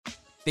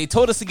They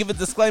told us to give a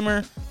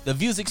disclaimer. The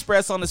views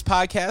expressed on this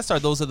podcast are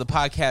those of the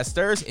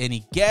podcasters,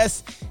 any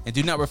guests, and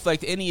do not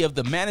reflect any of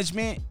the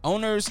management,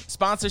 owners,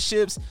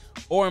 sponsorships,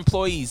 or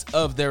employees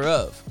of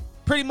thereof.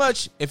 Pretty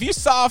much, if you're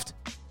soft,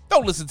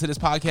 don't listen to this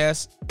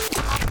podcast.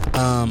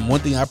 One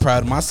thing I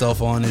pride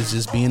myself on is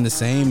just being the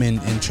same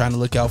and trying to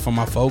look out for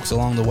my folks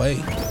along the way.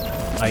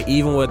 Like,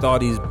 even with all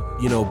these,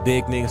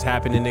 big things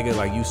happening, nigga,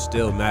 like, you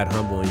still mad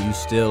humble, and you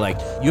still, like,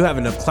 you have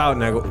enough clout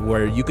now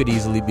where you could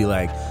easily be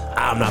like,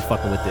 I'm not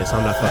fucking with this,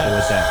 I'm not fucking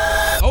with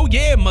that. Oh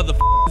yeah,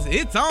 motherfuckers,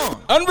 it's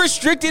on.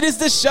 Unrestricted is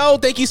the show.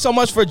 Thank you so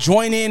much for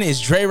joining.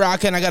 It's Dre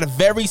Rocka, and I got a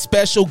very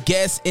special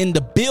guest in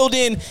the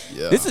building.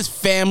 Yeah. This is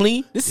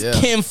family. This is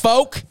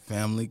kinfolk.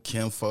 Family,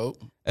 kinfolk.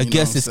 I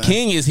guess this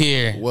king is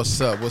here. What's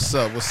up? What's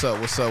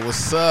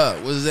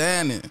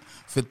happening?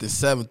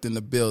 57th in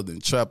the building.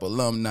 Trap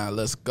alumni.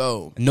 Let's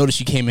go. I noticed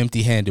you came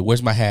empty-handed.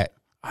 Where's my hat?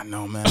 I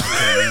know, man. I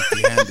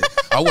came empty-handed.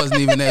 I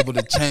wasn't even able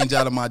to change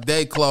out of my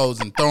day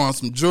clothes and throw on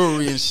some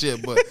jewelry and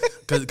shit, but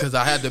because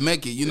I had to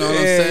make it. You know what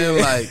I'm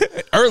saying? Like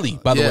early,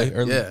 by the way.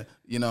 Early. Yeah.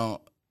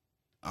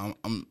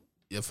 I'm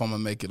if I'm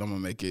gonna make it, I'm gonna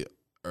make it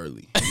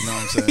early. You know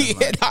what I'm saying?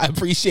 Yeah, I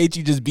appreciate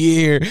you just being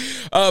here.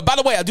 By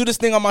the way, I do this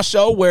thing on my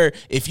show where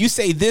if you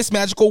say this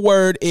magical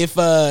word, if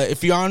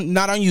you're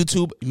not on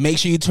YouTube, make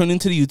sure you tune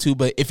into the YouTube.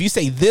 But if you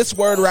say this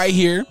word right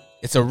here,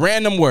 it's a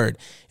random word.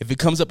 If it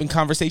comes up in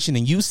conversation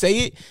and you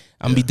say it,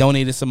 I'm gonna be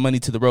donating some money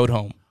to the Road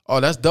Home. Oh,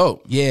 that's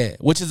dope. Yeah,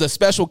 which is a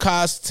special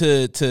cause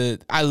to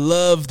I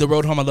love the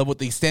Road Home. I love what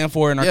they stand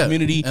for in our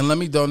community. And let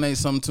me donate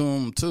some to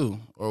them too,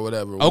 or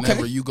whatever.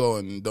 Whenever you go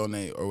and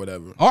donate or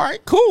whatever. All right,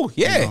 cool.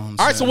 Yeah.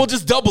 All right, so we'll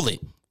just double it.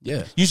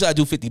 Yeah. Usually I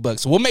do $50,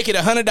 so we'll make it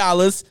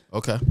 $100.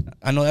 Okay.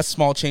 I know that's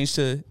small change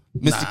to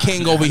Mr.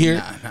 King over here.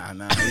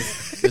 Nah.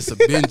 It's a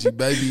Benji,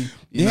 baby.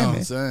 You know what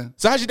I'm saying?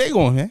 So how's your day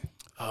going, man?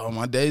 Oh,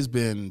 my day's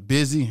been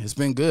busy. It's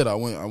been good. I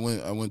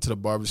went to the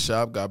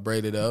barbershop, got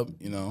braided up.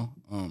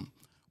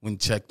 Went and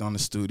checked on the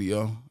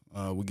studio.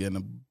 We're getting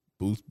a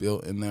booth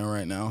built in there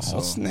right now. So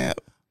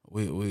snap!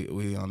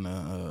 We on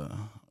the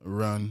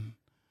run.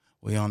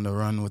 We on the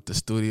run with the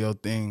studio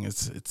thing.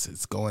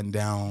 It's going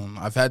down.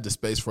 I've had the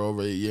space for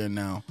over a year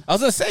now. I was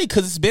gonna say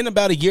because it's been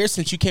about a year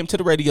since you came to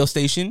the radio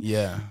station.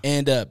 Yeah.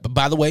 And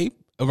by the way,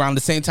 around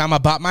the same time I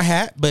bought my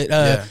hat, but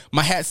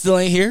my hat still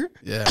ain't here.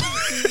 Yeah.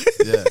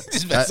 Yeah.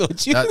 Just messing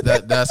with you.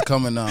 That's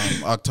coming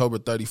October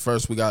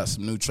 31st. We got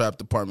some new Trap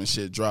Department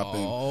shit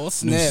dropping. Oh,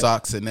 snap. New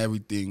socks and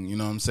everything. You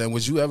know what I'm saying?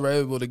 Was you ever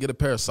able to get a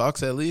pair of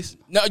socks at least?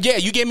 No, yeah,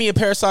 you gave me a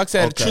pair of socks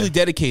that Truly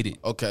Dedicated.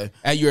 Okay.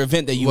 At your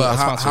event that you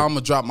sponsored. How I'm gonna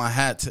drop my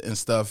hat and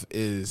stuff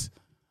is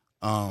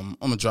I'm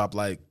gonna drop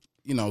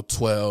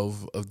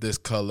 12 of this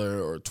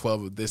color or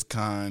 12 of this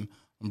kind.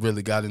 I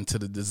really got into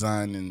the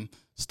design and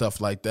stuff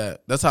like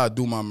that. That's how I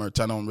do my merch.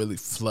 I don't really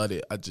flood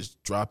it. I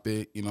just drop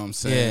it. You know what I'm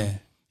saying? Yeah.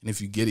 And if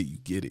you get it, you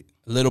get it.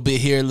 A little bit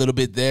here, a little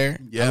bit there.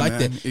 Yeah, I like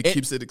man. that. It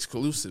keeps it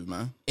exclusive,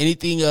 man.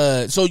 Anything?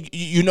 So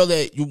you know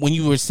that when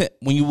you sent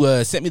me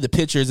the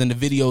pictures and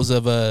the videos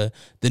of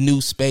the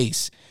new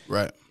space,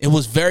 right? It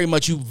was very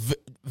much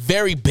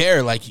very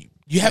bare. Like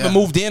you haven't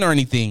moved in or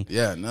anything.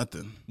 Yeah,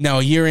 nothing. Now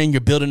a year in, you're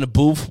building a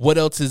booth. What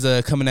else is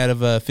coming out of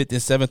 5th and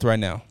 7th right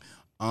now?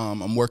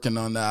 I'm working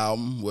on the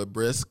album with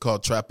Brisk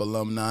called Trap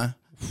Alumni.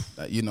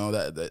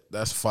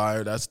 That's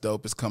fire. That's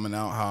dope. It's coming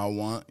out how I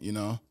want.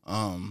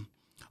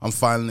 I'm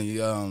finally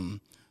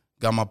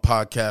got my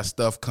podcast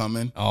stuff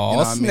coming.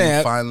 Oh,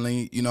 snap.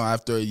 Finally,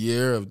 after a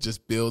year of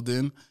just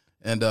building.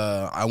 And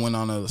I went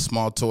on a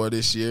small tour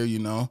this year,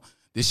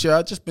 This year,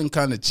 I've just been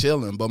kind of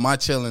chilling. But my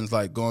chilling's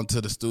like going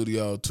to the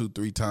studio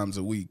 2-3 times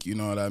a week, you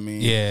know what I mean?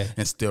 Yeah.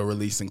 And still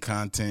releasing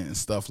content and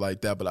stuff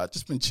like that. But I've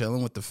just been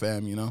chilling with the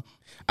fam,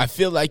 I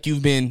feel like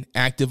you've been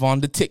active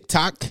on the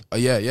TikTok. Oh,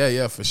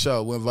 yeah, for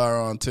sure. Went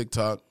viral on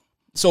TikTok.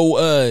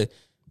 So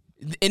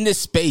in this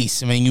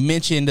space, I mean, you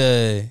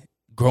mentioned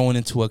growing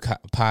into a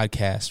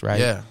podcast, right?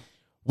 Yeah.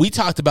 We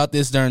talked about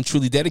this during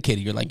Truly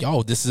Dedicated. You're like,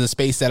 yo, this is a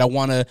space that I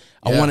wanna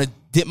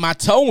dip my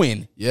toe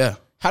in. Yeah.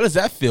 How does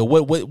that feel?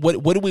 What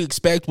do we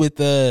expect with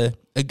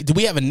do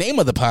we have a name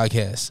of the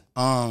podcast?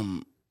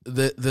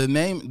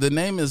 The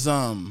name is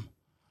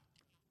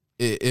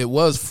it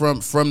was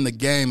from the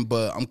game,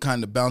 but I'm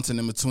kind of bouncing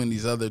in between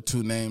these other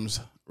two names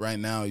right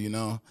now,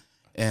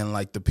 and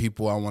like the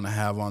people I want to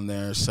have on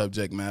there,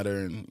 subject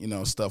matter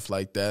and stuff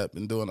like that.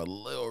 Been doing a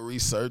little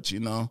research,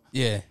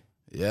 Yeah,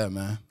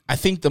 man. I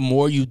think the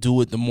more you do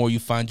it, the more you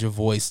find your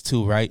voice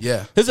too, right?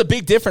 Yeah. There's a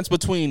big difference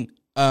between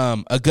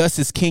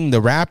Augustus King,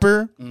 the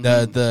rapper,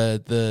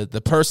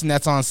 the person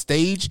that's on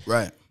stage,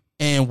 right,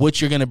 and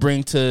what you're gonna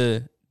bring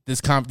to these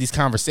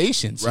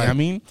conversations. Right. You know what I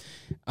mean?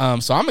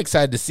 So I'm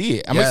excited to see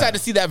it. I'm excited to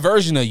see that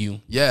version of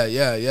you. Yeah.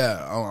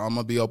 I'm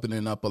gonna be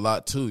opening up a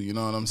lot too. You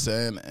know what I'm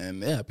saying?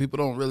 And yeah, people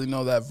don't really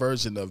know that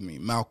version of me,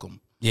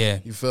 Malcolm. Yeah,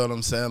 you feel what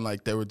I'm saying?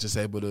 Like they were just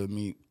able to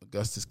meet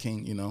Augustus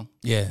King.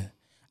 Yeah.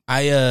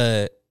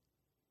 I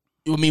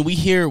mean, we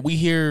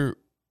hear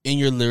in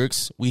your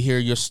lyrics, we hear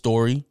your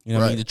story, you know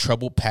what I mean, the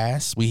troubled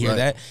past, we hear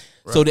that.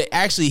 Right. So to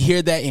actually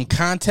hear that in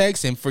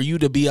context and for you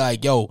to be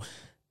like, yo,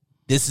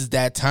 this is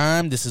that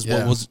time. This is what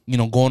Yeah. was,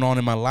 going on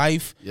in my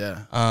life.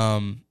 Yeah.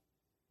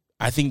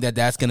 I think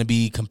that's going to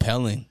be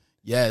compelling.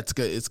 Yeah, it's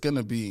good. It's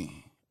gonna be,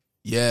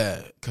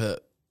 yeah,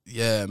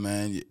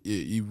 man.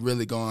 You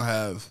really gonna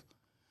have,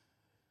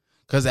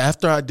 because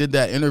after I did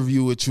that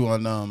interview with you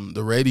on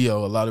the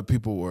radio, a lot of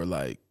people were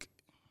like,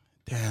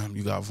 "Damn,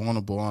 you got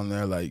vulnerable on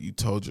there. Like you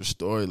told your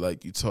story.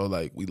 Like you told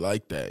we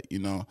like that,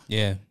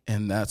 Yeah.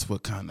 And that's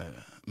what kind of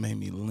made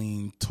me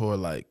lean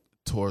towards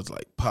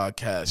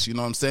podcasts. You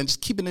know what I'm saying? Just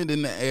keeping it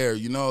in the air.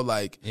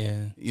 Like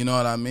Yeah. you know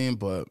what I mean,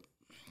 but.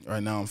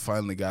 Right now, I'm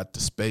finally got the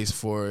space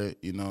for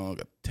it. Got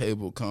the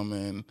table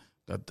coming,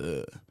 got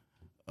the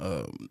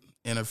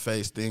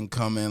interface thing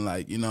coming,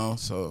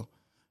 so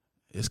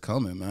it's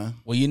coming, man.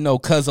 Well,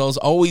 Cuzzo's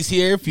always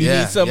here if you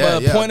need some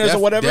pointers or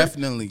whatever.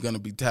 Definitely gonna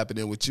be tapping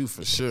in with you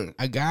for sure.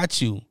 I got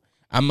you.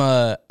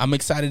 I'm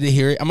excited to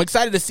hear it. I'm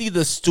excited to see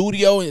the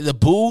studio, the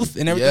booth,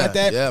 and everything like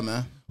that. Yeah,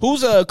 man.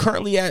 Who's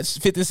currently at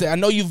 5th and 7th? I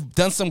know you've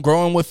done some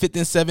growing with 5th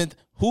and 7th.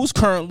 Who's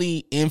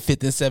currently in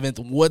 5th and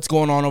 7th? What's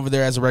going on over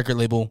there as a record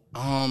label?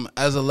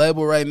 As a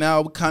label right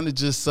now, we kind of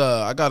just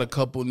I got a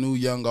couple new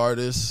young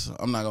artists.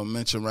 I'm not gonna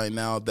mention right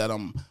now that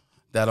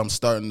I'm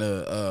starting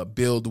to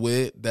build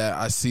with that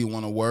I see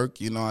want to work.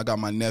 I got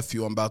my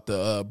nephew I'm about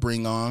to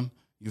bring on.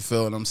 You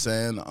feel what I'm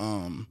saying?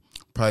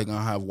 Probably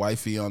gonna have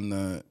wifey on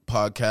the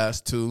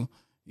podcast too.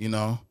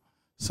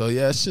 So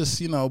yeah, it's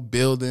just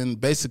building.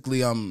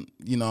 Basically, I'm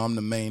the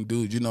main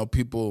dude.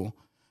 People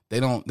they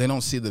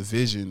don't see the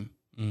vision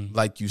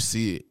like you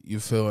see it. You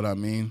feel what I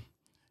mean?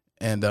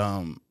 And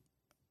I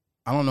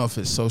don't know if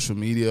it's social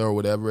media or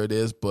whatever it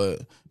is,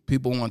 but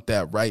people want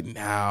that right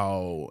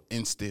now,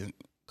 instant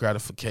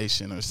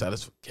gratification or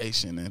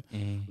satisfaction.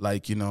 And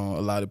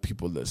a lot of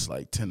people that's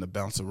tend to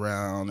bounce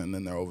around, and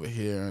then they're over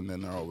here and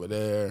then they're over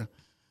there.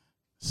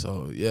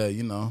 So yeah,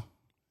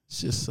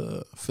 it's just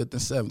 5th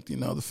and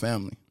 7th, the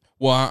family.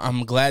 Well,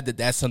 I'm glad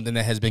that's something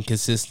that has been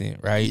consistent,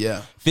 right?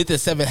 Yeah. 5th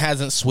and 7th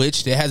hasn't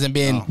switched. It hasn't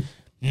been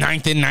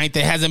 9th and 9th.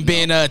 It hasn't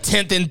been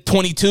 10th and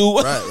 22.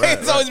 Right,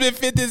 it's always been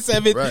 5th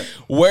and 7th. Right.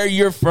 Where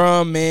you're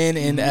from, man,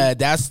 and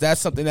that's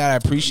something that I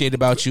appreciate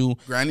about you.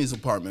 Granny's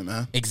apartment,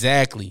 man.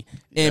 Exactly.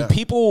 And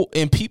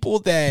Yeah. people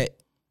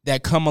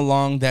that come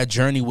along that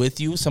journey with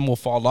you, some will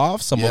fall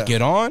off, some will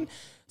get on.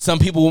 Some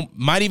people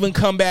might even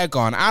come back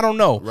on. I don't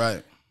know.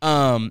 Right.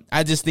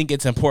 I just think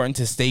it's important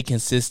to stay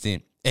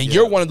consistent. And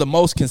you're one of the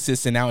most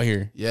consistent out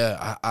here.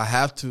 Yeah, I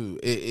have to.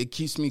 It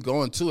keeps me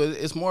going, too.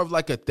 It's more of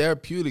a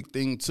therapeutic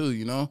thing,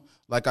 too,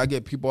 Like, I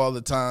get people all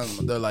the time,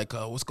 they're like,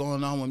 what's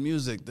going on with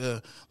music?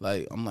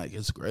 I'm like,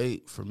 it's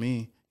great for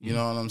me. You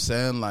know what I'm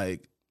saying?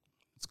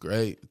 It's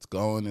great. It's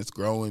going. It's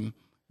growing.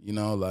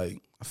 I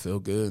feel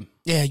good.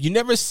 Yeah, you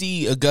never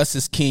see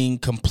Augustus King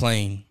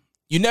complain.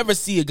 You never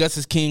see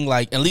Augustus King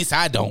at least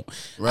I don't.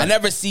 Right. I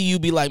never see you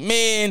be like,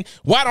 man,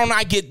 why don't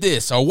I get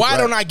this? Or why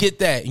don't I get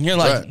that? And you're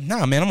like,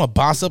 nah, man, I'm going to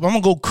boss up. I'm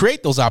going to go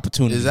create those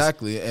opportunities.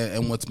 Exactly.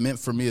 And what's meant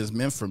for me is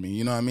meant for me.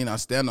 You know what I mean? I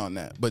stand on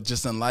that. But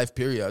just in life,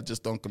 period, I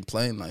just don't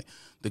complain.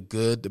 The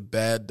good, the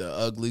bad, the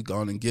ugly, go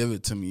on and give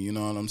it to me. You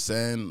know what I'm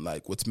saying?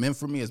 What's meant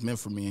for me is meant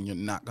for me, and you're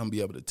not going to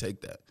be able to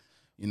take that,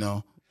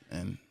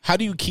 And how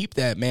do you keep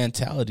that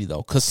mentality,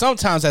 though? Because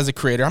sometimes as a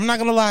creator, I'm not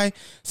going to lie,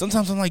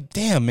 sometimes I'm like,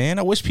 damn, man,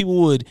 I wish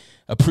people would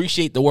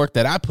appreciate the work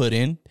that I put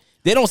in.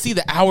 They don't see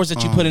the hours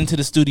that you put into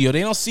the studio.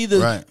 They don't see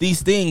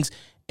these things.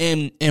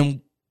 And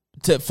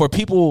for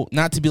people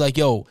not to be like,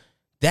 yo,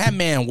 that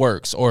man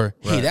works, or,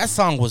 hey, that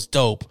song was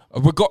dope,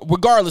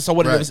 regardless of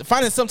what it is.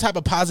 Finding some type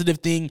of positive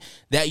thing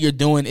that you're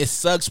doing, it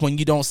sucks when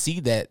you don't see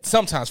that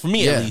sometimes, for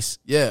me at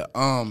least. Yeah.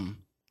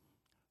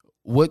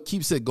 What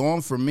keeps it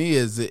going for me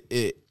is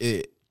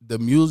the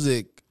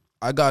music.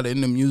 I got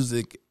into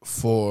music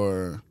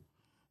for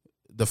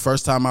the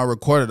first time I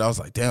recorded. I was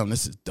like, damn,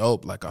 this is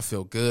dope. I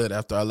feel good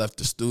after I left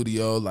the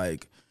studio.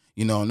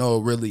 No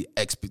really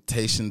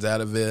expectations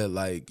out of it.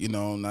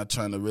 Not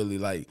trying to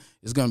really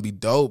it's going to be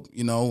dope,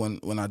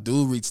 when I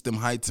do reach them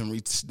heights and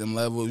reach them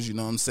levels, you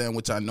know what I'm saying?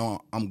 Which I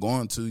know I'm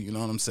going to, you know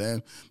what I'm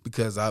saying?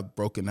 Because I've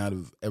broken out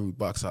of every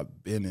box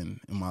I've been in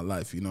my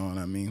life, you know what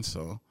I mean?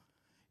 So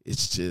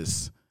it's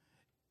just,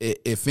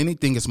 if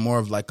anything, it's more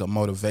of a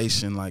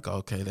motivation,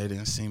 okay, they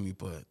didn't see me,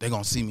 but they're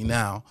going to see me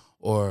now.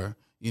 Or,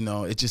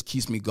 it just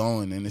keeps me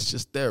going, and it's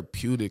just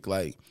therapeutic,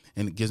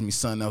 and it gives me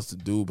something else to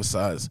do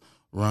besides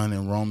run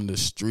and roam the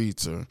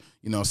streets, or,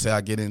 say I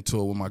get into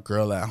it with my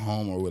girl at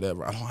home or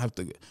whatever. I don't have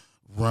to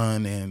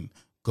run and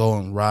go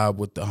and ride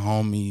with the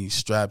homie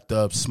strapped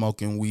up,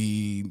 smoking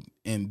weed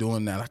and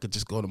doing that. I could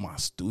just go to my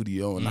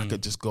studio and I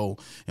could just go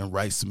and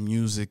write some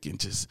music and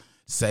just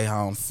say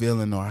how I'm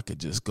feeling, or I could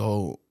just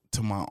go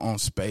to my own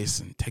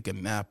space and take a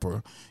nap,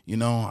 or, I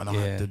don't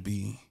have to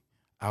be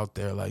out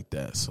there like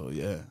that. So,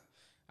 yeah.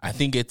 I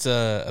think it's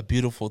a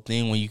beautiful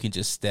thing when you can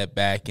just step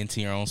back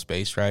into your own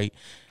space, right?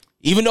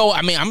 Even though,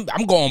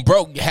 I'm going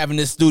broke having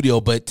this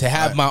studio, but to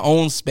have my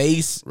own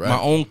space, my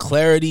own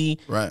clarity,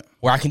 where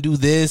I can do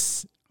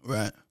this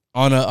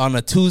on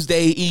a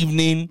Tuesday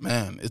evening.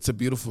 Man, it's a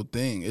beautiful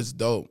thing. It's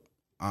dope.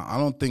 I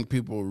don't think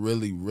people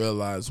really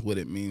realize what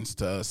it means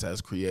to us as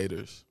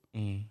creators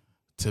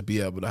to be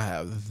able to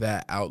have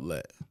that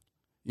outlet.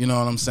 You know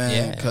what I'm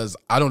saying? Because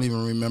I don't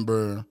even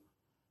remember.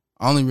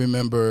 I only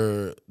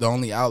remember the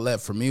only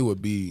outlet for me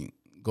would be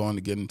going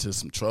to get into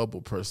some trouble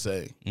per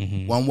se.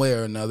 One way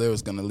or another, it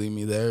was gonna lead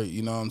me there.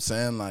 You know what I'm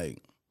saying?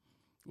 Like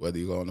whether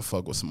you're going to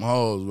fuck with some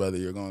hoes, whether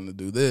you're going to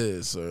do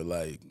this or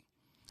like.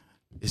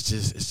 It's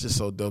just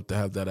so dope to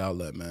have that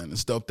outlet, man.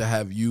 It's dope to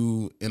have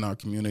you in our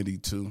community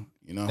too,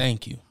 you know?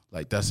 Thank you.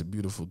 Like, that's a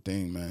beautiful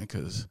thing, man,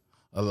 because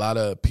a lot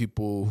of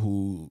people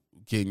who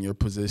get in your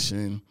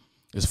position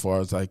as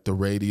far as, like, the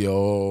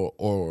radio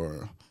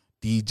or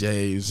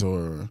DJs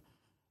or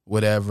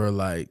whatever,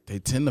 like, they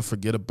tend to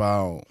forget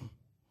about,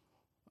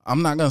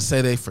 I'm not going to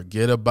say they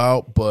forget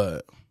about,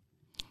 but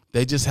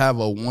they just have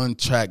a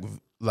one-track,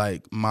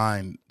 like,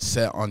 mind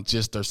set on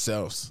just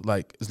themselves.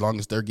 Like, as long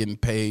as they're getting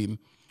paid,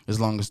 as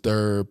long as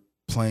they're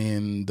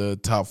playing the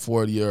top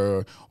 40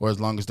 or as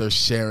long as they're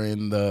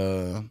sharing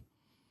the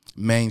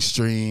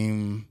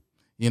mainstream,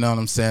 you know what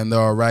I'm saying, they're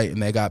all right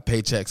and they got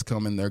paychecks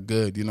coming, they're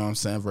good, you know what I'm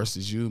saying,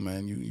 versus you,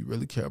 man, you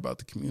really care about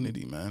the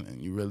community, man, and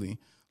you really,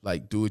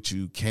 like, do what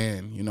you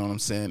can, you know what I'm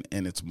saying,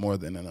 and it's more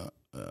than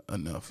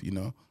enough, you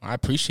know. I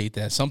appreciate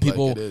that. Some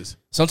people, like it is.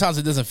 Sometimes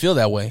it doesn't feel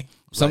that way.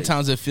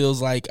 Sometimes it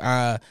feels like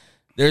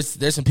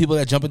there's some people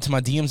that jump into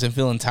my DMs and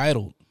feel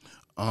entitled.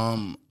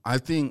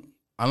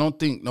 I don't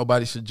think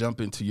nobody should jump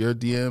into your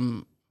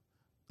DM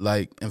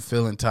like and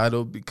feel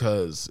entitled,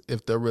 because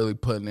if they're really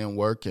putting in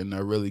work and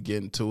they're really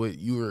getting to it,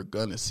 you are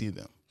gonna see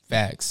them.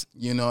 Facts.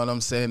 You know what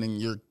I'm saying?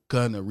 And you're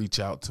gonna reach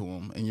out to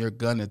them and you're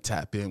gonna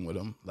tap in with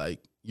them.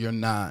 Like you're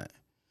not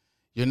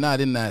in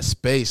that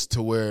space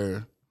to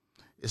where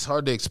it's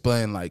hard to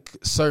explain. Like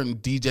certain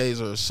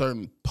DJs or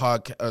certain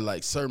podcast or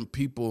like certain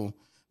people,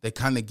 they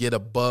kind of get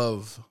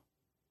above.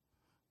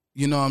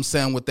 You know what I'm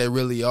saying, what they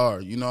really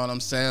are. You know what I'm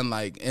saying?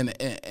 Like, and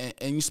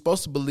you're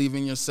supposed to believe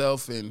in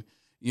yourself and,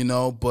 you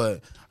know,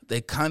 but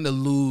they kind of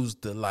lose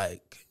the,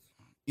 like,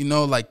 you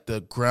know, like the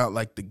ground,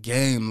 like the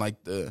game,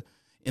 like the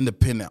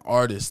independent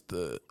artists,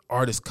 the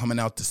artists coming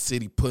out the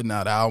city, putting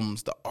out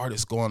albums, the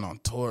artists going on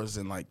tours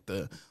and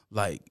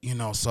you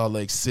know, Salt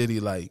Lake City,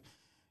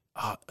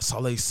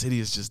 Salt Lake City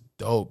is just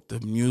dope.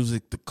 The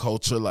music, the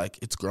culture, like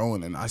it's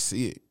growing and I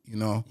see it, you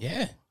know?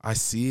 Yeah. I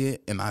see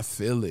it and I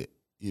feel it,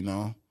 you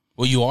know?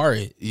 Well, you are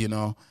it. You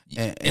know,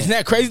 and isn't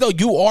that crazy though?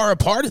 You are a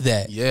part of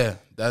that. Yeah,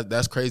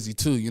 that's crazy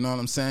too. You know what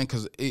I'm saying?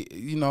 Because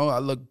you know, I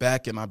look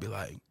back and I be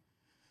like,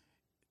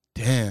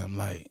 damn,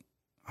 like,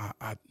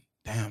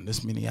 damn,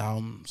 this many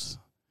albums,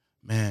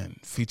 man,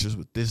 features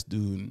with this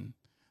dude and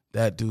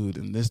that dude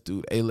and this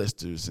dude,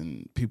 A-listers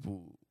and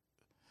people,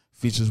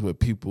 features with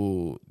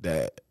people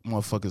that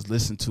motherfuckers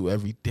listen to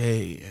every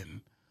day,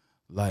 and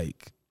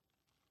like,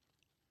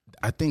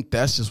 I think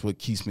that's just what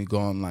keeps me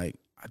going. Like,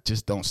 I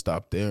just don't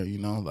stop there, you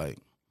know, like.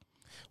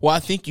 Well, I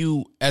think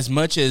you, as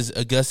much as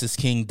Augustus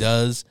King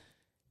does,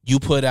 you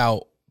put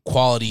out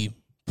quality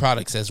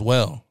products as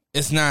well.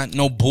 It's not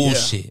no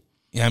bullshit. Yeah.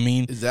 You know what I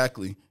mean?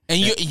 Exactly.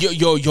 And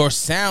your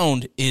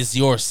sound is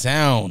your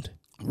sound.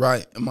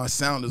 Right. And my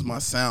sound is my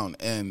sound.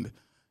 And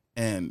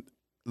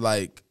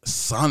like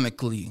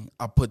sonically,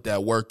 I put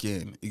that work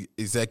in,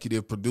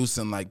 executive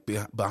producing, like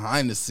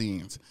behind the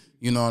scenes.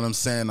 You know what I'm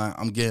saying?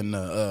 I'm getting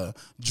the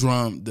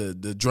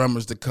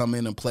drummers to come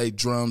in and play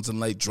drums and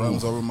lay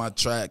drums over my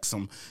tracks.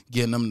 I'm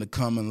getting them to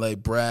come and lay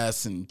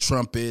brass and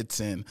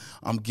trumpets, and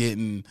I'm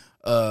getting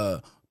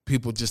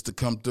people just to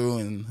come through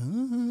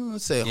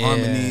and say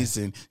harmonies,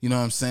 and you know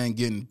what I'm saying?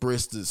 Getting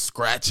Briss to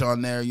scratch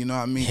on there, you know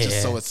what I mean? Yeah.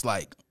 Just so it's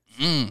like,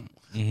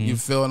 you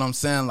feel what I'm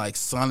saying? Like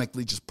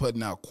sonically just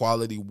putting out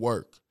quality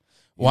work.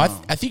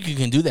 Well, I think you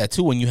can do that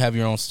too when you have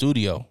your own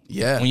studio.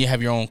 Yeah. When you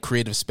have your own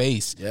creative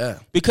space. Yeah.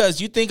 Because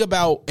you think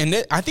about,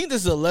 and I think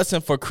this is a lesson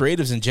for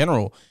creatives in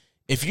general.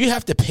 If you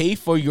have to pay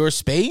for your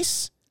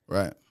space,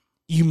 right,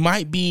 you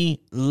might be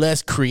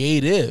less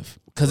creative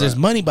because there's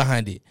money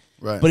behind it.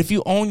 Right. But if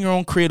you own your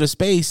own creative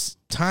space,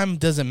 time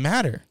doesn't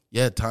matter.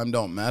 Yeah, time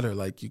don't matter.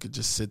 Like you could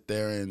just sit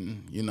there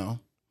and, you know.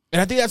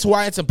 And I think that's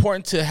why it's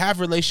important to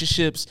have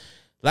relationships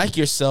like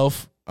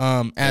yourself,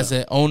 as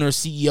an owner,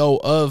 CEO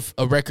of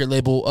a record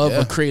label, of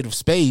a creative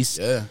space,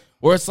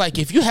 where it's like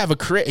if you have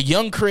a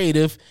young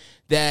creative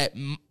that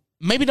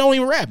maybe don't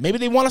even rap, maybe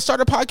they want to start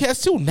a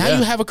podcast too. Now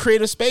you have a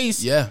creative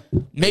space. Yeah,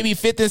 maybe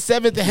 5th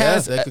and 7th that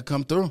has that could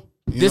come through.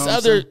 This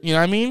other, you know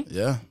what I mean?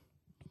 Yeah,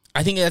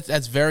 I think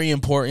that's very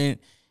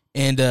important,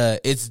 and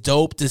it's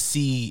dope to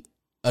see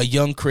a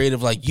young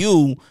creative like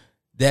you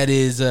that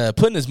is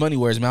putting his money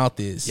where his mouth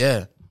is.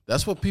 Yeah.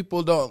 That's what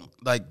people don't,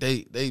 like,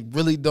 they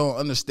really don't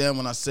understand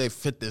when I say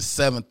 5th and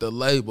 7th, the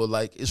label.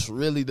 Like, it's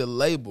really the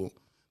label.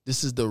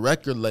 This is the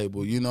record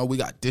label. You know, we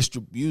got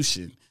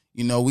distribution.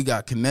 You know, we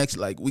got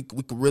connection. Like, we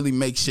could really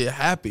make shit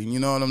happen. You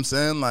know what I'm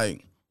saying?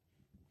 Like,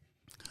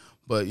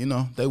 but, you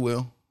know, they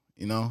will,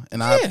 you know.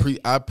 And I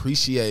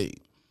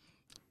appreciate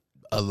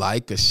a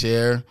like, a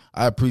share.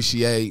 I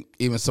appreciate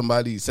even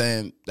somebody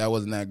saying that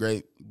wasn't that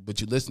great,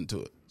 but you listened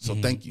to it. So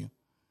thank you.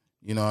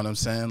 You know what I'm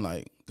saying?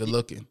 Like, good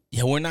looking.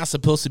 Yeah, we're not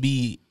supposed to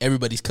be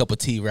everybody's cup of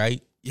tea,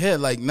 right? Yeah,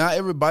 like, not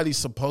everybody's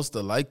supposed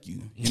to like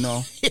you, you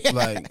know?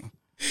 Like,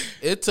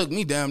 it took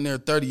me damn near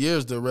 30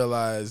 years to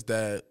realize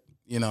that,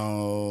 you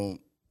know,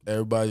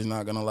 everybody's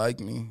not going to like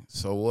me.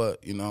 So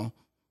what, you know?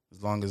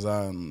 As long as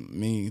I'm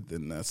me,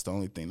 then that's the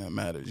only thing that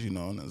matters, you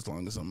know? And as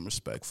long as I'm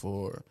respectful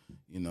or,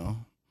 you know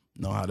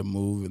how to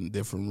move in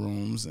different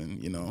rooms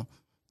and, you know,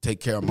 take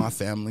care of my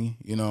family,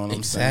 you know what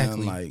I'm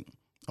saying? Like,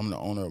 I'm the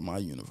owner of my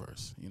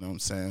universe, you know what I'm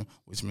saying?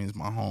 Which means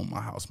my home,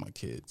 my house, my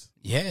kids.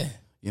 Yeah.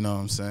 You know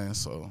what I'm saying?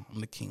 So I'm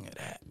the king of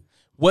that.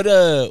 What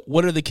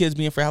are the kids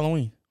being for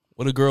Halloween?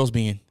 What are girls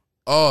being?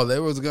 Oh,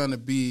 there was gonna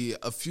be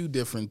a few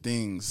different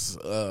things.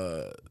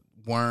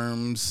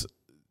 Worms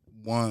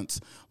once,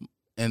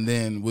 and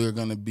then we're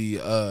gonna be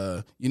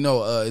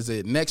is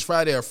it next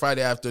Friday or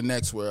Friday after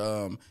next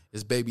where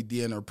is Baby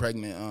D and her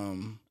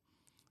pregnant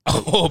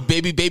Oh,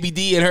 baby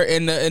D and her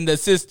and the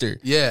sister.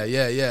 Yeah.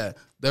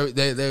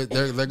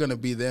 They're gonna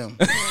be them.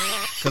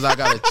 Cause I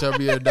got a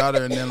chubbier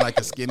daughter and then like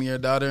a skinnier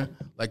daughter.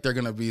 Like they're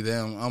gonna be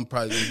them. I'm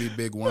probably gonna be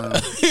Big Worm.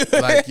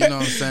 Like, you know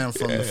what I'm saying,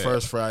 from the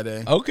first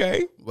Friday.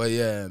 Okay. But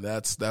yeah,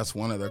 that's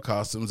one of their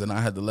costumes, and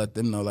I had to let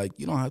them know, like,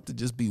 you don't have to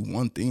just be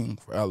one thing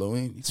for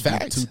Halloween. It's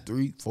facts. 2,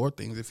 3, 4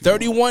 things if you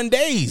 31 want.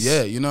 days.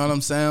 Yeah, you know what I'm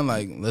saying?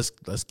 Like, let's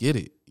get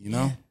it, you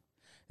know? Yeah.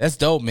 That's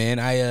dope, man.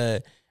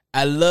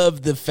 I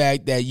love the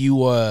fact that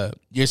you're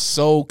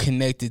so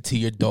connected to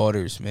your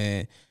daughters,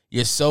 man.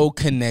 You're so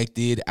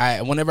connected.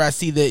 Whenever I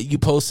see that you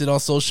post it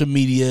on social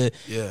media,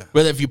 yeah,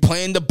 whether if you're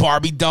playing the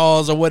Barbie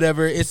dolls or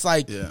whatever, it's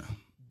like, yeah,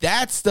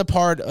 that's the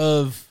part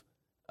of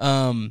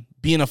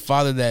being a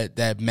father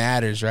that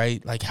matters,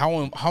 right? Like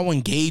how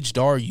engaged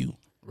are you?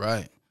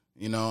 Right.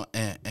 You know,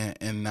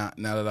 and now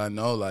that I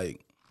know, like,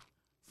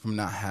 from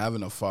not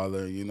having a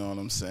father, you know what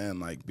I'm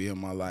saying, like, being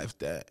my life,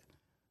 that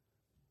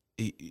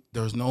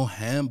there's no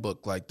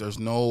handbook, like, there's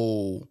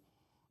no,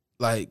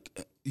 like,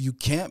 you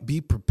can't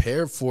be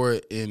prepared for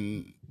it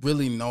in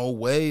really no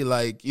way.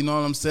 Like, you know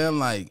what I'm saying?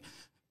 Like,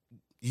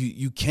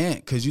 you can't,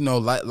 because, you know,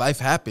 life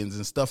happens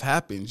and stuff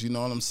happens, you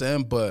know what I'm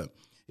saying? But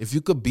if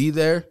you could be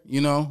there,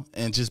 you know,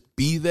 and just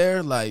be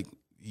there, like,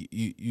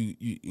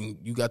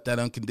 you got that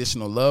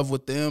unconditional love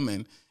with them,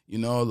 and, you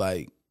know,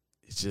 like,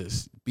 it's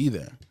just be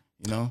there,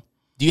 you know?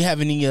 Do you have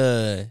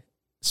any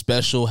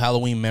special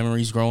Halloween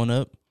memories growing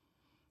up?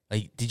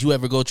 Like, did you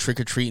ever go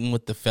trick-or-treating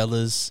with the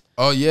fellas?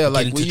 Oh, yeah.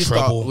 Like, we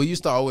trouble?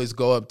 used to always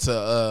go up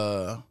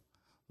to,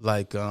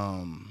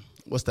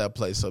 what's that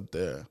place up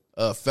there?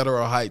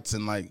 Federal Heights,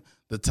 and, like,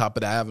 the top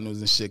of the avenues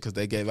and shit, because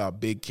they gave out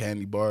big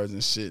candy bars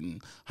and shit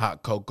and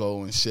hot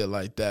cocoa and shit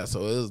like that.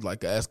 So it was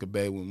like an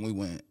escapade when we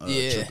went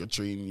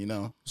trick-or-treating, you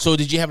know? So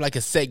did you have, like,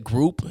 a set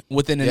group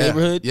within the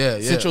neighborhood? Yeah.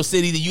 Central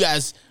City, that you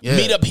guys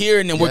meet up here,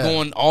 and then we're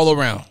going all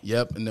around?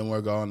 Yep, and then we're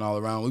going all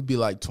around. We'd be,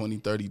 like, 20,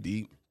 30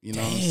 deep. You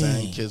know what I'm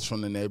saying? Kids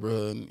from the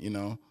neighborhood, you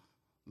know,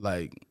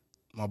 like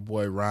my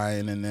boy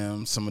Ryan and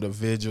them, some of the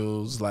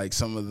vigils, like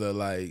some of the,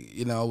 like,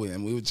 you know,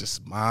 and we would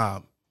just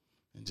mob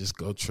and just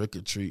go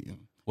trick-or-treating.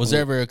 Was there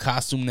ever a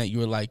costume that you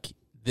were like,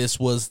 this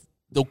was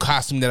the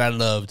costume that I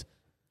loved?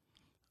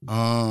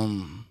 Nah,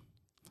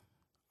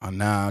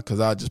 because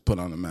I just put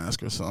on a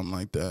mask or something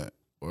like that,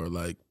 or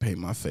like paint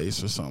my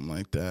face or something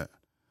like that.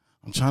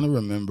 I'm trying to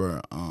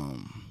remember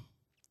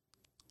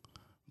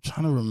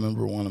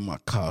one of my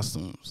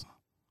costumes.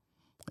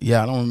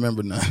 Yeah, I don't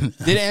remember none.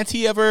 Did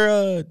Auntie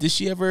ever? Did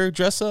she ever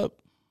dress up?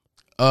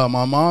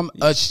 My mom,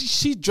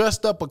 she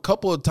dressed up a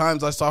couple of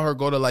times. I saw her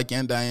go to like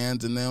Aunt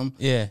Diane's and them.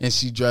 Yeah, and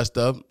she dressed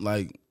up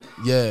like,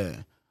 yeah.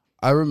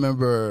 I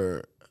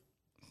remember.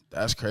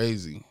 That's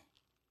crazy.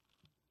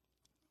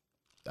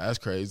 That's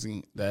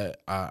crazy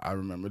that I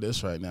remember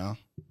this right now.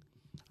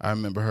 I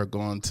remember her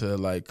going to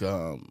like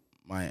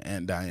my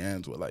Aunt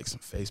Diane's with like some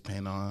face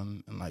paint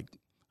on and like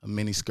a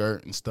mini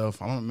skirt and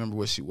stuff. I don't remember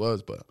what she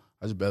was, but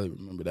I just barely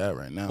remember that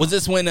right now. Was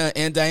this when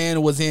Aunt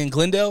Diane was in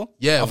Glendale?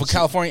 Yeah. Off of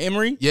California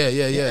Emory?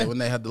 Yeah. When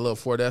they had the little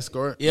Ford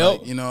Escort. Yep.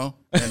 Like, you know,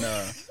 and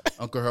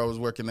Uncle Harold was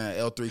working at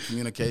L3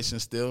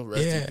 Communications still.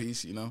 Rest in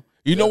peace, you know.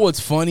 You know what's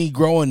funny?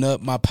 Growing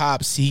up, my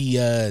pops,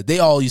 they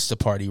all used to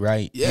party,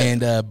 right? Yeah.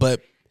 And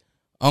but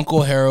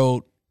Uncle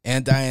Harold,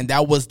 Aunt Diane,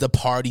 that was the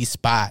party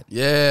spot.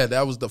 Yeah,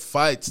 that was the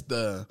fights,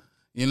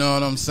 you know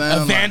what I'm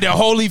saying? Evander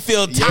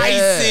Holyfield,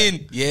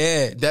 Tyson.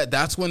 Yeah.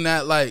 That's when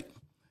that, like,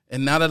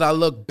 and now that I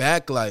look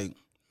back, like,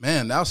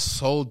 man, that was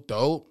so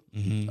dope.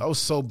 Mm-hmm. That was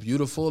so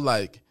beautiful.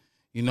 Like,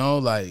 you know,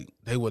 like,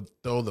 they would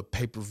throw the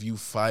pay-per-view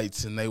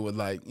fights and they would,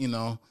 like, you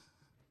know,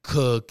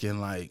 cook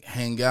and, like,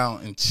 hang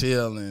out and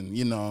chill and,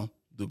 you know,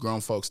 do grown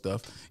folk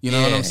stuff. You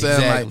know what I'm saying?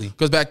 Exactly. Like,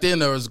 because back then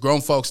there was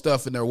grown folk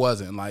stuff and there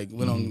wasn't. Like,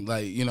 we don't,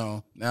 like, you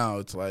know, now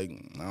it's like,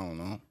 I don't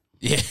know.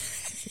 Yeah.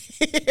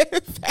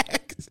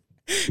 Facts.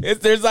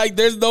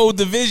 There's no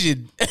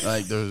division.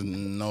 Like, there's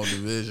no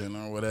division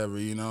or whatever,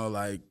 you know?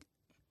 Like,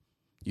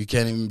 you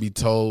can't even be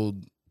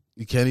told,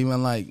 you can't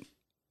even, like,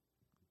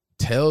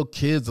 tell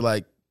kids,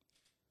 like,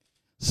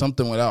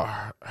 something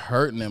without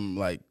hurting them,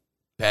 like,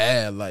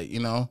 bad, like, you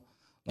know?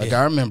 Like,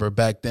 I remember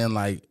back then,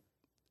 like,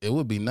 it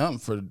would be nothing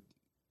for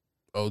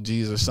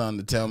OGs or something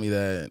to tell me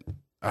that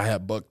I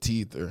had buck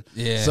teeth or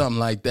something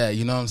like that,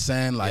 you know what I'm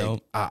saying? Like,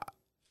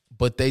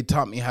 but they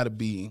taught me how to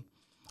be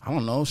I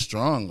don't know,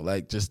 strong,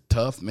 like just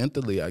tough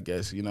mentally, I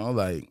guess, you know,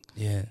 like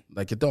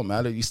it don't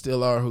matter. You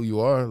still are who you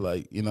are,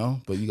 like, you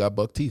know, but you got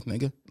buck teeth,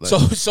 nigga. Like,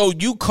 So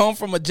you come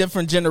from a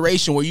different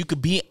generation where you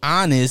could be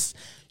honest,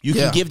 you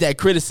can give that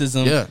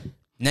criticism. Yeah.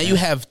 Now you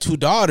have 2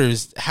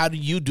 daughters. How do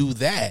you do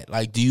that?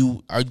 Like, do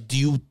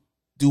you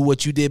do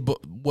what you did,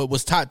 what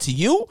was taught to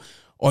you,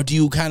 or do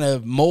you kind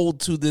of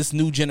mold to this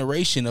new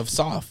generation of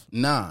soft?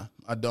 Nah,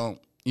 I don't.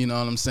 You know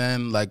what I'm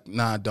saying? Like,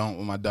 nah, I don't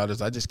with my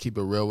daughters. I just keep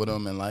it real with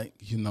them, and like,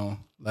 you know,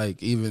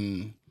 like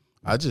even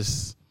I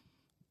think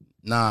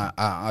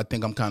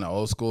I'm kind of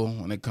old school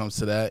when it comes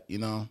to that. You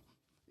know,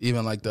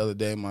 even like the other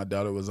day, my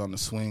daughter was on the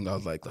swing. I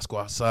was like, let's go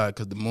outside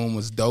because the moon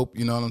was dope.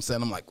 You know what I'm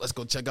saying? I'm like, let's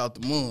go check out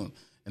the moon.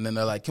 And then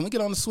they're like, can we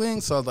get on the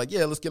swing? So I was like,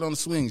 yeah, let's get on the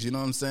swings. You know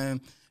what I'm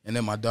saying? And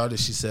then my daughter,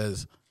 she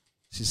says,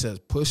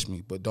 push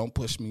me, but don't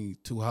push me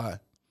too high.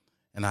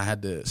 And I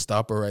had to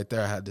stop her right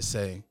there. I had to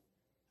say,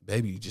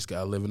 baby, you just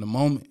got to live in the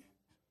moment.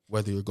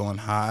 Whether you're going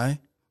high,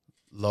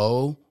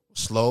 low,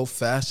 slow,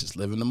 fast, just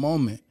live in the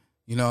moment.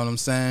 You know what I'm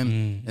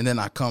saying? And then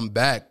I come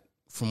back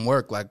from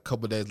work like a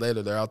couple of days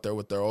later. They're out there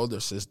with their older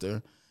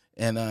sister.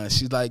 And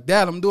she's like,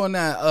 Dad, I'm doing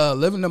that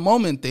live in the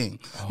moment thing.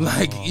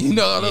 Like, you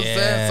know what I'm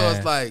saying? So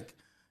it's like,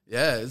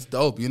 yeah, it's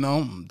dope. You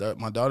know,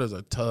 my daughters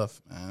are tough,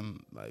 man.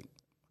 Like,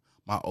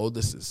 my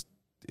oldest is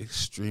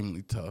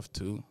extremely tough,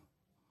 too.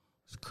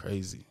 It's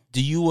crazy.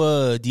 Do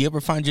you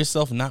ever find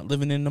yourself not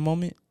living in the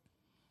moment?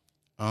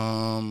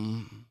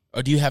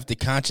 Or do you have to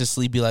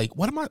consciously be like,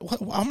 why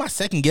am I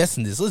second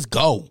guessing this? Let's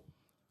go.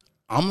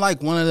 I'm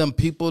like one of them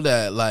people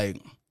that like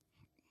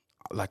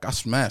I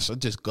smash. I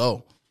just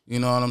go. You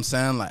know what I'm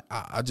saying? Like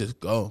I just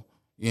go,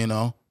 you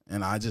know,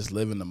 and I just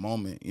live in the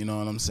moment. You know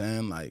what I'm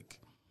saying? Like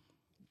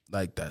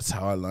that's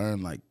how I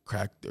learn, like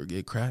cracked or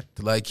get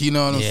cracked. Like, you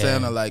know what I'm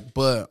saying?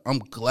 But I'm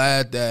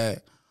glad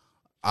that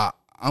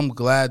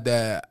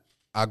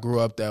I grew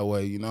up that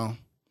way, you know?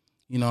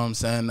 You know what I'm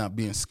saying? Not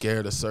being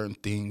scared of certain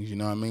things, you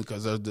know what I mean?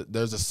 Because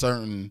there's a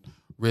certain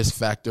risk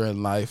factor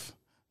in life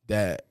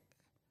that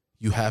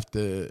you have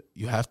to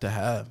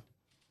have.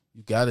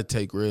 You got to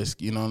take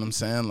risk, you know what I'm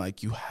saying?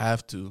 Like, you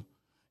have to.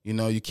 You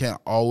know, you can't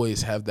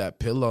always have that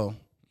pillow.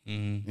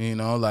 Mm-hmm. You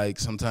know, like,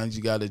 sometimes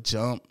you got to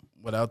jump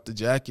without the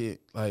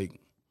jacket. Like,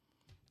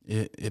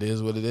 it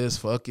is what it is.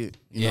 Fuck it.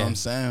 You know what I'm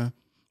saying?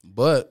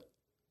 But,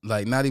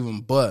 like, not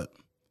even but.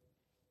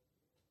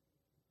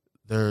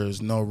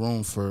 There's no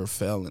room for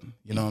failing.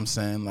 You know what I'm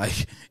saying?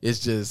 Like, it's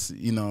just,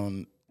 you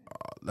know,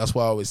 that's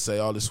why I always say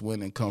all this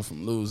winning come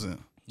from losing.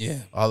 Yeah.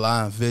 All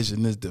I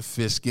envision is the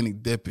fish skinny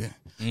dipping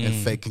and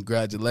fake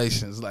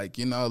congratulations. Like,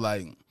 you know,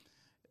 like,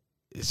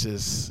 it's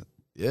just,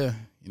 yeah,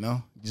 you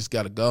know, you just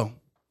got to go.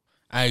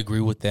 I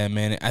agree with that,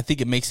 man. I think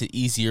it makes it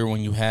easier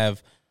when you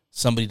have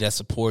somebody that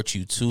supports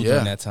you, too,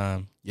 during that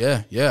time.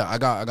 Yeah. I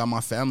got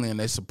my family, and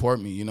they support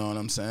me. You know what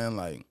I'm saying?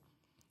 Like,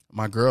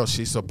 my girl,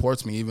 she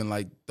supports me, even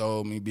like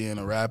though me being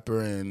a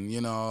rapper and,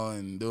 you know,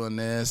 and doing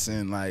this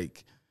and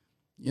like,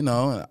 you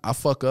know, I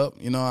fuck up,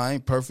 you know, I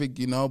ain't perfect,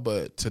 you know,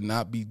 but to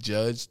not be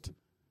judged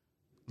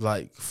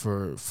like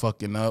for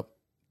fucking up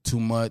too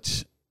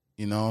much,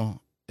 you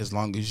know, as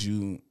long as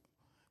you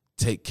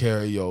take care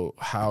of your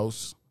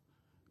house,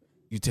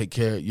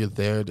 you're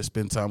there to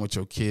spend time with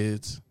your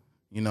kids,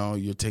 you know,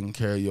 you're taking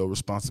care of your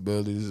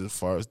responsibilities as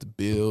far as the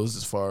bills,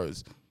 as far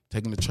as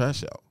taking the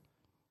trash out.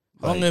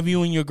 How long have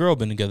you and your girl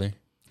been together?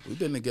 We've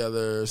been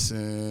together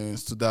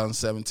since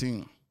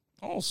 2017.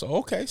 Oh, so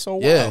okay, so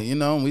wow. Yeah, you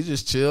know, we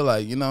just chill.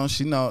 Like, you know,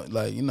 she knows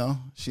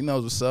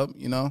what's up.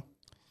 You know,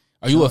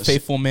 are you a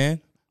faithful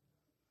man?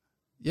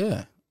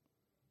 Yeah,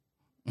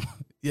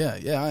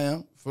 yeah, I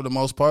am for the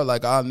most part.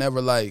 Like, I'll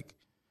never let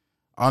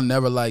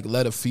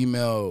a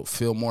female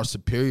feel more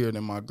superior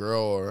than my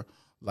girl, or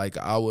like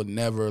I would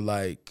never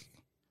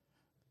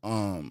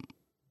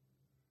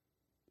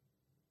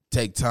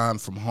take time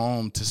from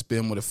home to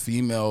spend with a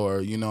female, or,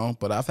 you know,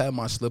 but I've had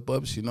my slip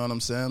ups, you know what I'm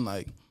saying?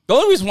 Like, the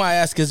only reason why I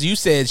ask is you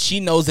said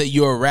she knows that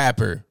you're a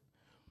rapper,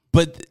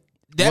 but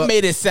that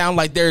made it sound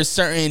like there's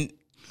certain.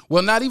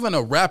 Well, not even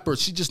a rapper.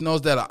 She just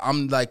knows that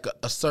I'm like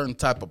a certain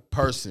type of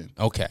person.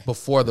 Okay.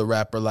 Before the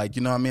rapper, like,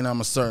 you know what I mean? I'm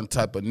a certain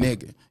type of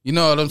nigga. You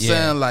know what I'm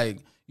saying? Like,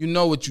 you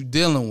know what you're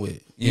dealing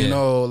with. You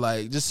know,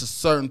 like, just a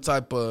certain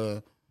type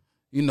of,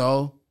 you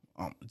know,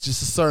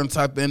 just a certain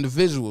type of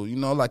individual, you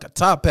know, like a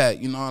top hat,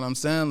 you know what I'm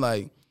saying?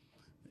 Like,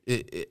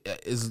 it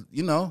is,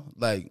 you know,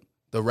 like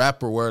the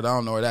rapper word, I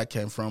don't know where that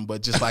came from,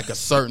 but just like a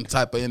certain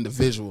type of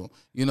individual,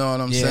 you know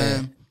what I'm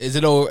saying? Is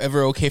it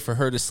ever okay for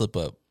her to slip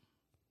up?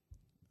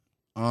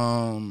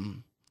 I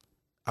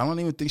don't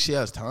even think she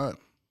has time.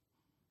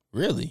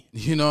 Really?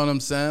 You know what I'm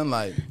saying?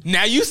 Like,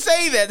 now you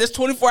say that there's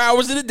 24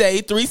 hours in a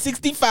day,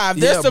 365.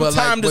 There's some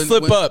time to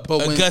slip up.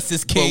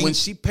 Augustus King. But when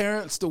she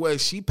parents the way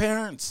she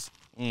parents,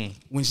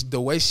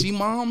 the way she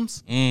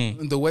moms,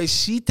 and the way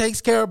she takes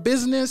care of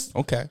business,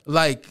 okay,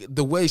 like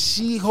the way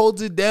she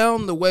holds it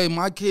down, the way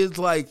my kids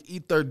like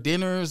eat their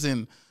dinners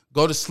and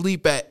go to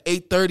sleep at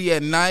 8:30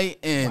 at night,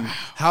 and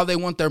how they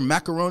want their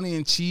macaroni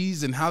and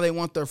cheese, and how they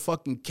want their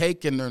fucking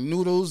cake and their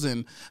noodles,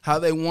 and how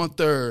they want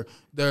the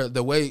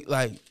way,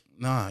 like,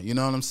 Nah, you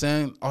know what I'm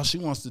saying? All she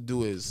wants to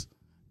do is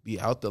be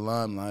out the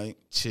limelight,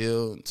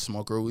 chill, and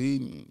smoke her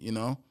weed, and, you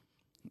know,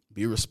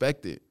 be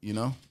respected, you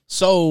know?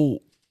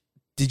 So,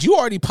 did you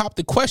already pop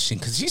the question?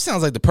 Because she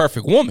sounds like the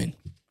perfect woman.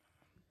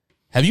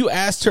 Have you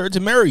asked her to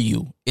marry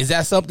you? Is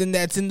that something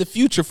that's in the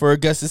future for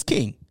Augustus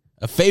King?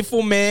 A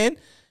faithful man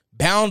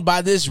bound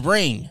by this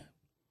ring.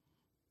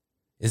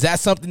 Is that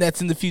something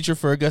that's in the future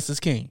for Augustus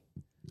King?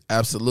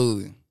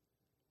 Absolutely.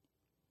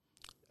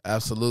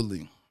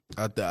 Absolutely.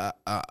 Yeah,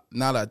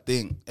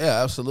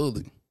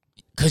 absolutely.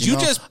 Because you know?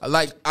 just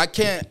like I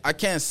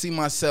can't see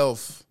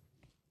myself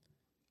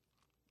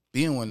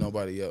being with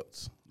nobody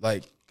else.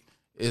 Like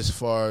as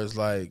far as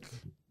like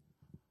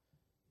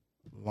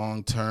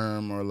long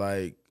term or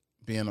like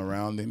being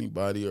around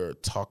anybody or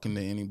talking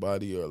to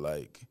anybody or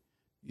like,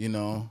 you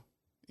know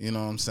what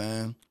I'm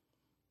saying?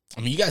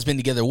 I mean, you guys been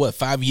together what,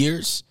 5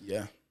 years?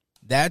 Yeah.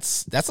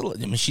 That's a.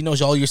 I mean, she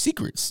knows all your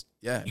secrets.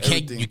 Yeah. You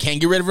can't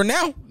get rid of her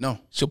now. No.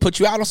 She'll put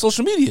you out on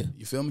social media.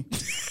 You feel me?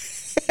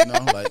 You know,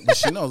 like, but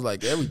she knows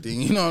like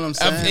everything. You know what I'm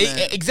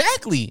saying?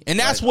 Exactly, and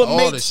that's like, what all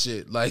makes the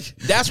shit. Like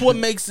that's what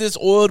makes this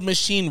oiled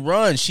machine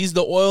run. She's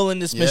the oil in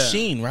this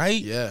machine,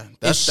 right? Yeah,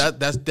 that's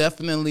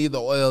definitely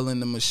the oil in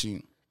the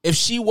machine. If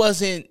she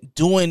wasn't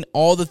doing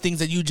all the things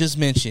that you just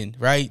mentioned,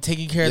 right,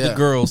 taking care of the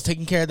girls,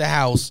 taking care of the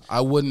house,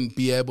 I wouldn't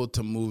be able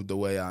to move the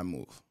way I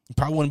move. You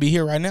probably wouldn't be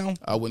here right now.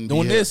 I wouldn't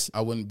doing be here. this.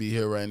 I wouldn't be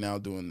here right now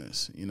doing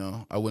this. You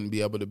know, I wouldn't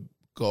be able to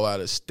go out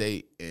of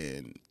state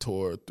and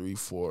tour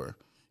 3-4.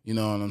 You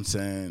know what I'm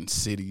saying?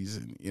 Cities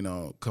and, you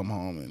know, come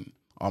home and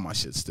all my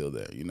shit's still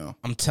there, you know?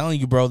 I'm telling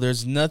you, bro,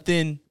 there's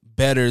nothing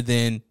better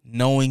than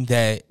knowing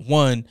that,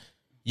 one,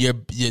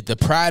 the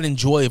pride and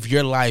joy of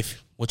your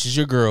life, which is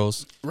your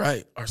girls,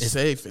 right, are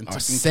safe and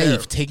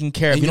taken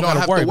care of. And you don't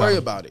have to worry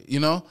about it,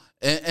 you know?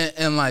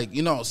 And like,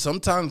 you know,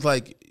 sometimes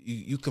like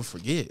you can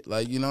forget,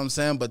 like, you know what I'm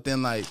saying? But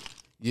then like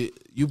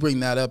you bring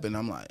that up and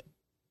I'm like,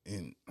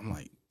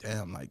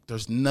 damn, like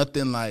there's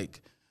nothing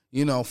like,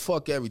 you know,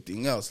 fuck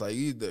everything else. Like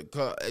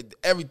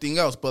everything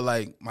else, but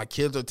like my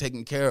kids are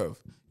taken care of.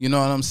 You know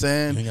what I'm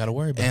saying? You ain't gotta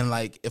worry about it. And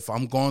like if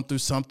I'm going through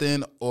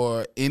something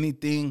or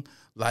anything,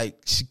 like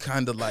she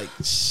kind of like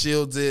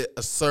shields it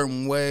a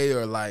certain way,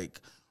 or like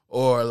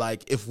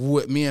if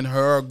me and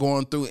her are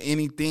going through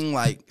anything,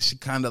 like she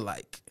kind of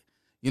like,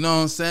 you know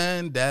what I'm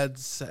saying?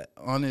 Dad's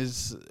on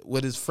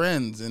with his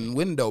friends in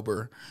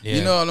Windover. Yeah.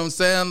 You know what I'm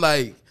saying?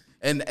 Like.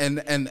 And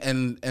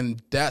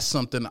that's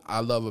something I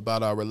love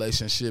about our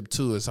relationship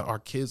too, is our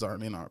kids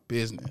aren't in our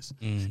business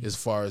as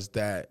far as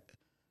that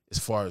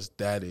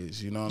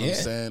is, you know what I'm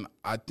saying?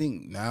 I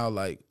think now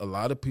like a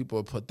lot of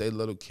people put their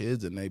little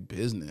kids in their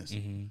business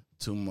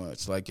too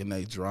much, like in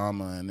their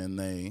drama and in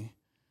their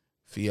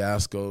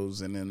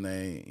fiascos and in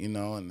they, you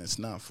know, and it's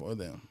not for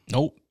them.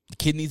 Nope. The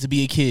kid needs to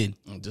be a kid.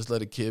 Just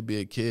let a kid be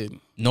a kid.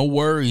 No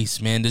worries,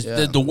 man.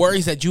 The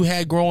worries that you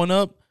had growing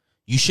up,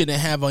 you shouldn't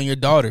have on your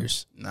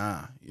daughters.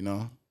 Nah, you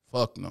know,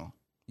 fuck no.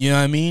 You know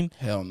what I mean?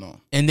 Hell no.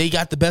 And they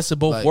got the best of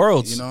both like,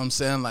 worlds. You know what I'm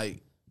saying?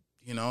 Like,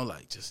 you know,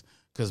 like just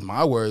because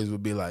my worries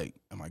would be like,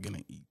 am I going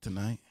to eat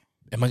tonight?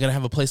 Am I going to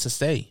have a place to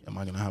stay? Am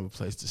I going to have a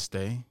place to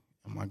stay?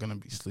 Am I going to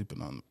be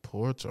sleeping on the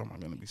porch, or am I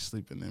going to be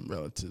sleeping in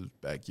relatives'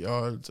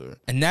 backyards?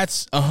 And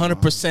that's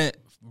 100%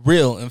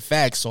 real and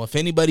facts. So if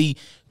anybody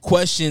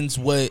questions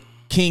what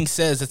King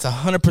says, it's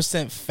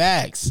 100%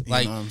 facts.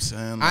 Like, you know what I'm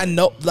saying? I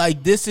know,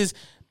 like, this is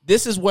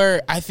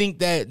where I think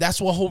that's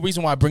the whole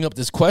reason why I bring up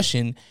this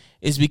question,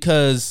 is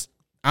because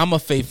I'm a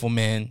faithful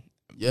man.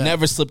 Yeah.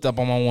 Never slipped up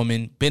on my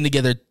woman. Been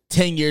together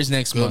 10 years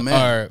next month,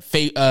 or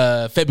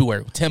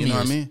February, 10 years. You know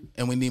what I mean?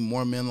 And we need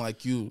more men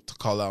like you to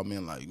call out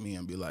men like me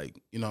and be like,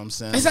 you know what I'm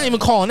saying? It's not even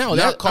calling out.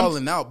 Not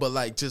calling out, but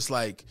like, just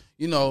like,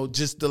 you know,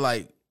 just to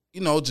like,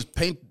 you know, just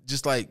paint,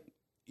 just like,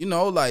 you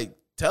know, like,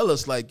 tell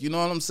us, like, you know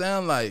what I'm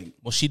saying? Like,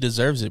 well, she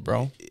deserves it,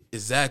 bro.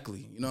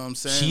 Exactly. You know what I'm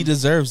saying? She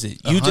deserves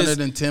it.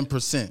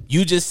 110%.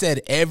 You just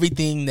said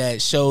everything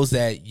that shows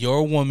that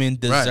your woman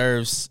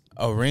deserves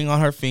a ring on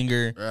her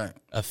finger,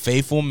 a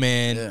faithful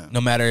man,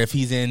 no matter if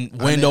he's in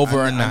Wendover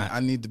or not.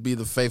 I need to be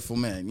the faithful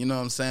man. You know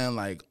what I'm saying?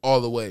 Like,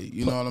 all the way.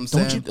 You know what I'm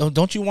saying?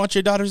 Don't you want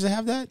your daughters to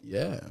have that?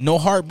 Yeah. No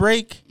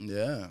heartbreak?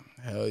 Yeah.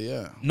 Hell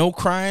yeah. No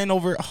crying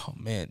over, oh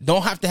man.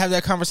 Don't have to have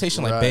that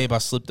conversation like, babe, I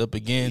slipped up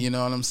again. You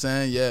know what I'm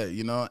saying? Yeah,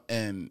 you know,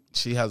 and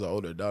she has an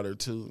older daughter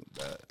too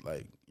that,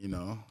 like, you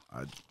know,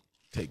 I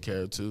take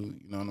care of too.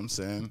 You know what I'm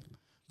saying?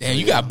 Damn,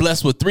 you got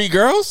blessed with 3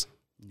 girls?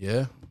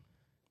 Yeah.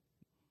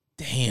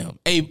 Damn.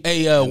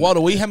 Hey,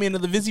 Walter, will you have me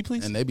another Vizzy,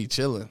 please? And they be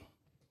chilling.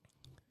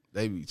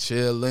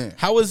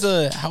 How was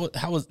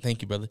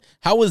thank you, brother.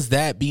 How was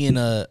that being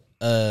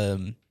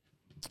an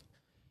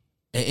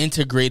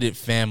integrated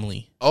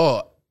family?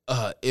 Oh,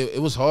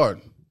 it was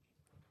hard.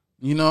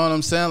 You know what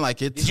I'm saying? Like,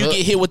 did you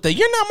get hit with the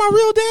 "you're not my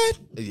real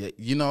dad"?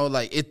 You know,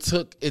 like it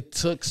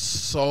took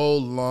so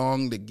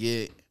long to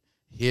get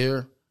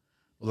here.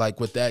 Like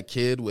with that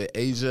kid with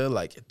Asia,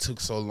 like it took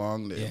so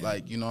long to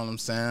like, you know what I'm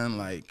saying?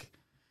 Like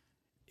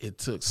it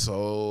took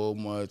so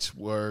much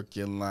work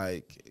and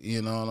like,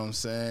 you know what I'm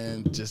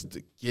saying, just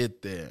to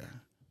get there.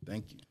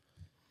 Thank you.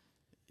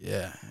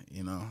 yeah,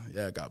 you know,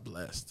 yeah, I got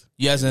blessed.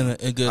 You guys in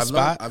a good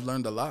spot? I've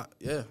learned a lot.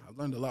 Yeah, I've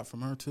learned a lot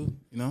from her too.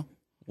 You know,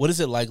 What is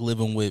it like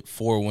living with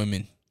 4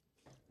 women?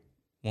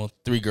 Well,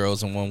 3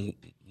 girls and one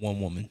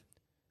woman.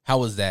 How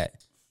was that?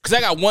 Because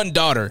I got 1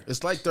 daughter.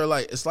 it's like they're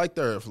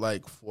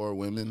like 4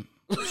 women.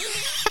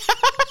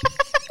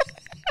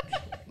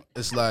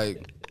 It's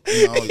like,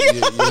 you know,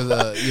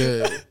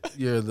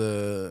 you're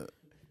the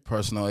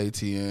personal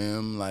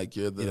ATM, like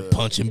you're the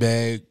Punching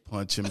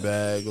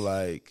bag.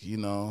 like, you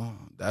know,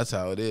 that's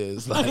how it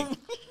is. Like,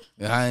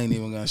 I ain't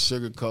even gonna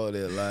sugarcoat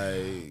it.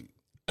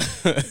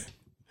 Like,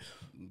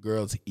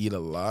 girls eat a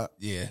lot.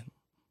 Yeah.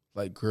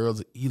 Like,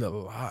 girls eat a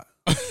lot.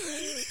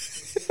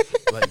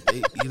 Like, they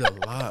eat a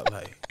lot.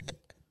 Like,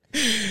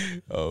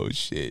 Oh,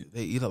 shit.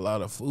 they eat a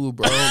lot of food,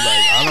 bro. Like,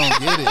 I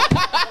don't get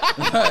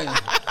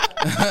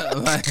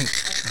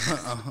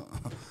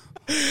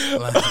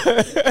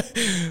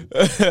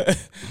it.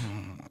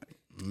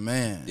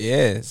 Man.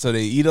 Yeah, so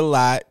they eat a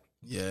lot.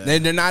 Yeah.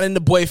 They're not in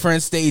the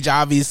boyfriend stage,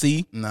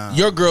 obviously. Nah.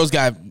 Your girl's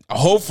got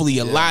hopefully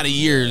a lot of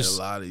years.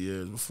 A lot of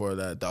years before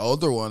that. The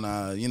older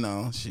one, you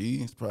know,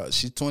 she's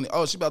 20.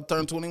 Oh, she's about to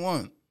turn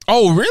 21.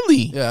 Oh,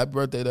 really? Yeah, happy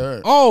birthday to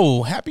her.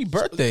 Oh, happy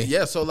birthday.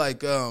 Yeah, so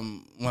like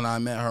when I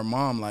met her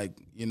mom, like,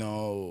 you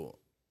know,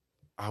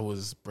 I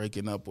was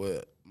breaking up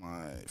with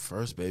my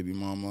first baby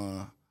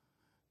mama,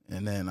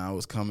 and then I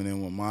was coming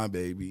in with my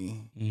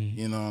baby.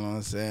 You know what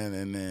I'm saying?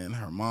 And then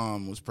her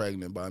mom was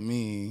pregnant by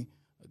me,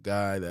 a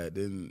guy that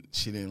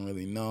she didn't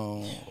really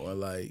know, or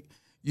like,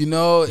 you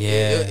know,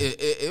 Yeah.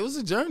 it was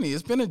a journey.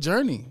 It's been a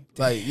journey,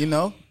 like, you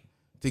know,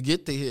 to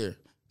get to here.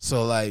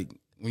 So like,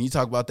 when you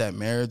talk about that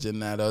marriage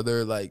and that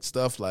other like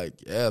stuff, like,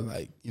 yeah,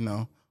 like, you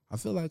know, I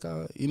feel like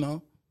you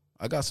know,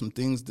 I got some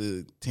things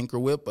to tinker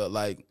with, but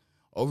like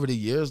over the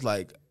years,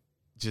 like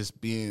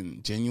just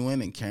being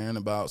genuine and caring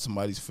about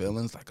somebody's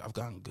feelings, like I've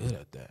gotten good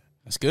at that.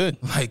 That's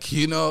good. Like,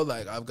 you know,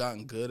 like I've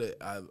gotten good at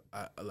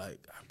I've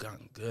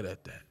gotten good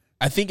at that.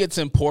 I think it's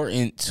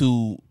important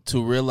to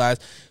realize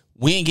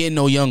we ain't getting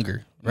no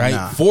younger, right?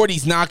 Nah.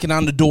 40's knocking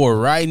on the door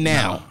right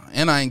now.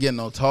 And I ain't getting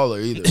no taller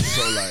either.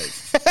 So like,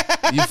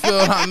 you feel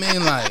what I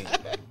mean? Like,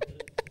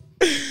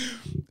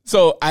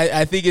 So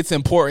I think it's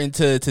important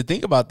to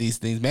think about these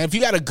things, man. If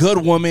you got a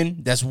good woman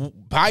that's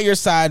by your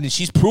side and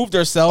she's proved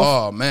herself,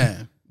 oh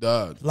man,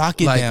 dog, lock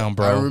it down,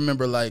 bro. I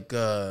remember like,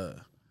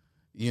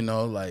 you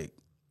know, like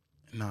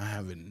not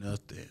having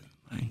nothing,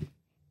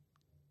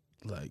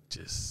 like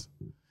just,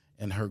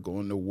 and her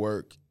going to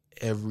work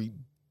every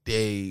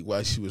day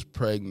while she was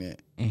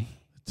pregnant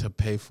to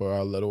pay for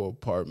our little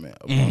apartment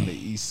up on the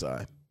east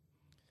side,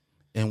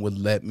 and would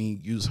let me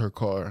use her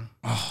car.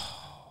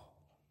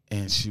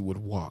 And she would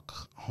walk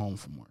home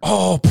from work.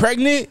 Oh,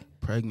 pregnant?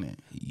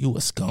 You a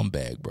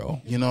scumbag,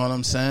 bro. You know what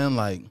I'm saying?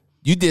 Like,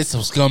 you did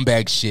some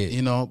scumbag shit.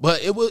 You know,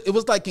 but it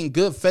was like in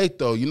good faith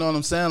though. You know what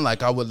I'm saying?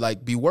 Like I would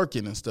like be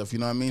working and stuff. You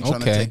know what I mean?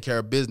 Trying to take care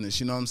of business.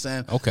 You know what I'm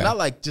saying? Okay. Not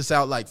like just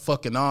out like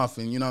fucking off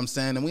and you know what I'm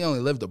saying? And we only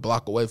lived a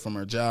block away from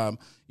her job.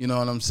 You know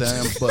what I'm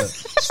saying? But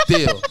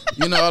still,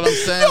 you know what I'm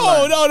saying?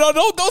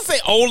 No, don't say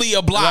only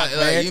a block,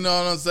 man. Like, you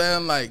know what I'm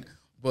saying? Like,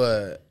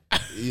 but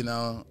you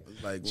know,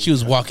 like she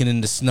was walking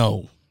in the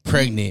snow,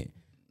 pregnant.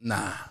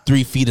 Nah.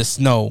 3 feet of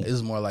snow. It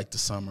was more like the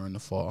summer and the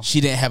fall.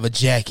 She didn't have a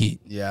jacket.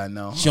 Yeah, I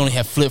know. She only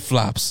had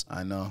flip-flops.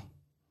 I know.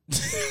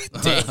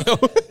 Damn.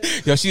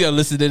 Yo, she gonna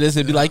listen to this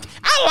and be like,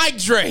 I like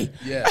Dre.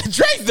 Yeah.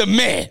 Dre's the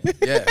man.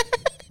 Yeah.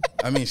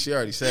 I mean, she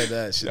already said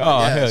that. She's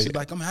She's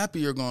like, I'm happy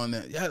you're going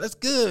there. Yeah, that's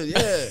good.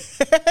 Yeah.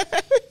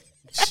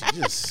 She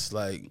just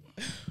like,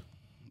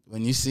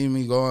 when you see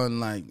me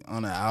going like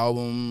on an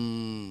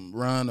album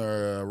run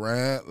or a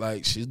rant,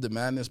 like she's the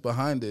madness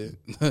behind it.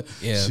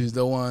 Yeah. She's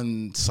the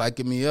one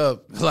psyching me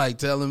up, like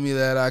telling me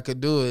that I could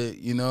do it,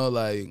 you know,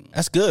 like.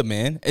 That's good,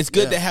 man. It's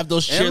good to have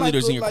those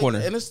cheerleaders in your corner.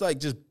 And it's like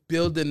just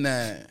building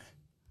that,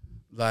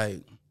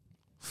 like,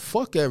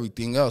 fuck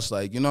everything else.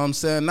 Like, you know what I'm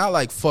saying? Not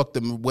like fuck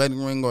the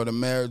wedding ring or the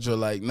marriage or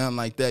like nothing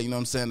like that. You know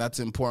what I'm saying? That's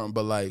important.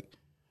 But like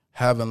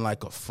having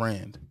like a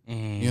friend,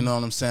 you know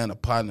what I'm saying? A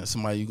partner,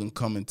 somebody you can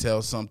come and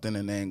tell something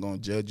and they ain't going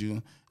to judge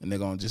you and they're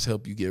going to just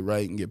help you get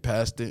right and get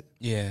past it.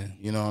 Yeah.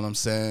 You know what I'm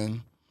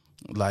saying?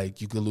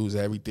 Like you could lose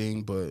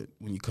everything, but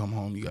when you come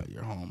home, you got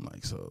your home.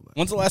 Like, so. Like,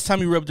 when's the last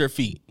time you rubbed her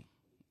feet?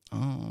 I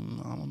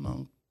don't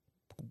know.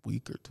 A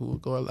week or two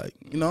ago. Like,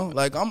 you know,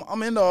 like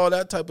I'm into all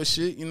that type of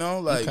shit, you know?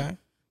 Like, okay.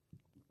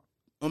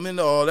 I'm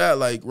into all that,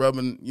 like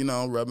rubbing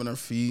her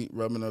feet,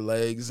 rubbing her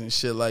legs and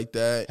shit like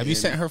that. Have you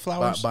sent her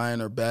flowers? Buying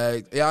her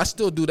bags. Yeah, I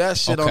still do that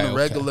shit on the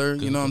regular,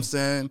 you know what I'm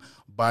saying?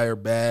 Buy her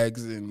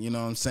bags and, you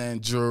know what I'm saying,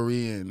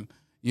 jewelry and,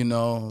 you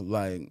know,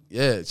 like,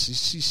 yeah, she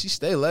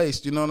stay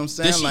laced, you know what I'm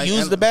saying? Does she like,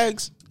 use the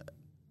bags?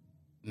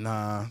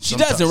 Nah. She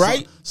doesn't,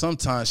 right?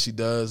 Sometimes she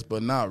does,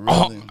 but not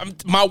really.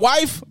 My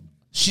wife,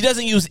 she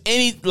doesn't use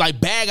any,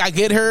 like, bag I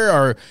get her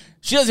or...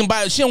 She doesn't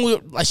buy. She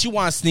don't like. She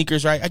wants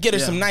sneakers, right? I get her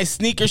some nice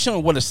sneakers. She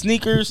don't want the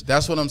sneakers.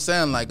 That's what I'm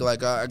saying. Like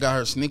I got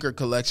her sneaker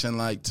collection,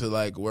 like to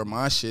like where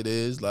my shit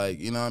is. Like,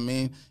 you know what I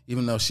mean?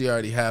 Even though she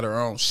already had her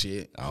own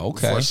shit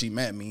Okay. before she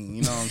met me.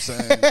 You know what I'm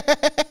saying?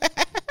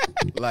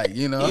 Like,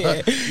 you know,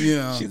 Yeah. you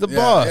know, She's a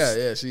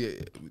boss.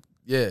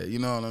 Yeah, you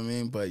know what I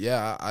mean. But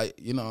yeah,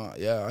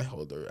 I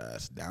hold her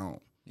ass down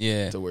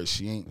Yeah. to where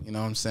she ain't. You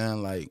know what I'm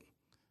saying? Like,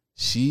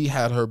 she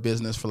had her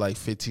business for like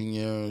 15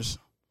 years,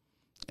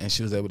 and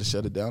she was able to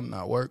shut it down and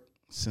not work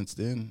since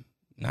then.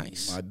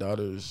 Nice.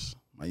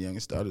 My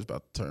youngest daughter's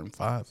about to turn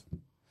 5.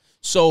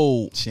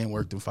 So She ain't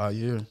worked in 5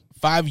 years.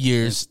 5 And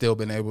years. still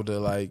been able to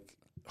like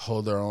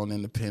hold her own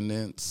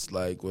independence,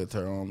 like with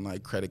her own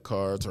like credit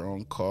cards, her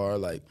own car,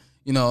 like,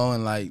 you know,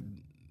 and like,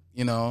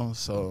 you know,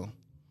 so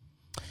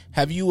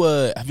Have you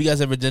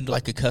guys ever done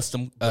like a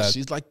custom?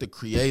 she's like the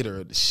creator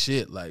of the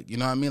shit, like, you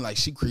know what I mean? Like,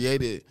 she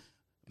created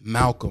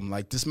Malcolm.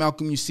 Like, this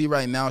Malcolm you see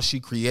right now, she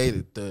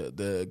created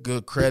the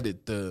good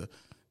credit, the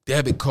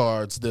debit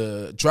cards,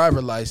 the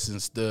driver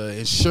license, the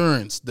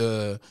insurance,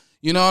 the,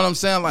 you know what I'm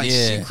saying? Like,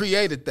 Yeah. she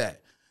created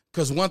that.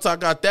 Cause once I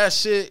got that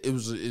shit, it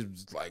was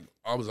like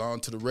I was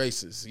on to the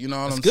races. You know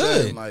what That's I'm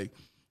good. saying? Like,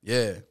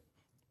 yeah.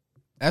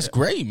 That's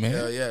great, man.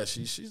 Hell yeah,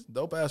 she's a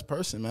dope ass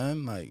person,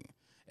 man. Like,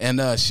 and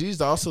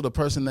she's also the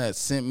person that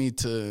sent me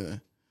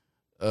to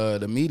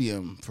the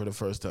Medium for the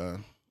first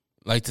time.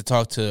 Like to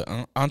talk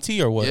to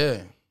Auntie or what?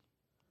 Yeah.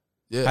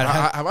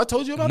 Have I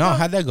told you about No, that?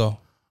 how'd that go?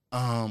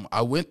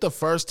 I went the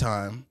first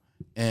time,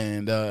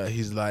 and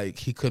he's like,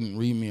 he couldn't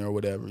read me or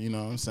whatever. You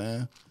know what I'm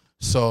saying?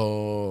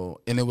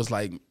 So, and it was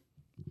like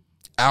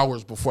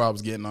hours before I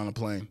was getting on a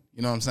plane.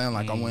 You know what I'm saying?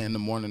 Like, I went in the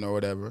morning or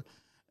whatever,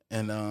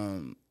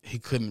 and he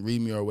couldn't read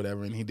me or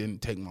whatever, and he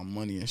didn't take my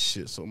money and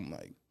shit. So I'm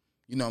like,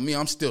 you know me,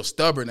 I'm still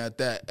stubborn at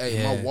that.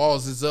 Hey, my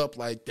walls is up,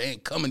 like, they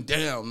ain't coming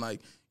down.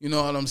 Like, you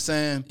know what I'm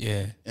saying?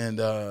 Yeah. And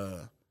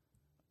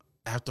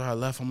after I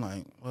left, I'm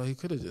like, well, he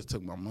could have just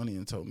took my money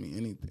and told me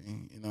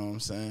anything. You know what I'm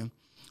saying?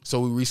 So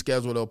we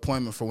rescheduled an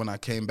appointment for when I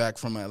came back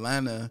from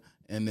Atlanta,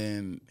 and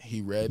then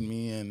he read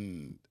me,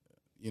 and,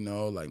 you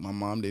know, like, my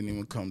mom didn't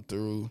even come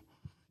through.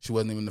 She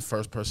wasn't even the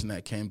first person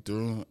that came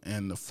through,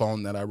 and the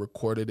phone that I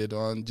recorded it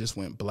on just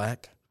went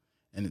black,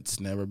 and it's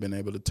never been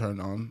able to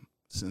turn on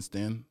since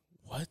then.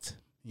 What?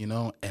 You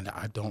know, and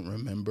I don't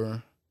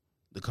remember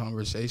the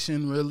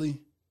conversation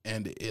really,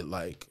 and it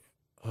like,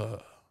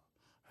 how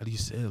do you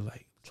say it?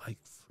 Like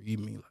freed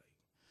me. Like,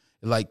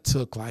 it like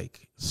took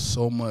like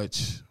so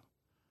much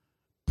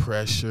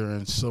pressure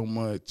and so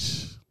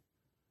much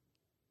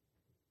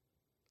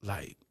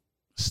like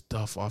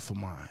stuff off of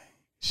my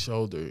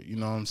shoulder. You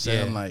know what I'm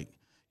saying? Yeah. Like,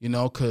 you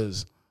know,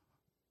 because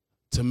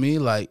to me,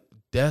 like,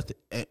 death,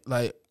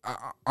 like,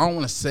 I don't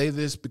want to say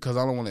this because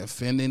I don't want to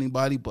offend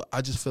anybody, but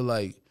I just feel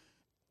like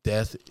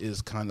death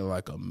is kind of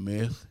like a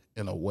myth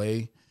in a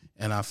way,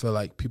 and I feel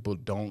like people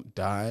don't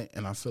die,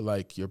 and I feel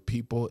like your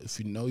people, if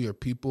you know your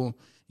people,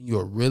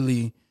 you're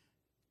really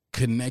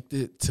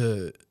connected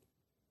to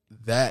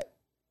that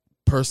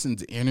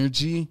person's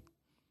energy,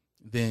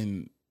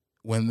 then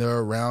when they're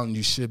around,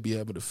 you should be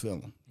able to feel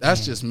them.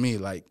 That's just me.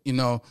 Like, you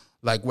know,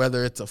 like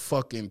whether it's a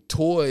fucking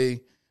toy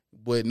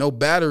with no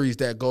batteries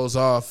that goes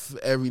off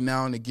every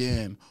now and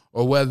again,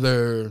 or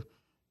whether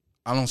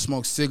I don't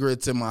smoke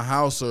cigarettes in my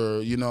house,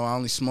 or, you know, I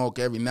only smoke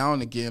every now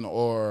and again,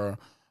 or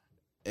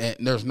and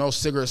there's no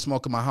cigarette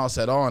smoke in my house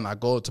at all, and I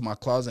go to my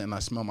closet and I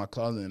smell my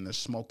closet and there's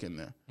smoke in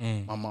there.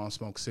 My mom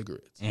smokes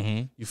cigarettes.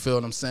 You feel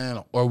what I'm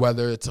saying? Or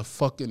whether it's a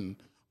fucking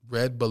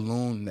red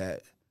balloon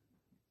that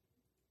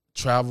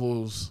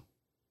travels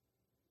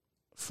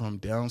from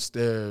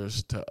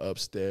downstairs to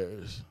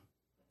upstairs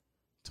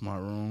to my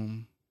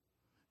room.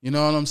 You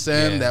know what I'm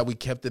saying? Yeah. That we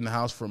kept in the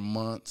house for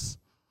months.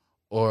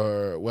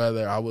 Or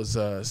whether I was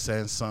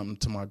saying something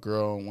to my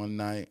girl one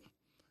night,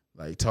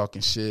 like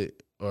talking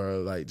shit, or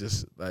like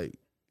just like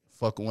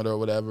fucking with her or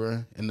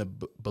whatever, and the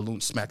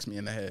balloon smacks me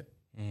in the head.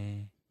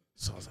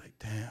 So I was like,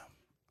 damn,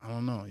 I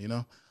don't know, you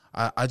know?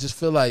 I just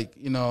feel like,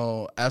 you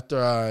know,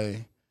 after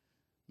I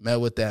met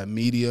with that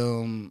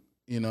medium,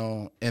 you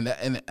know, and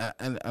I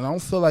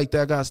don't feel like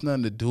that got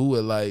nothing to do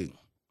with, like,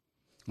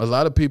 a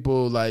lot of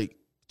people, like,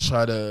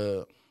 try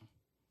to,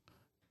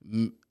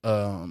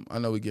 I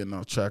know we're getting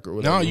off track or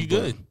whatever. No, you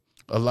good.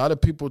 A lot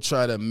of people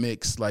try to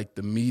mix, like,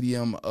 the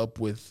medium up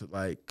with,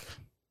 like,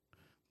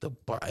 the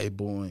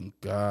Bible and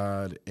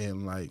God,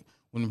 and, like,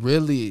 when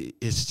really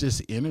it's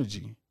just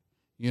energy.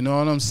 You know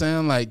what I'm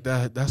saying? Like,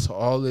 that's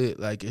all it,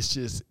 like, it's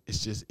just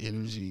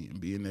energy and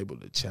being able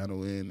to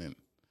channel in and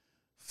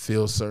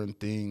feel certain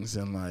things,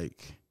 and,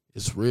 like,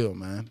 it's real,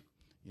 man.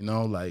 You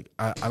know, like,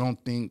 I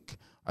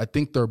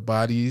think their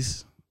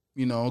bodies,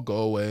 you know, go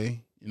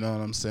away. You know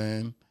what I'm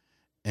saying?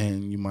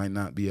 And you might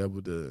not be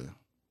able to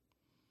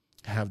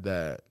have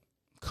that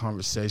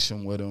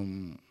conversation with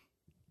them,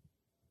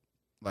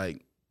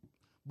 like.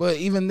 But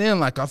even then,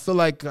 like, I feel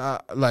like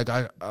I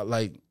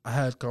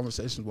had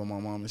conversations with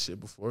my mom and shit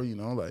before, you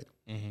know, like,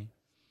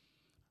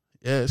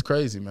 yeah, it's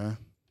crazy, man.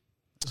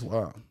 It's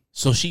wild.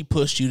 So she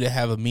pushed you to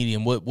have a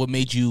medium. What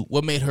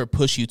made her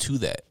push you to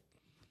that?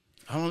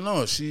 I don't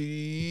know.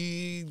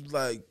 She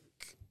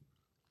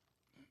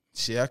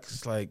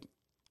acts like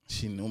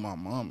she knew my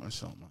mom or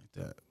something like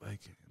that,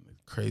 like, in a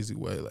crazy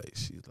way. Like,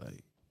 she's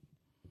like,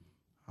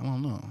 I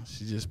don't know.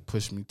 She just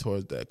pushed me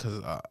towards that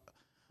because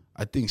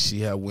I think she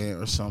had went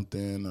or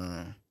something,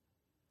 or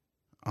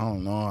I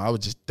don't know. I was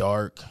just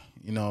dark,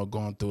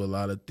 going through a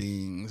lot of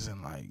things,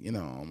 and like,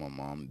 my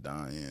mom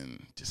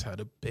dying, just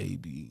had a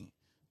baby.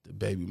 The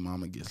baby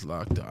mama gets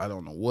locked up. I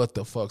don't know what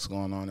the fuck's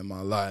going on in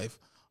my life.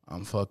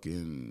 I'm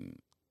fucking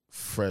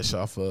fresh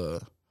off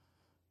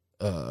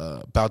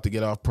about to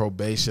get off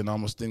probation.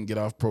 Almost didn't get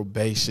off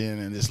probation,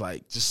 and it's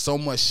like just so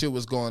much shit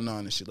was going on,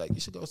 and she's like, you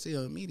should go see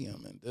a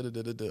medium, and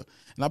da-da-da-da-da.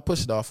 And I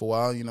pushed it off a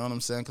while, you know what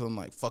I'm saying? Because I'm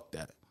like, fuck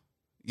that.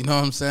 You know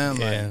what I'm saying?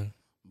 Yeah. Like,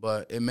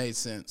 but it made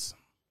sense.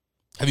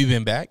 Have you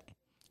been back?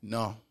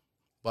 No.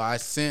 But I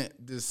sent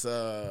this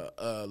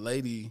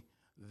lady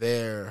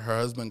there. Her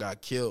husband got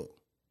killed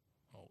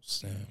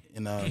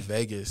in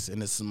Vegas,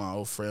 and this is my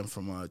old friend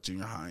from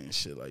junior high and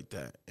shit like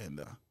that. And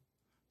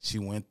she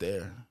went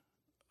there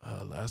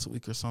last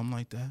week or something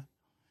like that,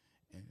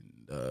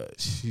 and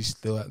she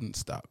still hasn't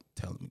stopped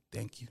telling me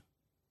thank you.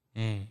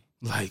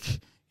 Like,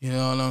 you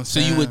know what I'm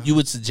saying? So you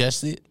would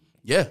suggest it?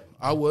 Yeah,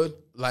 I would.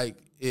 Like,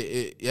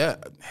 yeah,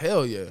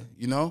 hell yeah.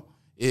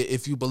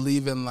 If you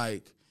believe in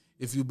like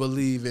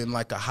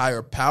a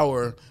higher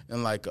power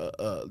and like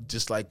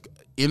just like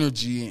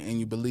energy, and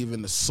you believe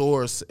in the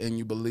source, and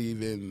you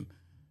believe in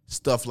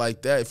stuff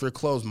like that, if you're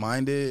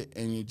closed-minded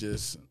and you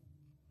just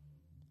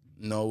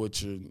know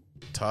what you're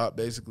taught,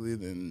 basically,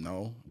 then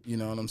no. You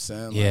know what I'm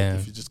saying? Yeah.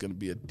 Like, if you're just gonna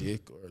be a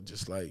dick, or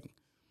just like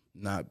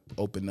not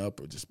open up,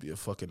 or just be a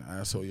fucking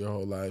asshole your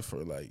whole life,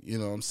 or like, you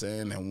know what I'm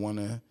saying, and want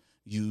to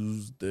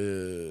use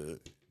the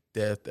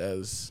death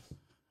as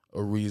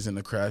a reason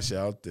to crash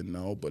out, then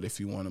no. But if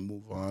you want to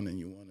move on, and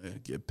you want to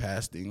get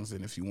past things,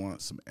 and if you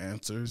want some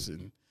answers,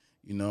 and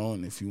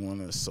and if you want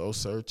to soul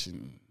search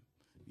and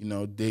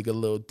dig a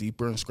little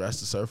deeper and scratch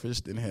the surface,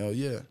 then hell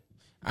yeah.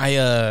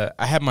 I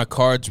had my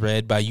cards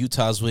read by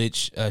Utah's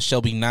witch,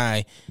 Shelby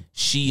Nye.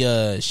 She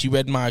did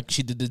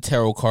the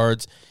tarot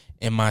cards,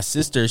 and my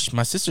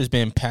sister's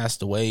been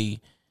passed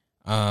away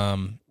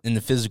in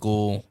the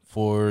physical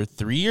for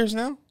 3 years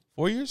now.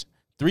 4 years?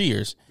 3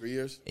 years. 3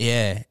 years?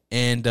 Yeah.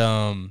 And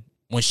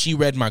when she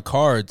read my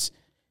cards,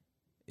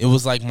 it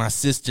was like my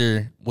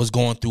sister was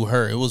going through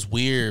her. It was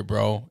weird,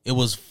 bro. It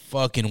was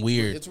fucking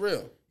weird. It's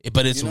real.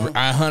 But it's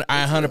I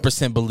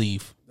 100%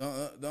 believe.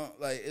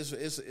 Don't like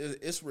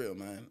it's real,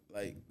 man.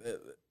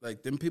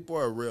 Like them people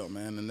are real,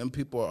 man, and them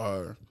people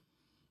are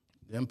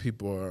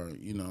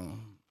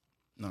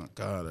not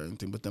God or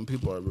anything, but them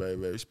people are very,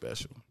 very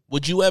special.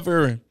 Would you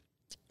ever,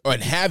 or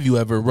have you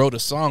ever wrote a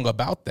song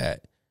about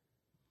that?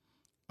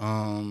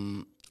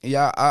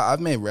 Yeah,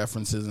 I've made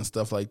references and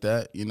stuff like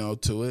that,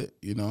 to it,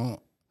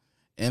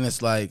 and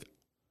it's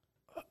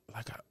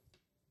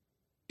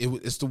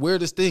it's the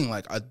weirdest thing.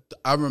 Like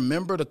I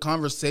remember the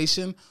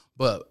conversation,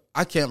 but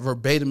I can't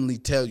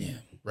verbatimly tell you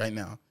right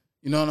now.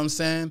 You know what I'm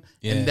saying?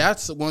 Yeah. And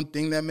that's one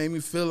thing that made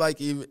me feel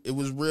like it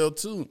was real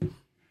too.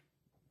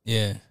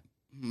 Yeah.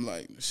 I'm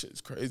like, this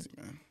shit's crazy,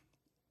 man.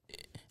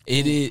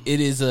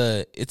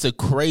 It's a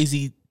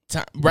crazy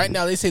time. Right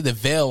now they say the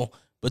veil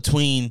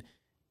between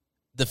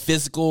the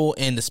physical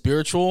and the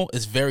spiritual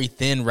is very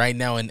thin right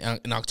now in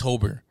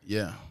October.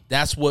 Yeah.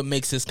 That's what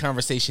makes this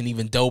conversation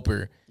even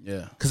doper.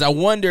 Yeah. Because I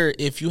wonder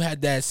if you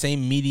had that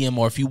same medium,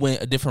 or if you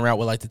went a different route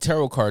with like the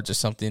tarot cards or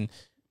something,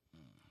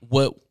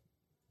 what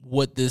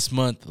this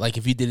month, like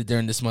if you did it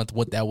during this month,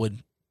 what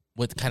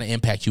kind of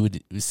impact you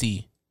would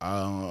see?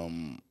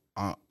 I'm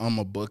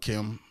gonna book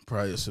him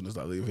probably as soon as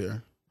I leave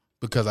here,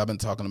 because I've been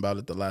talking about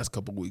it the last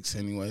couple weeks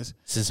anyways.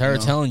 Since her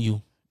telling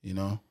you.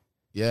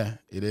 Yeah,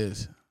 it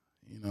is.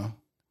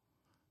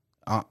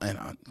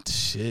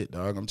 Shit,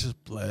 dog, I'm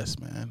just blessed,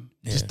 man.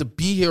 Yeah. Just to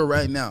be here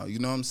right now, you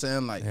know what I'm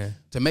saying? Like,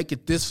 to make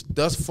it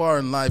thus far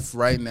in life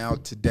right now,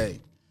 today,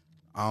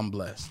 I'm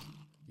blessed.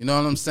 You know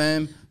what I'm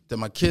saying? That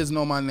my kids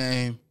know my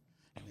name,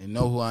 and they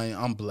know who I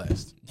am. I'm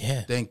blessed.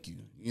 Yeah. Thank you.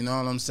 You know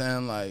what I'm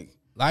saying? Like,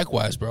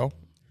 likewise, bro.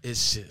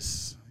 It's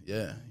just,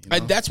 yeah.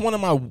 That's one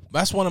of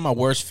my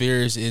worst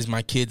fears, is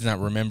my kids not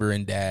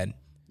remembering dad.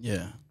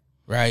 Yeah.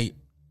 Right?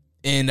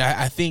 And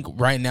I think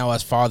right now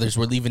as fathers,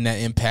 we're leaving that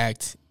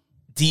impact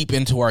deep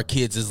into our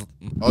kids'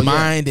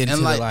 mind and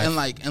into their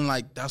life.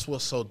 And that's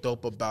what's so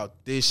dope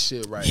about this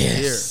shit right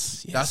here.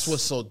 Yes. That's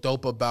what's so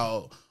dope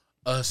about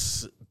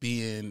us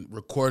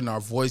recording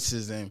our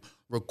voices and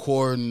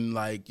recording,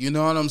 like, you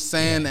know what I'm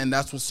saying? Yeah. And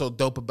that's what's so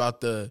dope about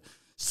the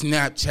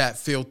Snapchat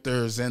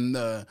filters and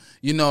the,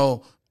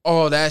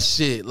 all that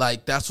shit.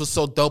 Like, that's what's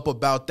so dope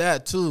about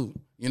that too.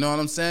 You know what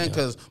I'm saying?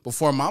 Because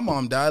before my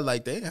mom died,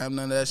 like, they didn't have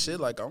none of that shit.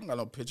 Like, I don't got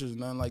no pictures,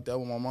 nothing like that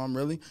with my mom,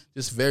 really.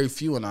 Just very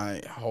few, and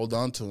I hold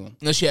on to them.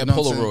 No, she had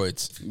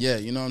Polaroids. Yeah,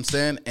 you know what I'm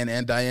saying? And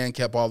Aunt Diane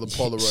kept all the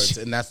Polaroids.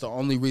 And that's the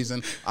only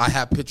reason I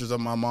have pictures of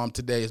my mom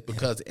today, is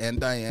because Aunt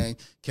Diane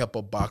kept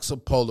a box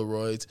of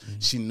Polaroids. Mm-hmm.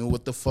 She knew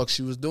what the fuck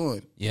she was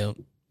doing. Yeah.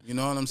 You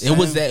know what I'm saying?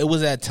 It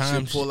was that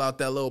time. She'd pull out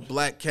that little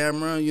black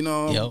camera,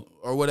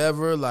 or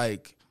whatever.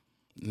 Like,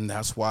 and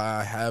that's why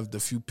I have the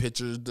few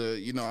pictures.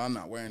 I'm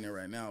not wearing it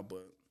right now,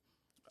 but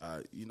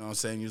you know what I'm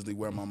saying? Usually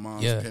wear my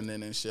mom's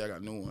pendant and shit. I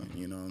got a new one.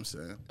 You know what I'm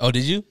saying? Oh,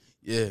 did you?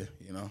 Yeah.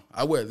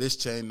 I wear this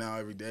chain now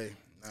every day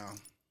now.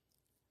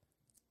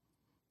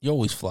 You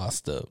always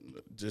flossed up.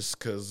 Just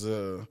because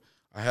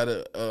I had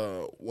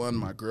a one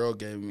my girl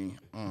gave me.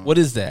 What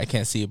is that? I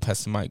can't see it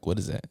past the mic. What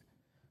is that?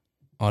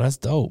 Oh, that's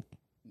dope.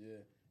 Yeah,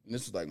 and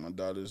this is like my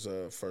daughter's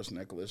first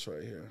necklace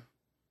right here.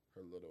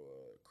 Her little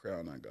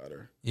crown I got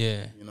her.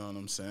 Yeah. You know what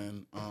I'm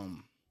saying?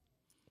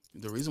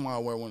 The reason why I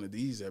wear one of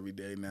these every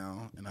day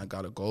now, and I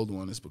got a gold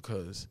one, is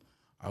because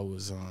I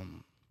was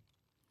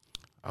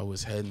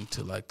heading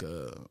to like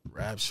a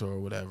rap show or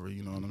whatever.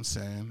 You know what I'm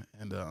saying?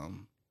 And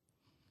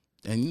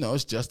you know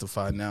it's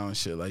justified now and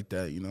shit like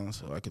that. You know,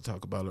 so I could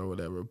talk about it or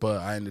whatever.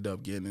 But I ended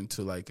up getting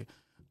into like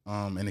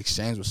an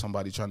exchange with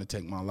somebody trying to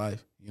take my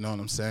life. You know what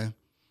I'm saying?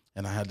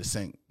 And I had to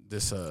sing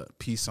this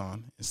piece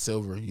on in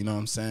silver. You know what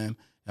I'm saying?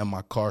 And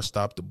my car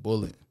stopped the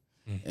bullet,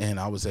 and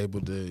I was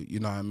able to, you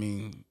know what I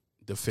mean,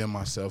 defend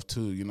myself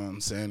too, you know what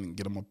I'm saying, and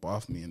get them up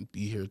off me and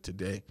be here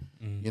today.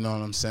 You know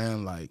what I'm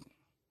saying? Like,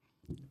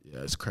 yeah,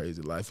 it's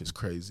crazy. Life is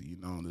crazy, you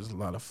know. There's a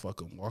lot of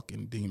fucking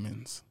walking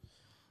demons.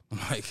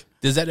 Like,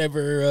 does that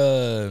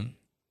ever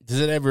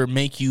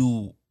make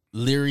you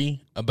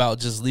leery about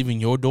just leaving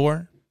your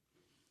door?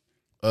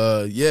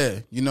 Yeah,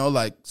 you know,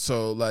 like,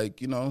 so,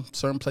 like, you know,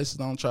 certain places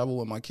I don't travel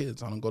with my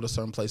kids. I don't go to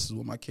certain places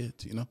with my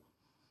kids, you know,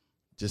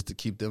 just to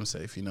keep them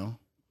safe, you know,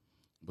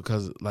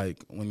 because,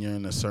 like, when you're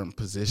in a certain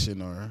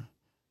position or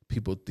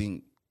people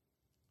think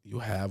you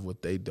have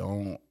what they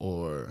don't,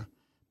 or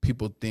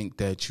people think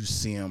that you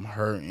see them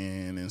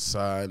hurting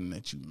inside and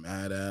that you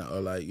mad at,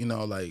 or, like, you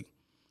know, like,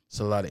 it's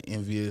a lot of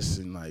envious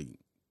and, like,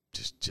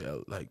 just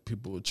like,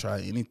 people will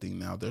try anything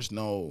now. There's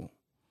no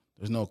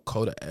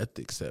code of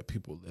ethics that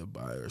people live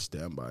by or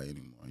stand by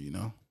anymore, you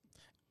know?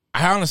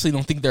 I honestly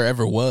don't think there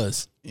ever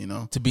was. You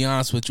know? To be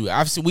honest with you.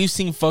 We've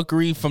seen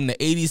fuckery from the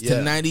 80s to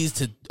 90s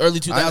to early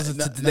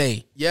 2000s to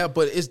today. Yeah,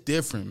 but it's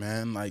different,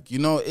 man. Like, you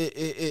know,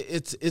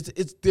 it's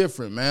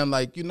different, man.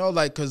 Like, you know,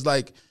 like, cause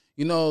like,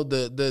 you know,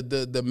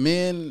 the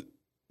men,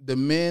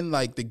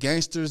 like the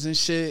gangsters and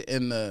shit,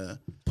 and the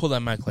pull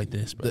that mic like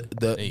this, bro.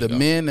 The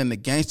men and the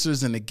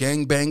gangsters and the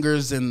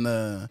gangbangers and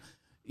the,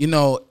 you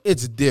know,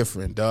 it's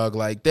different, dog.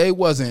 Like, they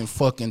wasn't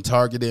fucking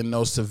targeting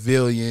no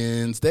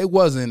civilians. They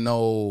wasn't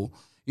no,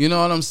 you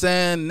know what I'm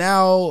saying?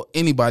 Now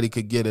anybody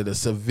could get it, a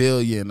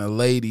civilian, a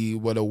lady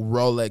with a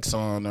Rolex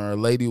on, or a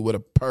lady with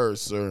a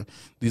purse, or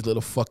these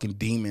little fucking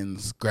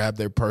demons grab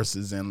their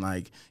purses, and,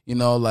 like, you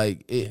know,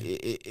 like,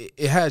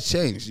 it has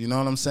changed, you know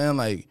what I'm saying?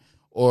 Like,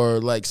 or,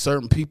 like,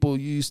 certain people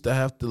you used to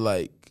have to,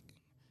 like,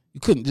 you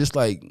couldn't just,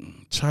 like,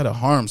 try to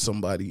harm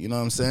somebody, you know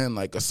what I'm saying?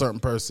 Like, a certain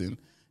person,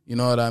 you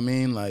know what I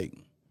mean? Like,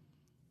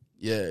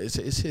 yeah, it's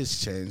his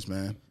change,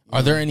 man.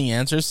 Are there any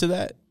answers to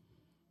that?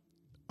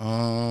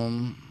 Nah,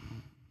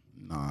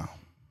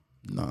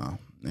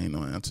 ain't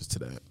no answers to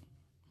that.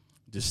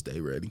 Just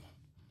stay ready.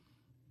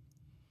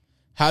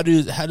 How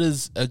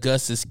does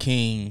Augustus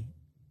King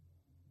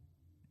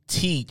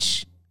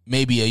teach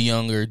maybe a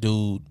younger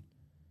dude,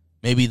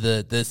 maybe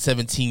the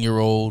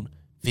 17-year-old,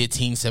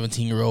 15,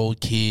 17-year-old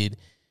kid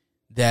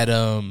that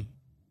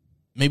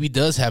maybe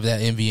does have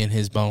that envy in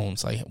his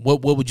bones? Like,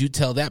 what would you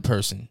tell that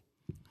person?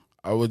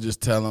 I would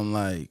just tell him,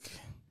 like,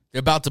 they're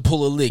about to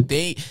pull a lick.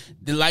 They're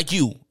like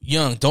you,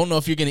 young. Don't know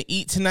if you're going to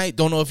eat tonight.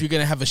 Don't know if you're going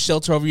to have a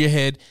shelter over your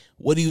head.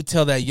 What do you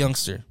tell that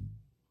youngster?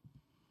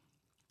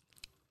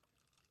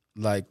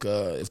 Like,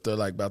 if they're,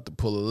 like, about to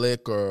pull a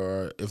lick,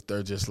 or if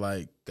they're just,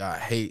 like, got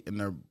hate and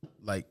they're,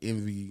 like,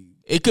 envy.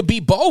 It could be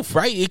both,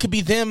 right? It could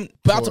be them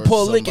about to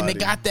pull a lick and they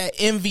got that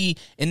envy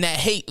and that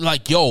hate.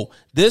 Like, yo,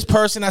 this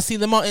person, I see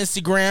them on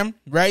Instagram,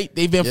 right?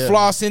 They've been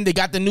flossing. They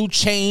got the new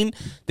chain.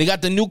 They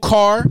got the new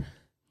car.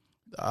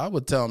 I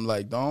would tell them,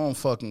 like, don't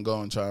fucking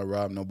go and try to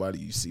rob nobody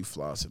you see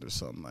flossing or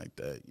something like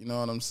that. You know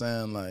what I'm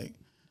saying? Like,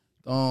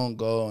 don't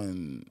go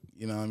and,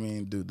 you know what I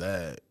mean, do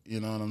that. You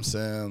know what I'm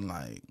saying?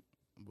 Like,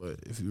 but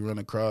if you run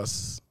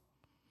across,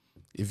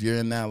 if you're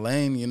in that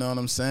lane, you know what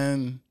I'm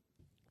saying?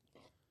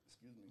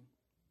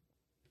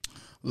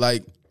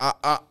 Like,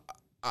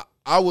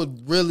 I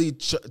would really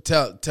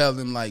tell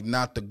them, like,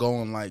 not to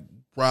go and, like,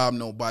 rob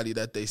nobody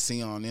that they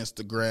see on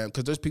Instagram.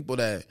 Because there's people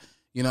that,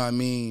 you know what I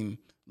mean,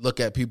 look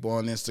at people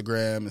on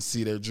Instagram and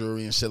see their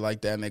jewelry and shit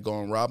like that, and they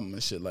go and rob them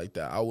and shit like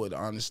that. I would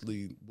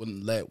honestly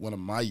wouldn't let one of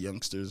my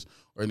youngsters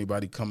or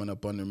anybody coming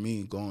up under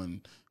me go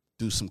and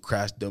do some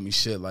crash dummy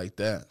shit like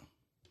that.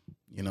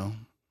 You know?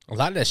 A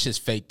lot of that shit's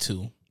fake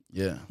too.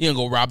 Yeah. You don't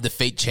go rob the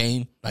fake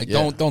chain. Like,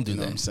 don't do you know that.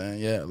 What I'm saying?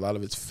 Yeah, a lot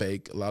of it's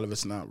fake. A lot of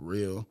it's not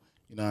real.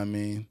 You know what I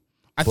mean?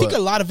 I think a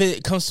lot of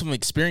it comes from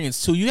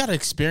experience too. You got to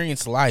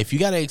experience life. You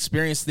got to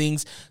experience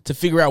things to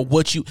figure out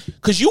what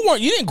because you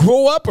didn't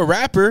grow up a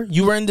rapper.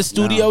 You were in the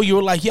studio. You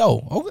were like,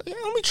 yo, okay,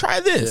 let me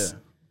try this. Yeah.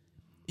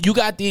 You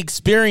got the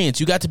experience.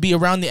 You got to be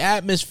around the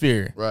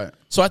atmosphere. Right.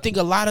 So I think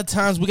a lot of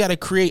times we got to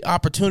create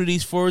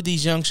opportunities for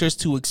these youngsters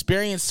to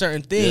experience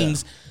certain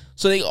things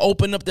so they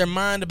open up their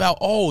mind about,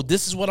 oh,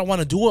 this is what I want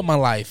to do with my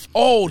life.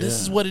 Oh,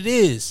 this is what it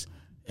is.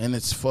 And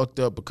it's fucked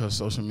up because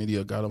social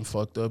media got them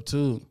fucked up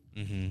too.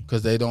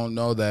 Because they don't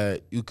know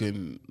that you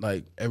can,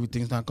 like,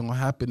 everything's not going to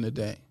happen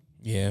today.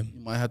 Yeah. You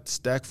might have to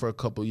stack for a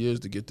couple years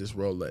to get this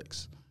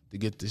Rolex, to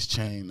get this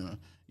chain, or,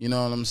 You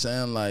know what I'm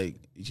saying? Like,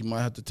 you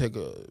might have to take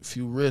a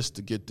few risks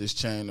to get this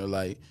chain, or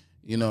like,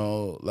 you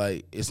know,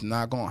 like, it's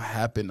not going to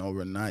happen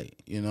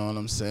overnight. You know what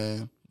I'm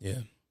saying? Yeah.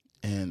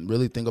 And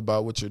really think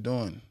about what you're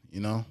doing, you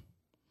know?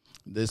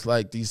 It's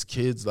like these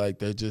kids, like,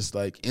 they're just,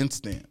 like,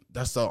 instant.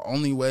 That's the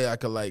only way I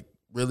could, like,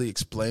 really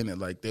explain it.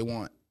 Like, they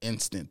want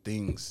instant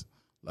things.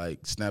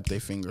 Like, snap their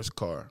fingers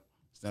car,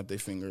 snap their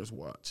fingers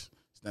watch,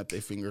 snap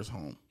their fingers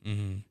home.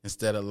 Mm-hmm.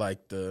 Instead of,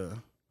 like, the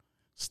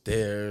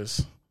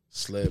stairs,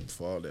 slip,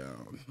 fall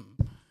down.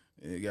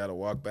 You got to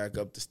walk back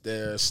up the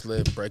stairs,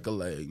 slip, break a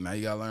leg. Now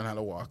you got to learn how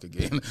to walk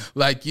again.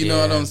 Like, you know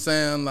what I'm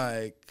saying?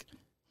 Like,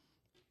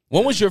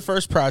 when was your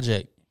first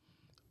project?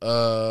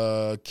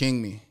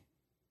 King Me.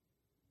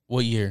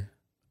 What year?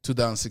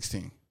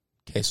 2016.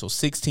 Okay, so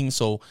 16,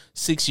 so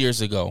 6 years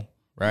ago,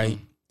 right?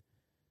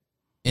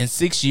 In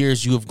 6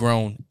 years, you have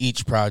grown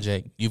each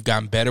project. You've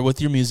gotten better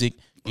with your music.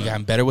 You've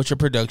gotten better with your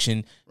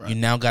production. Right. You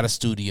now got a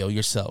studio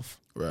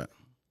yourself. Right.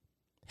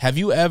 Have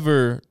you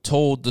ever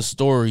told the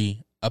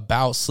story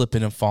about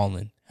slipping and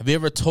falling? Have you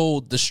ever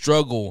told the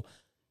struggle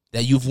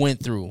that you've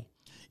went through?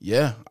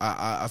 Yeah,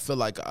 I feel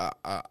like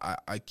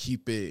I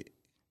keep it.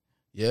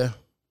 Yeah,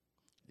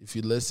 if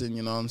you listen,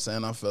 you know what I'm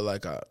saying. I feel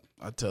like I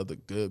tell the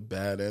good,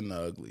 bad, and the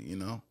ugly. You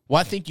know.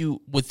 Well, I think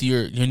you, with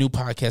your new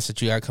podcast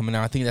that you got coming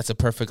out, I think that's a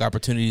perfect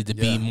opportunity to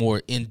be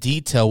more in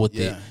detail with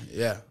it.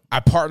 Yeah. I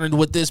partnered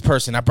with this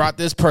person. I brought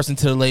this person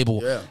to the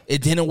label. Yeah.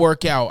 It didn't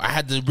work out. I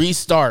had to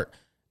restart.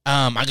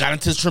 I got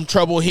into some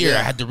trouble here. Yeah.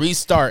 I had to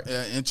restart.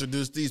 Yeah,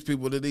 introduce these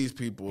people to these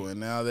people, and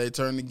now they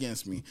turned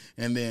against me.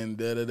 And then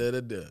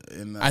da-da-da-da-da.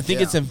 And I think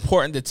it's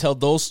important to tell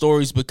those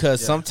stories because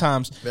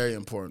sometimes very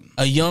important.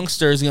 a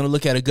youngster is going to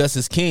look at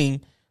Augustus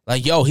King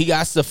like, yo, he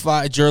got the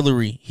fly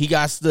jewelry. He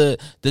got the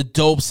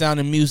dope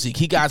sounding music.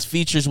 He got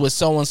features with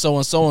so-and-so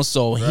and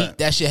so-and-so. Right.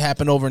 That shit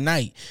happened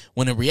overnight.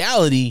 When in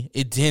reality,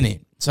 it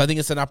didn't. So I think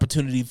it's an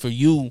opportunity for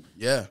you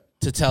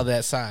to tell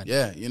that side.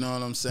 Yeah, you know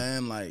what I'm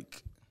saying?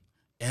 Like,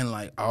 and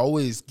like, I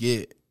always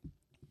get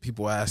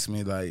people ask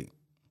me, like,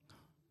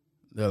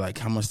 they're like,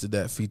 how much did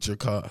that feature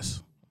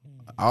cost?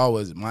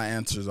 My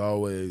answer is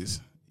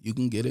always, you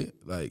can get it.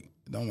 Like,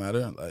 it don't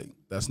matter. Like,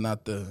 that's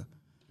not the,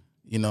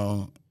 you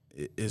know,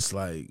 it's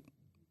like,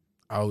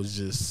 I was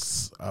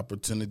just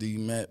opportunity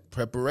met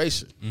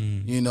preparation.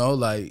 You know,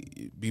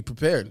 like, be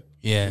prepared.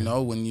 Yeah. You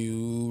know, when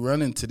you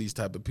run into these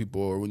type of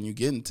people, or when you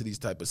get into these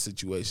type of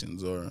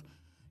situations, or,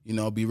 you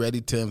know, be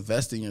ready to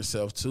invest in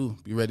yourself too.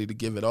 Be ready to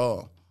give it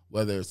all.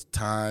 Whether it's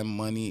time,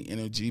 money,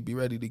 energy, be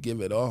ready to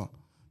give it all.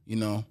 You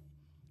know,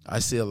 I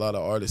see a lot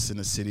of artists in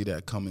the city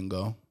that come and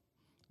go,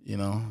 you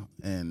know,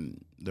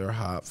 and they're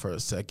hot for a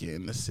second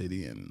in the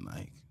city and,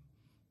 like,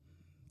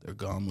 they're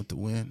gone with the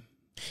wind.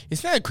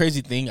 It's not a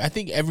crazy thing. I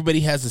think everybody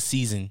has a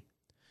season.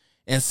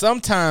 And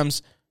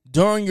sometimes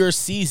during your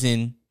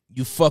season,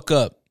 you fuck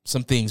up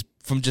some things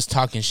from just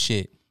talking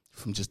shit.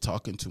 From just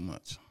talking too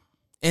much.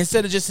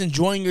 Instead of just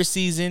enjoying your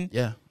season.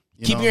 Yeah.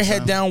 Keep your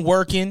head down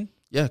working.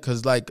 Yeah,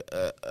 because, like,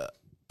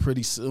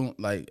 pretty soon,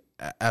 like,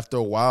 after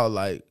a while,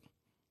 like,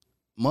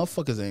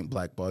 motherfuckers ain't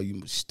blackball,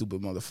 you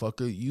stupid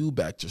motherfucker. You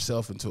backed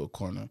yourself into a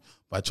corner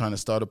by trying to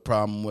start a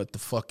problem with the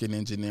fucking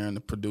engineer and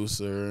the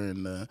producer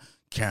and the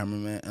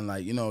cameraman and,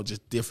 like, you know,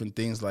 just different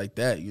things like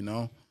that, you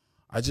know?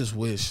 I just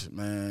wish,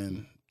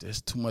 man,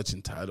 there's too much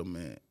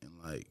entitlement and,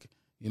 like,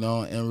 you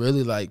know, and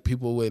really, like,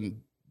 people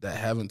that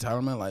have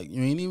entitlement, like,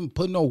 you ain't even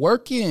put no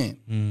work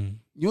in.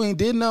 You ain't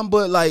did nothing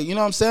but, like, you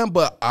know what I'm saying?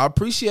 But I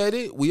appreciate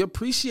it. We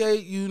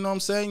appreciate, you know what I'm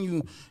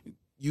saying?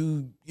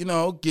 You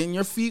know, getting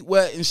your feet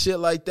wet and shit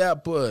like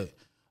that. But,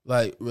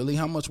 like, really,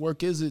 how much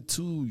work is it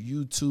to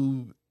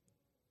YouTube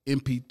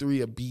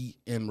MP3 a beat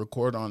and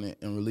record on it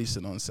and release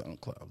it on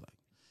SoundCloud? Like,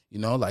 you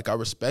know, like, I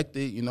respect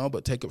it, you know,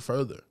 but take it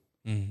further.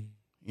 You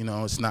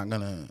know, that's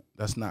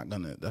not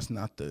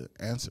the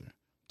answer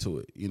to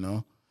it, you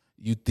know?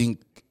 You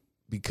think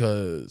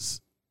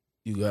because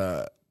you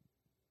got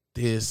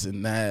this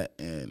and that,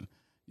 and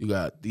you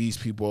got these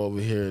people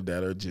over here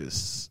that are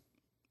just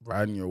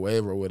riding your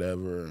wave or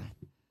whatever,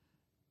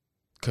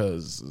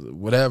 because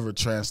whatever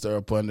trance they're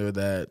up under,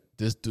 that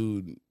this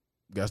dude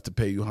got to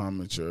pay you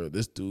homage, or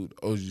this dude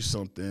owes you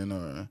something,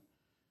 or,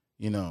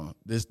 you know,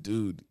 this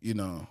dude, you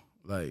know,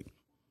 like,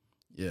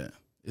 yeah,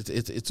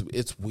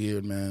 it's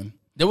weird, man.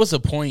 There was a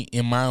point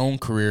in my own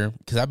career,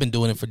 because I've been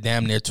doing it for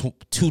damn near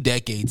 2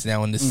 decades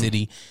now in the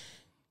city.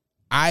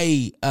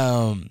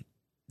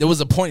 There was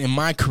a point in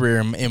my career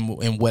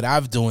in what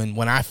I've doing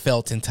when I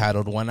felt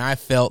entitled, when I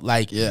felt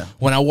like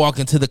when I walk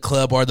into the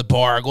club or the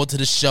bar, I go to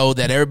the show,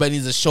 that everybody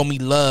needs to show me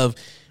love,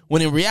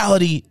 when in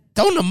reality,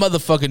 don't a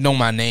motherfucker know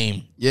my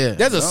name. Yeah.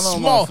 There's a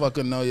small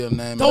motherfucker know your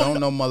name.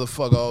 Don't no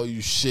motherfucker owe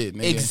you shit,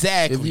 nigga.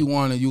 Exactly. If you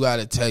want it, you got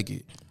to take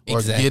it. Or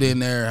Exactly. get in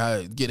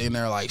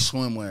there like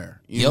swimwear.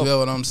 You feel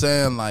what I'm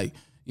saying? Like,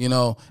 you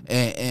know,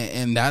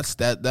 and that's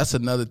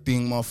another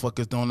thing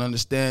motherfuckers don't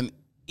understand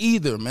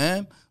either,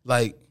 man.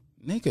 Like,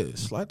 nigga,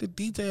 slide the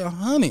DJ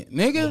 100,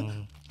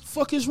 nigga.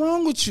 Fuck is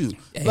wrong with you?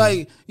 Hey.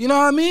 Like, you know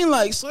what I mean?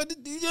 Like, slide the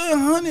DJ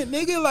 100,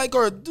 nigga. Like,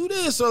 or do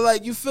this, or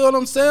like, you feel what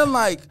I'm saying?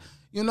 Like,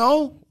 you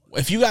know,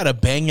 if you got a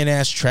banging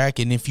ass track,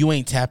 and if you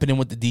ain't tapping in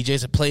with the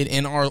DJs that play it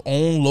in our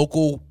own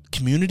local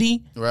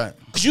community, Right.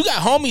 Because you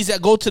got homies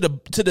that go to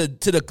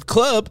the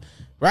club,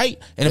 right?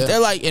 And if they're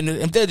like, and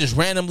if they're just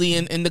randomly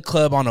in the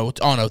club on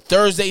a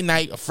Thursday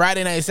night, a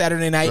Friday night,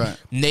 Saturday night, Right.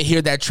 and they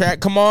hear that track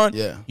come on,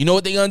 Yeah. you know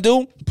what they gonna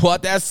do? Pull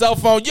out that cell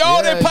phone,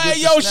 yo, they play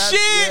your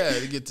shit, Yeah,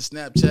 they get the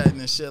Snapchatting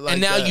and shit like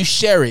and now that. you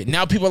share it.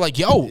 Now people are like,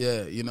 yo,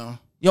 Yeah, you know.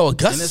 yo,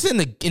 Augustus in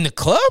the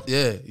club,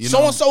 Yeah, you so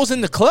know. and so's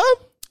in the club.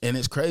 And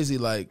it's crazy,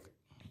 like.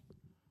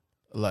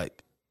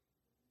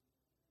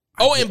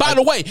 Oh, and by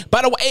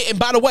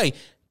the way,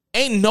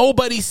 ain't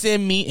nobody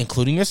send me,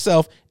 including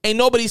yourself, ain't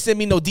nobody send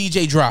me no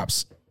DJ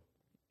drops.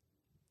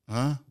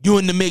 Huh? You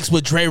in the mix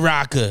with Dre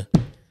Rocker.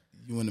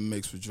 You in the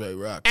mix with Dre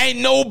Rock. Ain't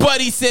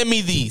nobody send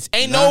me these.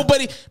 Ain't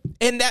nobody.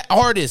 And that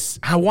artist,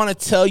 I want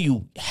to tell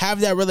you, have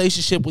that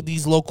relationship with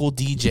these local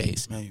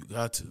DJs. Man, you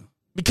got to.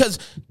 Because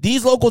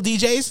these local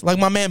DJs, like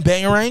my man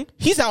Bangarang,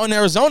 he's out in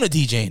Arizona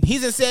DJing.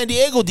 He's in San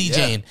Diego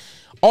DJing.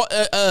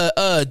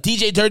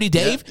 DJ Dirty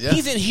Dave, Yeah.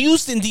 he's in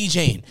Houston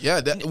DJing.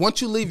 Yeah,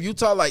 once you leave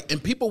Utah, like,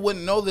 and people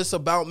wouldn't know this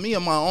about me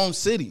in my own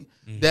city,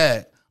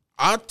 that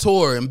I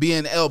tour and be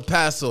in El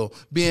Paso,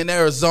 be in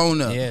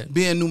Arizona,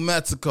 be in New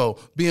Mexico,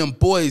 be in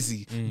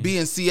Boise, be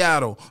in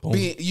Seattle,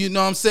 be, you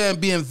know what I'm saying,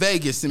 be in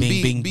Vegas, and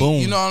Bing, be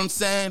boom. you know what I'm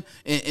saying,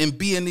 and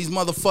be in these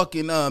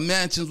motherfucking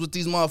mansions with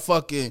these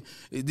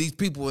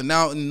people, and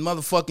out in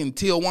motherfucking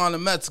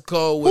Tijuana,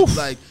 Mexico, with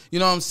like, you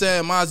know what I'm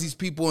saying, Mozzie's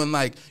people, and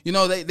like, you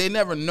know, they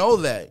never know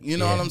that, you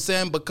know what I'm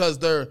saying, because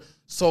they're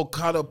so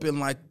caught up in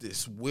like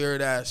this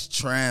weird ass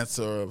trance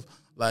of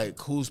like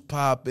who's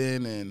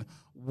popping and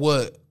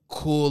what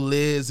cool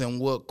is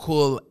and what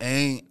cool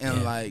ain't,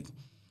 and like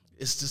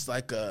it's just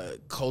like a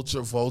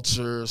culture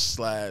vulture /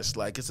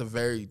 like it's a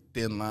very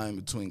thin line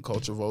between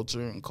culture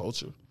vulture and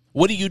culture.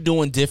 What are you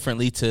doing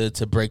differently to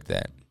break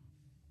that?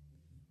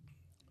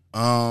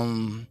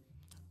 I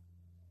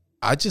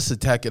just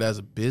attack it as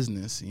a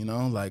business, you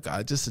know, like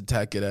I just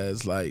attack it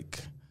as like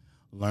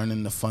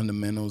learning the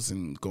fundamentals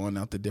and going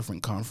out to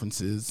different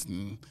conferences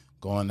and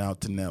going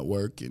out to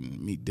network and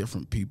meet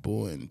different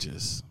people and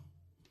just,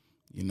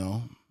 you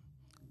know,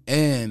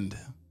 and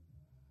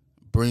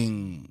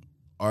bring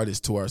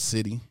artists to our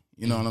city,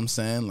 you know what I'm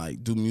saying?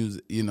 Like do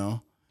music, you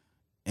know,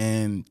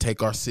 and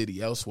take our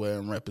city elsewhere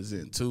and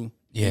represent too,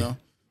 you know?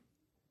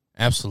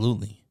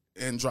 Absolutely.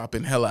 And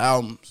dropping hella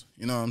albums,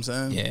 you know what I'm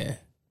saying? Yeah.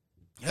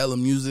 Hella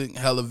music,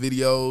 hella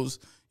videos,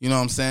 you know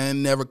what I'm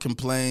saying? Never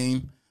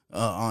complain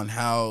on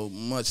how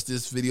much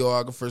this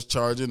videographer's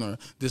charging or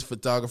this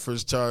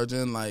photographer's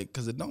charging, like,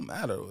 because it don't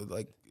matter.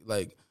 Like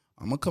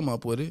I'm gonna come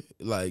up with it,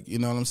 like, you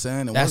know what I'm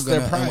saying? And that's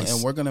their price,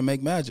 and we're gonna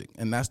make magic,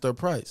 and that's their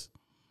price.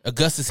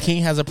 Augustus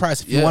King has a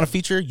price. If you want a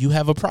feature, you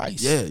have a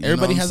price. Yeah,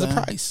 everybody has a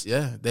price.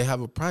 Yeah, they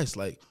have a price.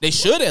 Like they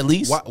should at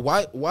least.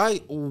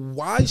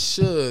 Why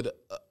should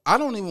I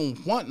don't even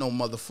want no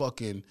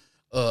motherfucking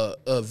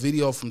a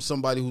video from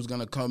somebody who's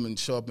gonna come and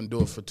show up and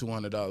do it for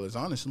 $200?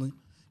 Honestly,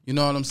 you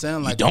know what I'm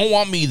saying? Like, you don't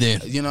want me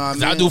then. You know what I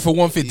mean? I'll do it for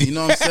 $150. You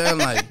know what I'm saying?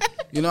 Like,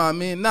 you know what I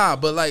mean? Nah,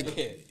 but like,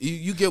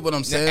 you get what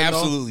I'm saying? Yeah,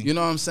 absolutely. Though? You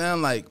know what I'm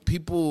saying? Like,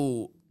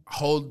 people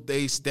hold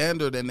they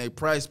standard and they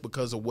price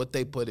because of what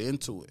they put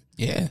into it.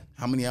 Yeah.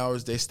 How many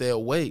hours they stay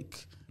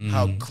awake.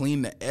 How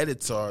clean the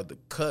edits are, the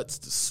cuts,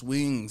 the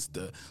swings,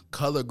 the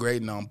color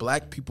grading on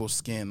black people's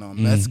skin,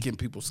 on Mexican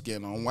people's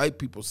skin, on white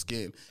people's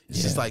skin.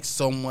 It's just like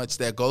so much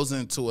that goes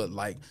into it.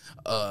 Like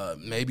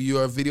maybe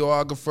you're a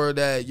videographer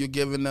that you're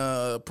giving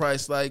a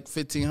price like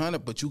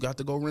 $1,500, but you got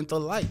to go rent the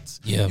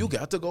lights. Yeah. You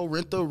got to go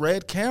rent the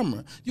red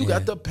camera. You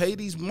got to pay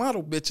these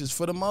model bitches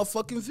for the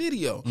motherfucking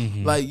video.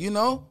 Like, you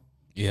know?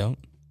 Yeah.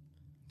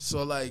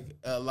 So like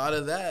a lot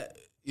of that,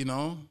 you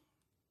know,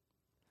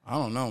 I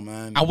don't know,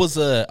 man. I was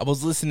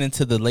listening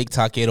to the Lake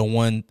Talk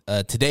 801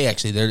 today.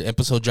 Actually, their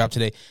episode dropped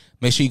today.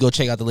 Make sure you go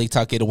check out the Lake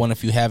Talk 801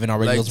 if you haven't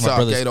already. Lake Talk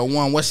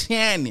 801. What's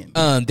happening?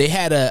 They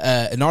had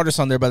an artist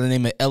on there by the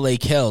name of L.A.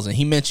 Kells, and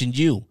he mentioned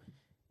you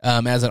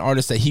as an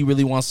artist that he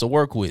really wants to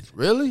work with.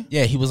 Really?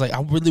 Yeah, he was like,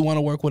 I really want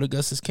to work with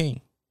Augustus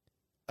King.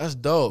 That's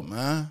dope,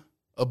 man.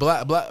 A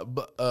black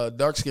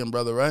dark skinned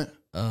brother, right?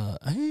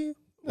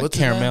 What's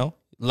caramel?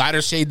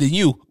 Lighter shade than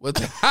you. What?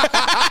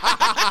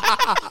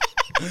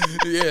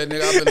 Yeah,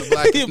 nigga, I've been the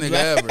blackest nigga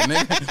ever,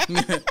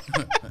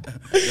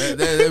 nigga.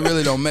 they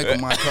really don't make them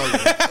my color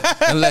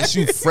unless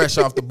you fresh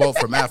off the boat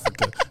from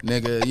Africa,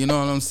 nigga. You know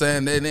what I'm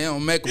saying? They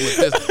don't make them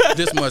with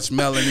this much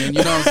melanin.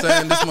 You know what I'm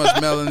saying? This much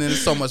melanin,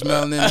 so much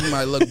melanin, you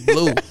might look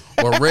blue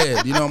or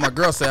red. You know, my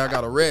girl say I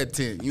got a red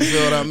tint. You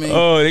feel what I mean?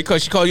 Oh,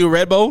 she call you a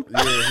red boat?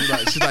 Yeah,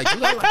 she's like, you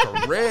got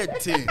like a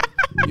red tint.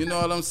 You know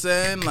what I'm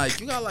saying?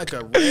 Like, you got like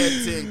a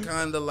red tint,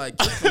 kind of like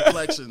your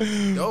complexion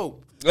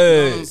dope. You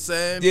know what I'm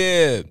saying?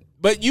 Yeah.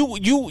 But you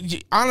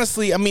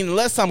honestly, I mean,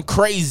 unless I'm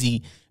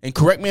crazy, and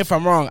correct me if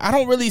I'm wrong, I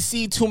don't really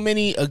see too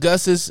many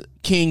Augustus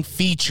King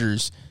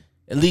features,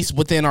 at least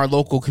within our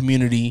local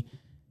community.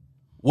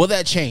 Will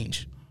that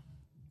change?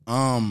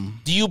 Do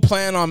you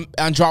plan on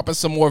dropping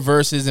some more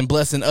verses and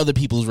blessing other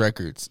people's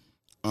records?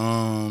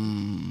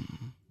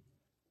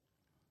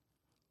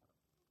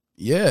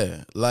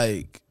 Yeah,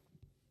 like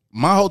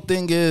my whole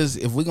thing is,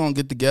 if we're gonna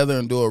get together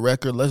and do a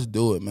record, let's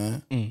do it,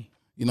 man.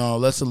 You know,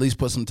 let's at least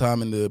put some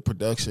time into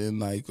production,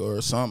 like,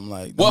 or something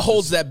like. What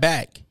holds that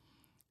back?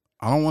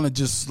 I don't want to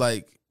just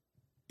like,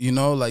 you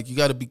know, like, you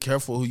got to be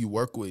careful who you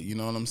work with. You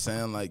know what I'm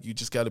saying? Like, you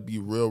just got to be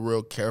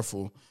real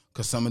careful,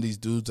 because some of these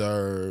dudes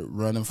are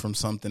running from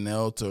something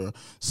else, or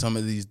some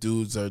of these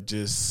dudes are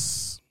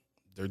just,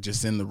 they're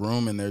just in the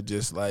room and they're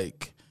just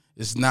like,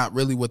 it's not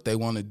really what they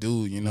want to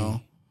do, you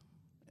know?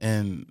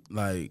 And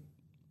like,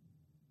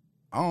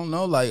 I don't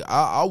know, like,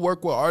 I'll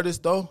work with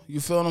artists though. You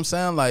feel what I'm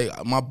saying?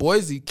 Like, my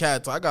Boise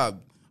cats, I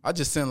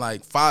just sent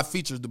like 5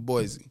 features to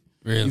Boise.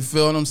 Really? You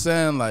feel what I'm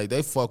saying? Like,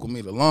 they fuck with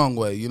me the long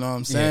way, you know what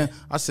I'm saying? Yeah.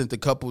 I sent a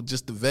couple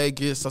just to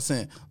Vegas. I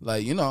sent,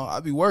 like, you know,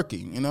 I be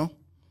working, you know?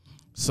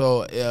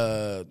 So,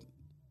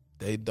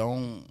 they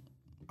don't,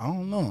 I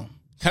don't know.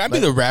 Can I be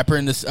the rapper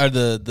in this, or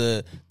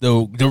the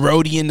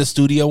roadie in the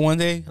studio one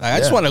day? Like, I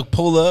just want to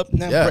pull up,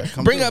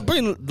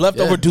 bring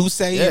leftover Duce.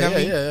 You know what I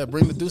mean? Yeah.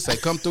 Bring the Duce.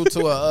 Come through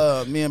to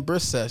a me and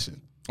Briss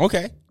session.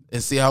 Okay.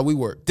 And see how we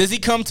work. Does he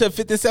come to 5th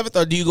and 7th,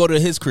 or do you go to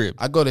his crib?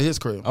 I go to his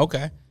crib.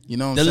 Okay. You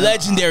know what I'm the saying?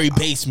 legendary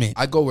basement.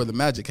 I go where the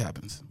magic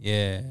happens.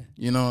 Yeah.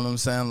 You know what I'm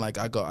saying? Like,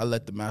 I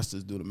let the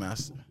masters do the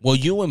master. Well,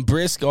 you and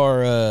Brisk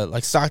are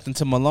like Stockton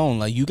to Malone.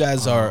 Like, you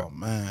guys are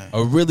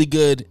a really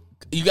good.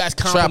 You guys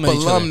complement Trap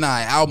each other.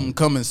 Alumni album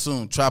coming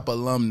soon. Trap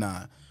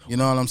Alumni. You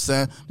know what I'm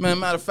saying? Man,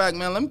 matter of fact,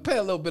 man, let me play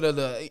a little bit of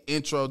the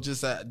intro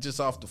just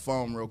off the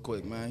phone real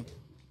quick, man.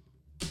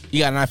 You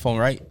got an iPhone,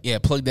 right? Yeah,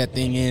 plug that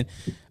thing in.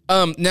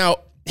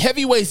 Now,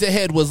 Heavyweights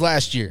Ahead was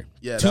last year.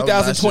 Yeah,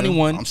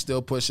 2021. I'm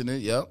still pushing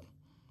it. Yep.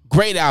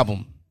 Great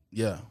album.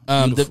 Yeah.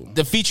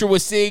 The feature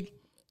was Sig.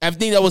 I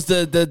think that was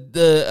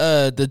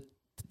the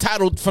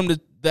title from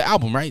the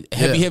album, right?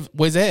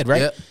 Heavyweights Ahead,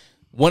 right? Yep.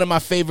 One of my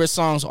favorite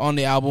songs on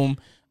the album.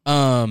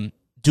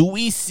 Do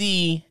we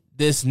see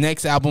this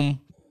next album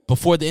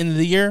before the end of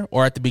the year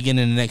or at the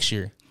beginning of next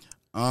year?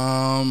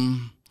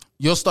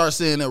 You'll start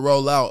seeing it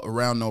roll out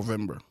around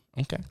November.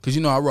 Okay. Because,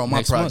 you know, I roll my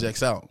Next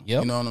projects out.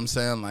 Yep. You know what I'm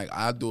saying? Like,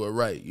 I do it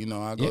right. You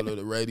know, I go to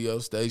the radio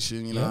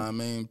station, you know what I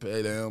mean?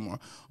 Pay them or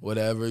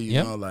whatever,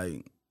 you know,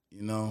 like,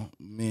 you know,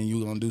 me and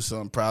you going to do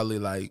something probably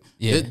like,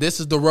 this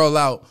is the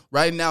rollout.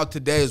 Right now,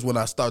 today is when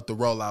I start the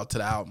rollout to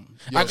the album.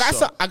 I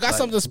got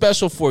something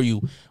special for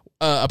you.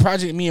 A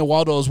project me and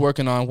Waldo is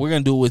working on. We're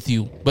going to do it with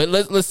you. But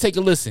let's take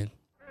a listen.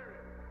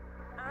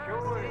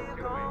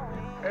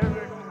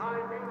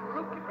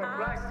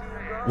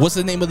 What's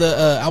the name of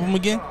the album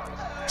again?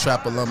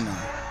 Trap Alumni.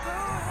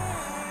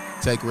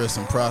 Take risks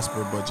and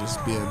prosper, but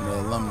just being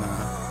the alumni,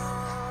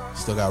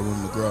 still got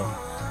room to grow.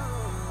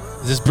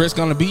 Is this Brisk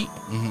on the beat?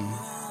 Mm-hmm.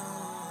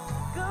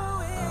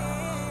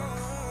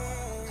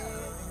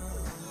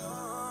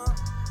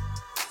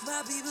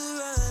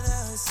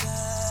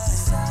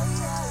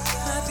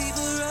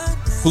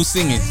 Who's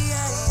singing?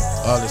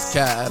 Oh, this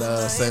cat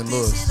at St.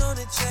 Louis.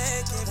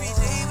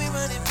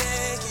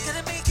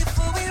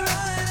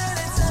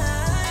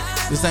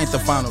 This ain't the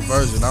final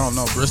version. I don't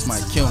know. Brisk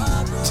might kill me.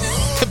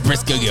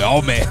 Brisk gonna get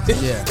all mad.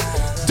 Yeah.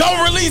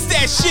 Don't release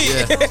that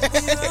shit. Yeah.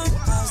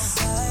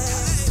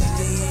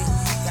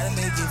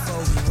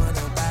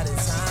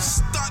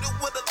 Started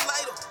with a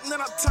lighter, then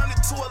I turned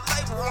it to a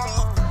label.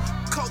 I'm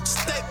a Coke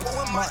staple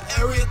in my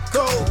area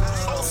code.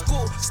 Old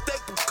school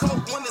staple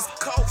coke when it's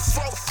cold.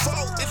 Fro.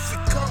 If you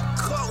come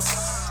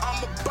close,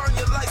 I'ma burn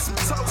you like some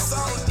toast.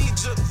 I don't need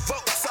your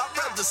votes. I'd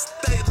rather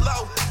stay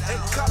low and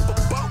cop a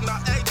boat. Now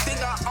everything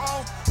I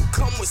own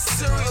come with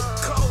serial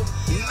code.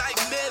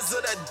 Nightmares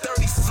of that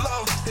dirty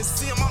flow. And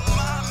seeing my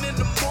mom in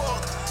the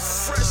morgue,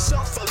 fresh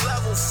off a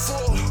level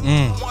 4.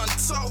 One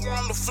toe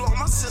on the floor,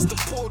 my sister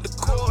pulled the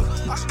cord.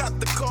 I got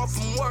the call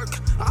from work,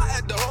 I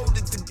had to hold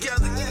it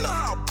together. You know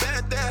how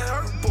bad that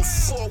hurt.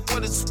 Before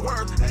what it's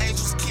worth,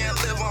 angels can't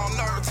live on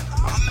earth.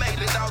 I made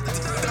it out the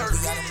dirt.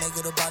 Gotta make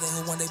it about it,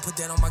 and when they put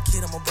that on my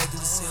kid, I'ma break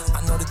through the ceiling.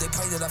 I know that they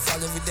pray that I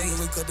fall every day.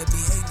 We could be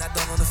hating, I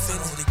don't know the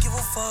feeling. They give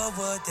a fuck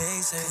what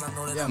they say. I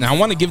know that Now I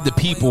want to give the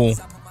people.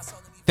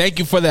 Thank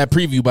you for that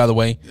preview, by the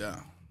way. Yeah.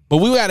 But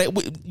we got it.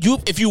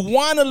 If you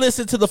want to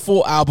listen to the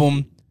full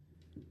album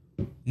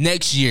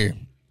next year,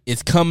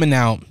 it's coming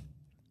out.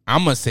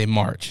 I'm gonna say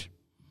March.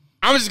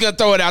 I'm just gonna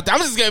throw it out there.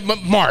 I'm just gonna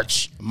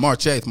March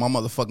 8th, my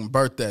motherfucking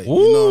birthday. Ooh.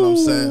 You know what I'm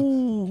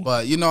saying?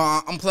 But you know,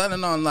 I'm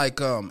planning on like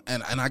and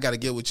I gotta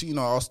get with you. You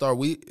know, All-Star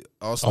Week.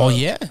 Oh,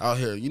 yeah. Out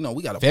here. You know,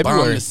 we gotta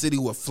February. bomb the city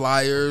with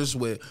flyers,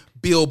 with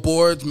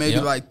billboards. Maybe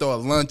like throw a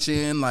lunch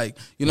in. Like,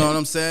 you know what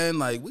I'm saying?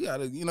 Like, we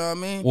gotta. You know what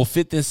I mean? Well,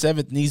 5th and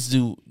 7th needs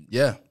to.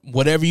 Yeah.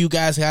 Whatever you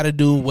guys got to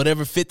do,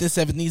 whatever 5th and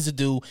 7th needs to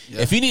do.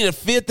 Yeah. If you need a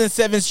 5th and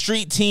 7th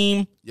Street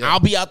team, I'll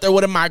be out there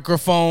with a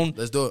microphone.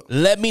 Let's do it.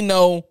 Let me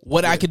know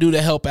what I can do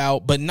to help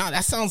out. But no,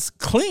 that sounds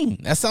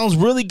clean. That sounds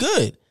really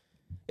good.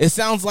 It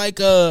sounds like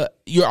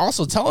you're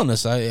also telling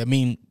us. I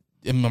mean,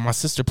 my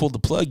sister pulled the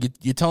plug.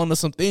 You're telling us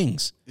some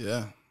things.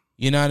 Yeah.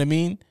 You know what I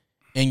mean?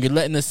 And you're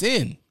letting us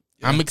in.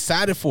 Yeah. I'm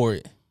excited for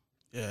it.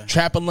 Yeah.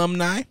 Trap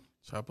Alumni.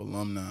 Trap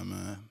Alumni,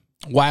 man.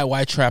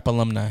 Why Trap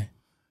Alumni?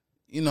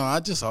 you know, I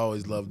just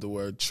always loved the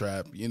word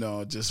trap, you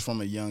know, just from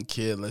a young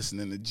kid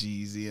listening to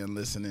Jeezy and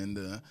listening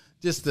to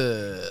just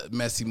the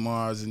Messy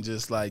Mars and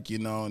just like, you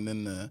know, and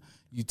then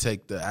you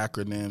take the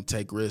acronym,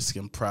 Take Risk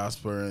and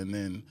Prosper, and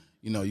then,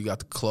 you know, you got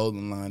the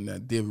clothing line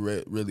that did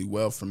really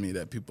well for me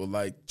that people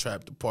like,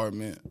 Trap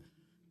Department.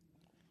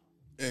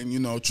 And, you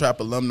know,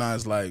 Trap alumni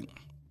is like,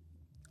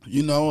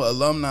 you know,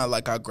 alumni,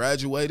 like I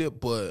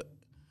graduated, but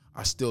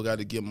I still got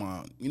to get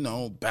my, you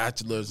know,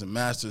 bachelor's and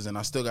master's, and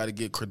I still got to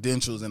get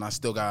credentials, and I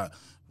still got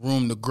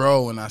room to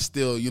grow, and I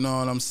still, you know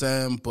what I'm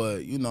saying?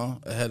 But, you know,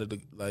 ahead of the,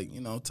 like,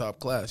 you know, top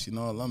class, you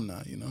know,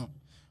 alumni, you know.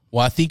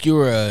 Well, I think you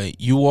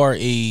are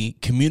a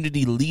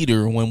community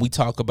leader when we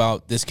talk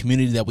about this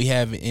community that we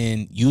have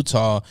in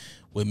Utah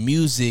with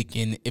music.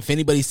 And if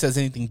anybody says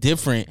anything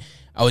different,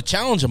 I would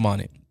challenge them on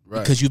it.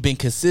 Right. Because you've been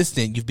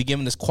consistent. You've been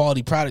giving us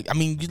quality product. I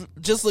mean,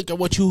 just look at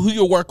who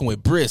you're working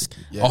with. Brisk,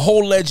 a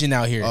whole legend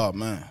out here. Oh,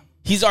 man.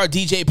 He's our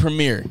DJ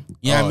Premier.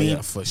 You know what I mean?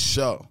 Yeah, for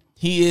sure.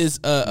 He is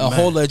a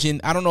whole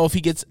legend. I don't know if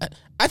he gets.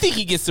 I think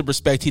he gets the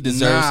respect he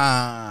deserves.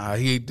 Nah,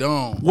 he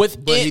don't. But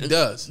he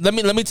does. Let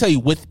me tell you.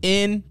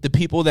 Within the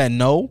people that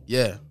know,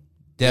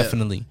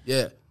 definitely,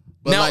 yeah.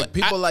 But now, like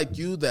people like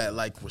you that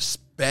like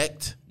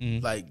respect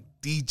like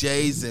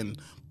DJs and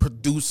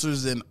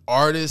producers and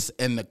artists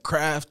and the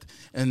craft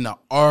and the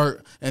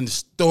art and the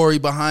story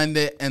behind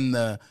it and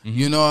the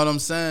you know what I'm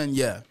saying?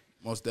 Yeah,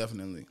 most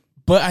definitely.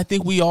 But I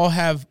think we all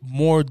have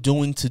more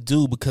doing to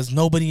do because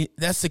nobody.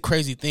 That's the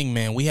crazy thing,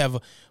 man. We have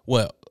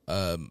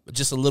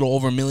just a little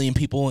over 1 million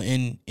people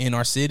in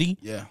our city.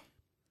 Yeah,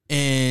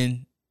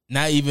 and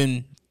not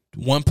even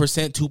 1%,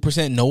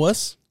 2% know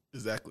us.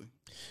 Exactly.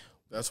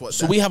 That's what.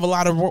 So we have a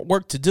lot of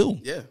work to do.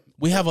 Yeah.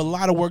 We have a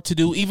lot of work to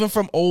do, even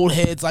from old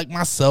heads like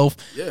myself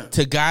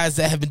to guys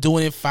that have been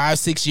doing it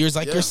 5-6 years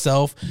like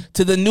yourself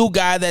to the new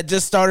guy that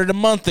just started a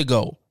month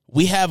ago.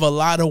 We have a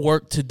lot of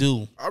work to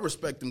do. I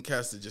respect them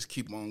cats to just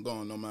keep on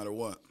going no matter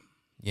what.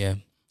 Yeah.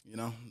 You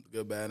know, the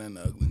good, bad, and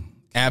the ugly.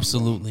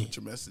 Absolutely. Put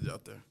your message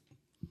out there.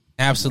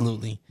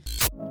 Absolutely.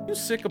 You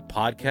sick of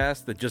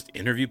podcasts that just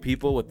interview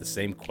people with the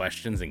same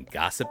questions and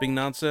gossiping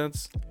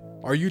nonsense?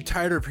 Are you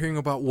tired of hearing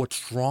about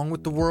what's wrong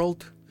with the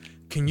world?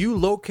 Can you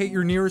locate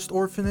your nearest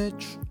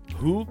orphanage?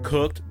 Who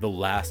cooked the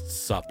Last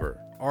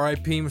Supper?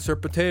 R.I.P. Mr.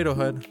 Potato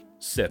Head.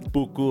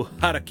 Seppuku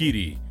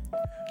Harakiri.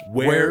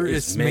 Where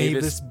is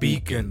Mavis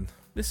Beacon?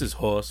 This is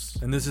Hos.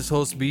 And this is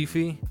host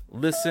Beefy.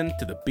 Listen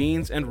to the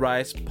Beans and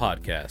Rice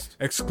podcast.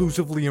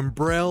 Exclusively in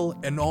Braille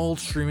and all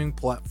streaming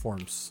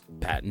platforms.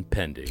 Patent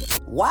pending.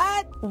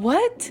 What?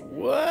 What?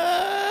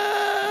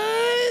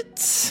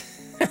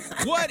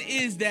 What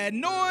is that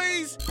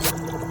noise?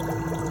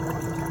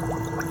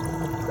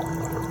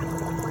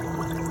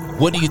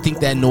 What do you think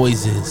that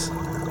noise is?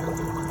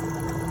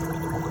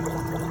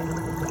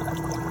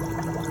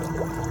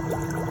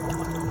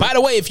 By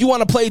the way, if you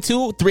want to play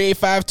too,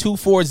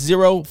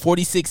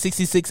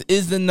 385-240-4666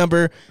 is the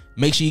number.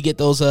 Make sure you get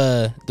those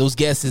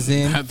guesses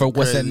in that's for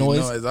what's that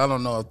noise? I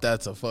don't know if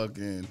that's a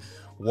fucking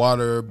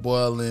water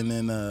boiling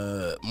in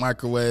a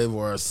microwave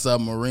or a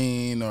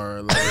submarine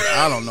or like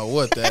I don't know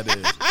what that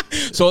is.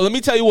 So let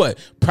me tell you what.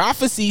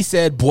 Prophecy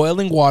said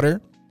boiling water.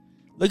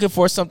 Looking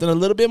for something a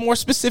little bit more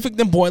specific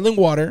than boiling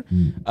water.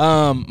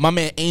 My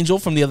man Angel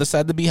from the Other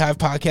Side of the Beehive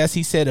podcast,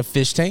 he said a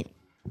fish tank.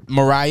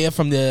 Mariah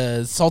from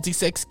the Salty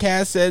Sex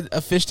cast said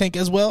a fish tank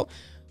as well.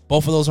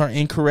 Both of those are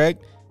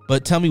incorrect.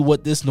 But tell me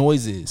what this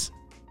noise is.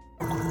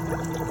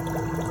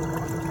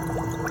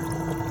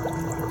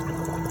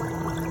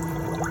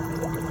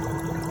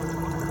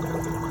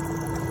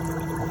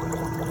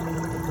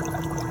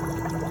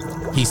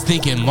 He's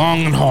thinking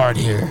long and hard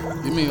here.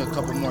 Give me a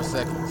couple more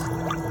seconds.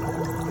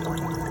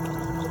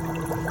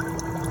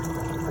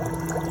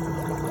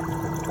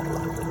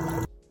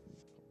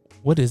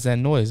 What is that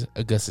noise,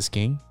 Augustus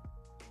King?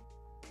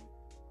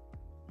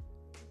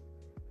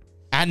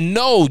 I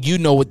know you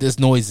know what this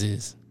noise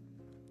is.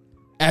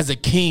 As a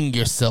king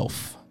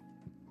yourself.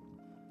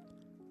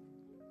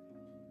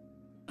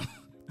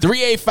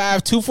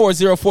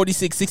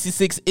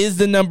 385-240-4666 is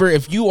the number.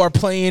 If you are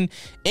playing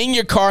in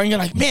your car and you're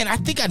like, man, I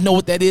think I know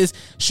what that is.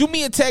 Shoot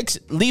me a text.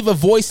 Leave a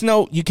voice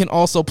note. You can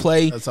also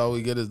play. That's all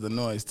we get is the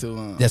noise too,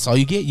 huh? That's all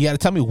you get. You got to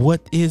tell me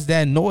what is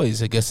that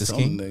noise, Augustus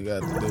King. Something they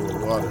got to do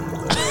with water.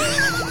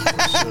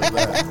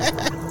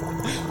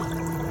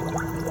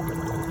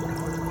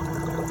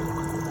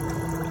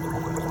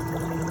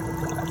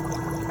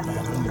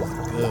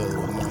 Good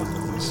with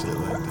noises and shit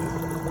like that.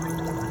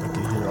 I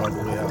can hear all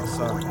the way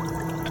outside.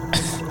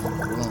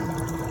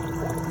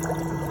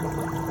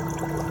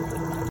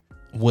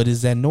 What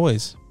is that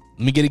noise?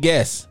 Let me get a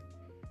guess.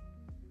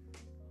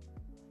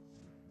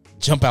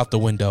 Jump out the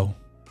window.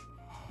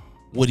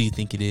 What do you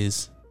think it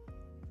is?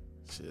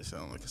 Shit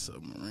sound like a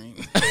submarine.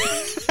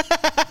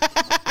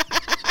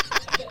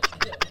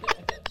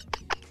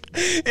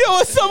 Yo,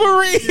 a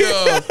submarine.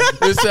 Yo,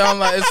 it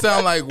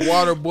sound like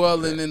water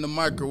boiling in the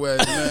microwave,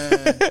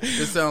 man.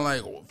 It sound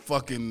like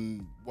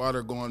fucking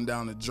water going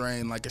down the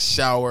drain, like a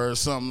shower or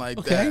something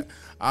like that.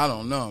 I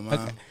don't know, man.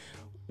 Okay.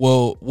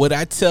 Well,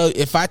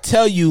 if I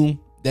tell you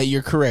that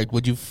you're correct,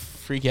 would you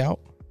freak out?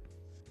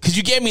 Because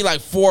you gave me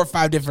like 4 or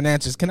 5 different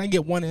answers. Can I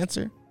get one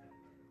answer?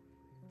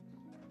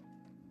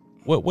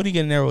 What are you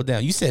going to narrow it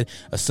down? You said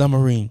a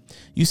submarine.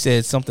 You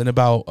said something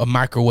about a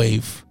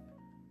microwave.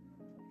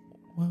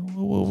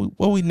 What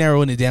are we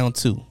narrowing it down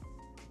to?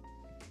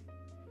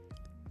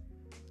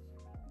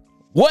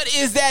 What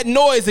is that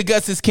noise,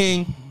 Augustus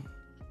King?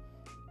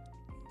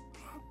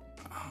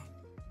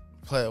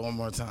 Play it one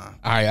more time.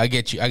 All right, I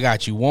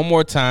got you. One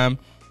more time.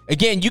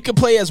 Again, you can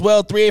play as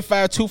well.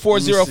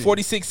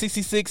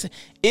 385-240-4666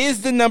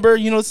 is the number.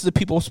 You know, this is a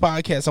People's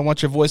Podcast. I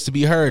want your voice to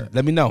be heard.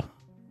 Let me know.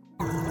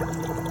 I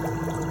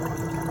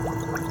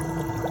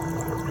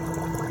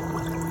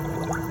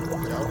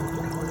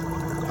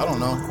don't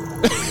know.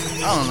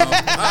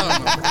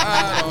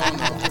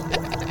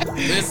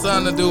 It's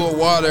something to do with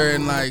water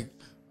and like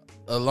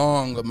a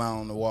long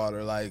amount of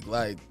water,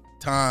 like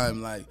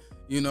time, like,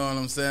 you know what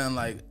I'm saying?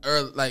 Like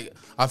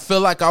I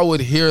feel like I would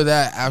hear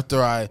that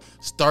after I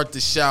start the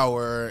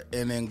shower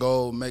and then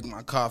go make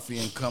my coffee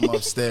and come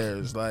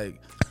upstairs.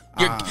 Like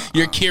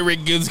your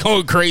Keurig is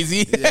going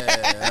crazy.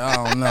 Yeah,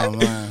 I don't know,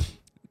 man.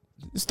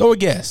 Just throw a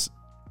guess.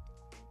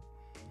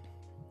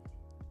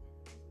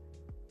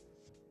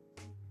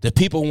 The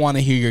people want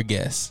to hear your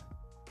guess.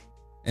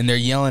 And they're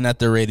yelling at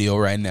the radio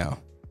right now.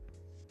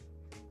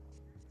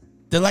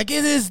 They're like,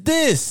 it is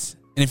this.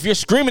 And if you're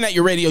screaming at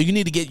your radio, you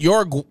need to get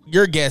your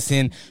guess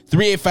in.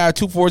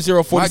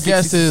 385-240-4666. My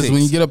guess is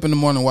when you get up in the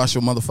morning, wash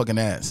your motherfucking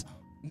ass.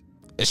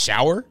 A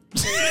shower?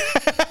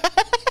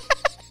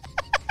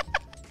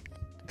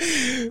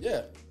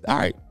 Yeah. All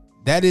right.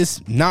 That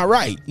is not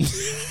right.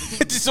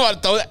 Just want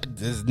to throw that.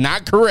 This is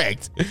not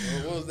correct.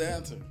 What was the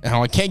answer?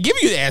 I can't give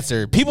you the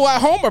answer. People at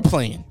home are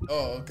playing.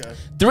 Oh, okay.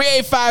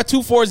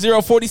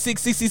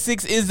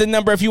 385-240-4666 is the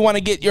number if you want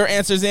to get your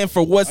answers in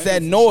for what's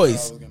that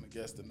noise. I was going to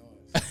guess the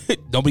noise.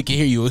 Nobody can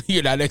hear you.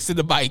 You're not next to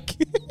the mic.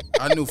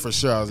 I knew for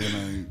sure I was going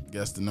to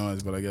guess the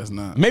noise, but I guess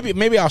not.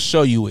 Maybe I'll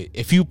show you it.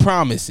 If you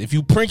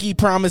Prinky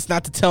promise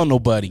not to tell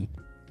nobody,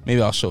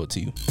 maybe I'll show it to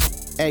you.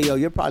 Hey, yo,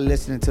 you're probably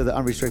listening to the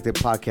Unrestricted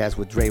Podcast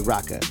with Dre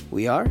Rocca.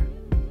 We are?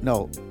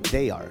 No,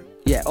 they are.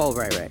 Yeah, oh,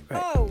 right.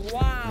 Oh,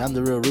 wow. And I'm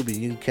the real Ruby.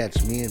 You can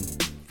catch me and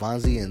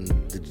Fonzie and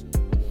the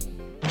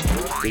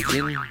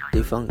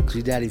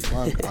G Daddy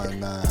Funk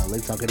on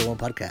Lake Talk 801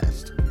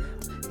 Podcast.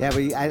 Yeah,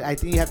 but I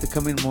think you have to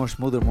come in more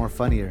smoother, more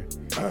funnier.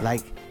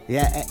 Like,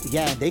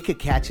 yeah, they could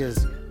catch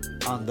us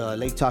on the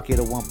Lake Talk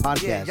 801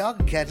 Podcast. Yeah, y'all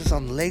can catch us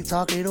on Lake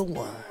Talk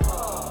 801.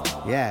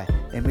 Yeah,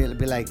 and be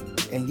like,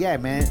 and yeah,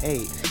 man,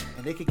 hey.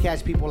 And they could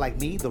catch people like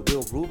me, the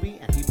real Ruby,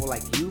 and people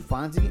like you,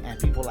 Fonzie, and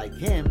people like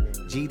him,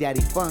 G Daddy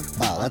Funk,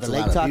 wow, on that's the a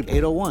Lake lot Talk of people.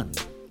 801.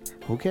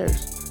 Who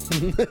cares?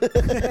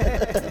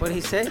 What did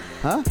he say?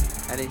 Huh?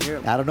 I didn't hear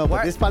him. I don't know,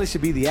 but this probably should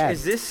be the ad.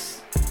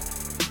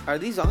 Are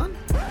these on?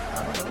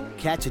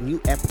 Catch a new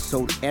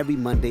episode every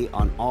Monday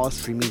on all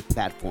streaming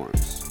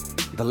platforms.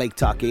 The Lake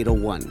Talk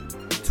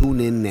 801. Tune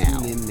in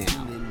now.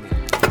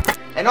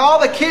 And all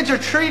the kids are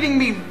treating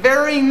me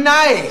very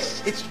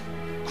nice. It's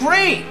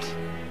great.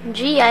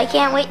 Gee, I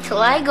can't wait till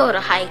I go to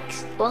high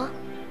school.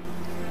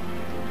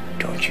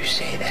 Don't you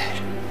say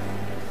that.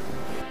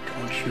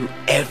 Don't you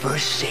ever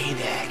say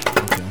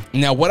that.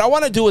 Now, what I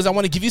want to do is I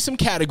want to give you some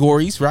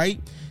categories, right?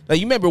 Like,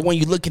 you remember when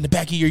you look in the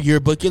back of your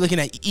yearbook, you're looking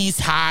at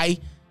East High.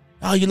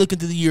 Oh, you're looking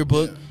through the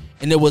yearbook. Yeah.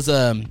 And there was,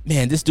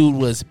 this dude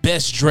was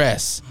best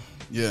dressed.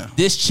 Yeah.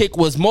 This chick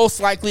was most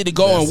likely to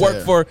go and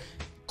work for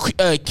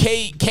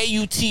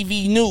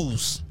KUTV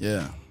News.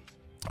 Yeah.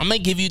 I'm going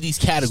to give you these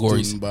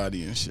categories. Student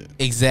body and shit.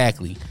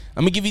 Exactly.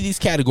 I'm going to give you these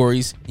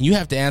categories, and you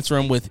have to answer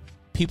them with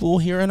people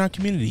here in our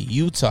community,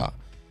 Utah.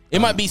 It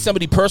might be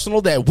somebody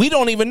personal that we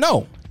don't even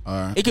know.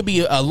 All right. It could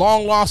be a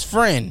long-lost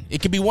friend.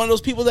 It could be one of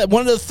those people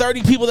one of the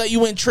 30 people that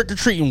you went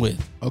trick-or-treating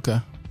with. Okay.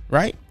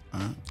 Right? All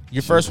right.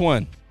 Your first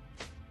one.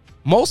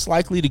 Most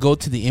likely to go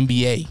to the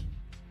NBA.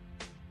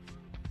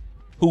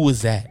 Who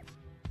was that?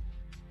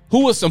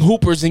 Who was some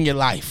hoopers in your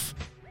life?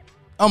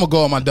 I'm going to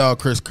go with my dog,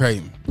 Chris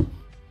Creighton.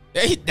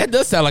 Hey, that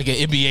does sound like an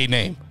NBA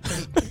name.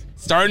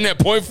 Starting at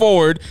point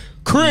forward,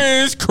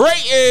 Chris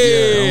Creighton.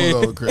 Yeah, I'm going to go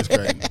with Chris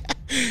Creighton.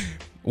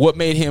 What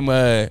made him,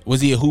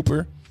 was he a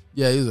hooper?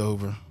 Yeah, he was a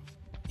hooper.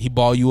 He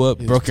ball you up,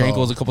 broke your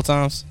ankles a couple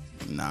times?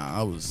 Nah,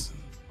 I was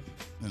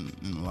in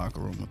the locker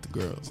room with the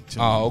girls.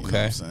 Chilling, okay. You know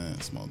what I'm saying?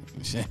 Smoking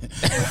and shit.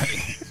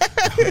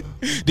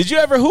 Did you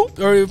ever hoop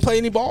or play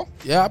any ball?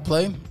 Yeah, I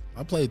played.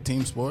 I played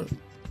team sport,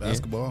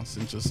 basketball,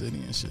 Central City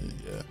and shit,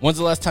 yeah. When's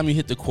the last time you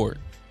hit the court?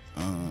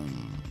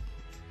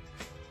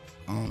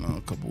 I don't know,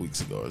 a couple weeks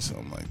ago or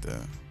something like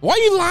that. Why are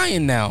you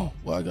lying now?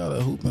 Well, I got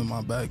a hoop in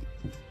my back.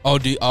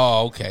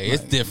 Okay.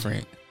 It's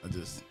different. I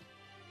just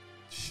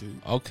shoot.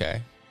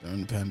 Okay.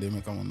 During the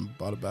pandemic, I went and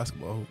bought a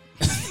basketball hoop.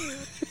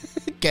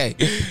 Okay.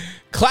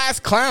 Class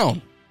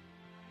clown.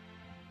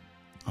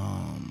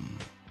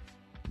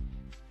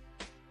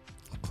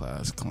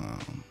 Class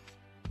clown.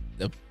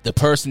 The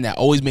person that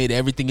always made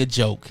everything a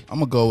joke. I'm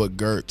going to go with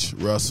Gertch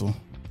Russell.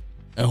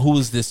 And who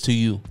is this to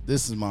you?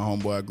 This is my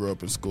homeboy I grew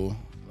up in school.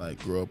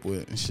 Grew up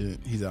with and shit.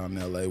 He's out in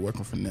LA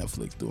working for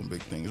Netflix, doing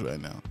big things right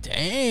now.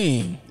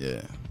 Dang.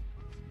 Yeah.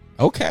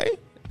 Okay.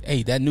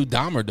 Hey, that new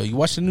Dahmer though. You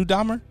watch the new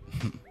Dahmer?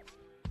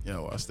 Yeah, I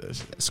watched that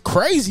shit. It's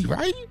crazy,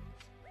 right?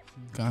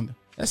 Kinda.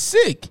 That's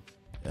sick.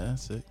 Yeah,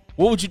 that's sick.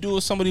 What would you do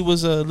if somebody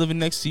was living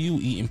next to you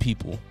eating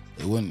people?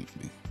 It wouldn't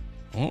be.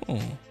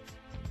 Oh.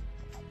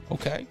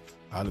 Okay.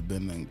 I'd have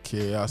been in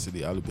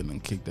curiosity. I'd have been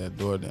and kicked that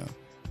door down.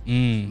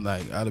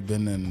 Like I'd have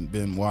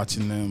been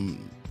watching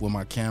them with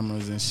my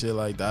cameras and shit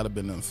like that. I'd have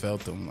been and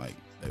felt them like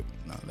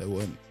they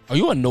wouldn't. Are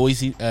you a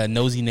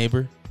nosy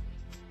neighbor?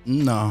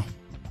 No.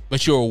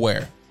 But you're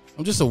aware.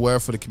 I'm just aware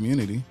for the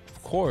community.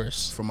 Of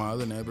course. For my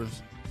other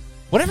neighbors.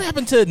 Whatever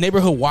happened to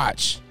Neighborhood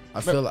Watch?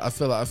 I feel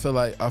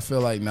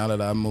like now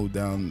that I moved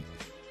down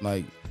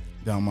my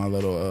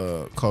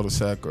little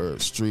cul-de-sac or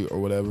street or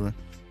whatever,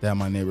 that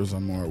my neighbors are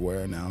more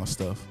aware now of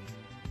stuff.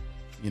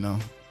 You know,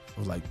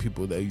 of like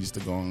people that used to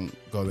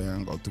go there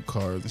and go through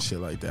cars and shit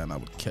like that, and I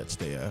would catch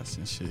their ass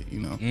and shit.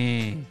 You know.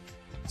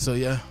 So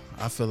yeah,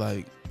 I feel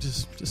like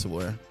just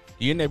aware.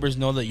 Do your neighbors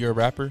know that you're a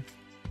rapper?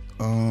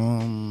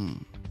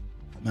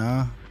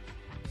 Nah.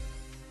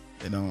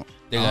 They don't.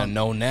 They're gonna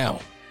know now.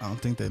 I don't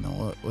think they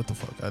know what the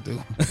fuck I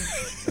do.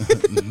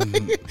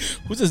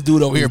 Who's this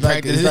dude over here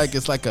practicing?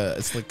 It's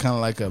kind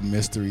of like a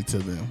mystery to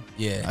them.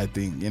 Yeah, I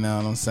think, you know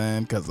what I'm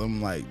saying? Because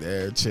I'm like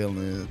there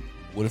chilling.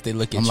 What if they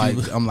look at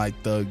you? I'm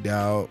like thugged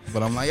out,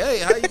 but I'm like, hey,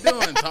 how you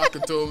doing?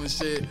 Talking to them and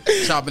shit,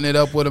 chopping it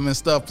up with them and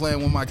stuff,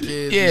 playing with my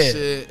kids and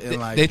shit, and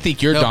like they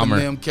think you're helping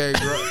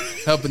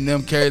Dahmer. helping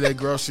them carry their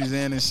groceries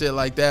in and shit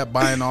like that,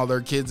 buying all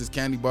their kids'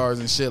 candy bars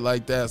and shit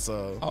like that.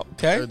 So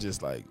they're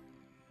just like,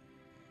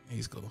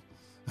 he's cool.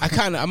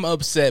 I'm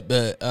upset,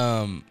 but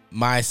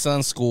my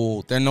son's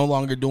school, they're no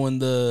longer doing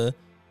the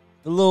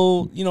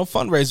little,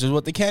 fundraisers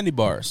with the candy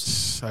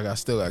bars. I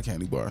still got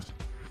candy bars.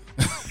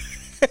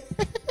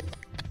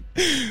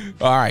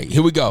 All right,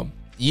 here we go.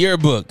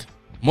 Yearbook.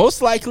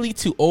 Most likely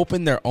to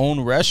open their own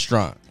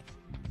restaurant.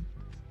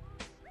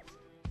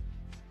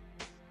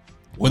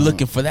 We're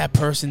looking for that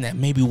person that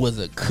maybe was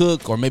a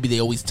cook, or maybe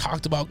they always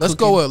talked about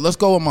cooking. Let's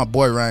go with my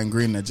boy Ryan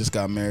Green that just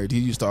got married. He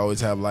used to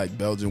always have like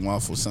Belgian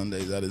waffle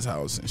Sundays at his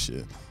house and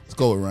shit. Let's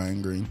go with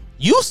Ryan Green.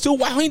 Used to?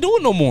 Why ain't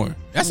doing no more?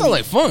 That sounds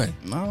like fun.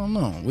 I don't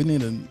know. We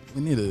need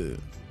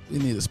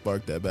to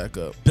spark that back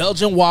up.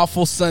 Belgian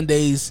waffle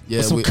Sundays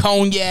with some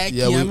cognac.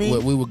 Yeah, you know what I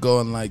mean? we would go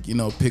and like,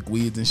 pick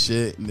weeds and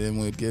shit, and then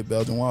we'd get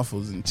Belgian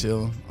waffles and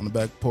chill on the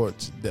back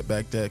porch, that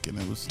back deck, and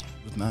it was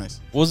nice.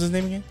 What was his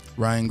name again?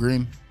 Ryan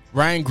Green.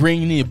 Ryan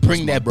Green, you need to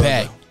bring that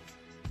back.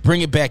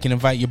 Bring it back and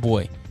invite your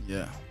boy.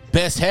 Yeah.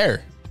 Best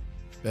hair.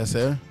 Best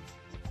hair?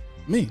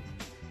 Me.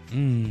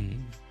 You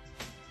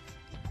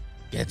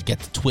had to get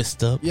the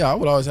twist up. Yeah, I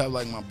would always have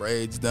like my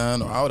braids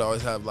done, or I would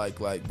always have like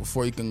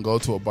before you can go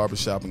to a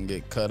barbershop and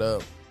get cut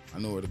up, I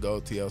knew where to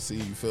go. TLC,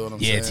 you feel what I'm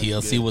saying? Yeah,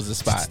 TLC was the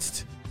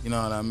spot. You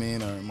know what I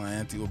mean? Or my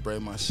auntie would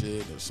braid my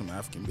shit, or some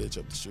African bitch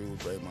up the street would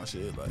braid my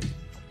shit. Like,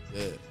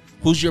 yeah.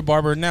 Who's your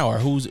barber now, or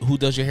who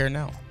does your hair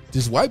now?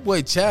 This white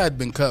boy Chad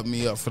been cutting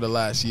me up for the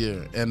last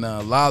year, and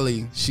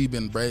Lolly, she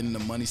been braiding the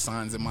money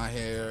signs in my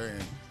hair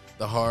and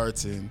the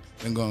hearts, and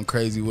been going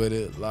crazy with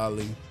it.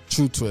 Lolly,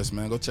 True Twist,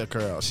 man, go check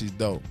her out. She's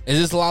dope. Is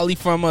this Lolly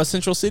from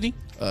Central City?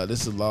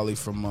 This is Lolly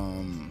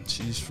from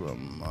she's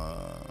from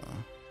I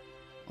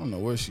don't know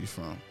where she's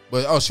from,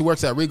 but she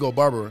works at Regal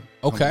Barber.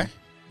 Okay,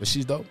 but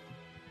she's dope.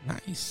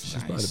 Nice.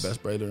 She's probably the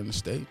best braider in the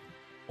state.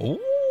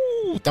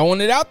 Ooh,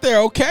 throwing it out there.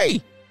 Okay.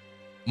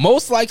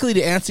 Most likely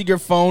to answer your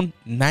phone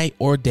night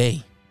or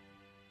day.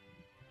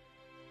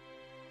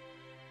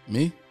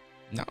 Me?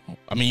 No.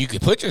 I mean, you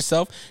could put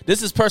yourself.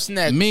 This is person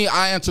that... Me,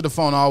 I answer the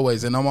phone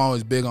always, and I'm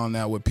always big on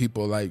that with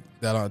people like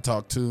that I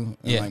talk to,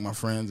 and like my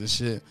friends and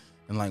shit,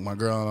 and like my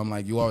girl, and I'm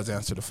like, you always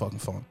answer the fucking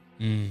phone,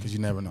 because you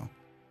never know.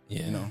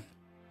 Yeah. You know?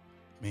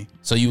 Me.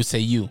 So you would say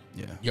you.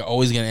 Yeah. You're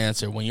always going to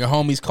answer. When your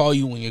homies call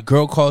you, when your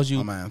girl calls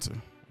you. I'm going to answer.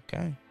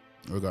 Okay.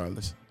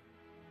 Regardless.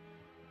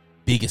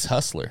 Biggest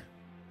hustler?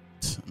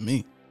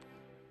 Me.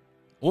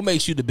 What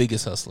makes you the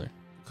biggest hustler?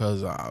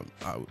 Because I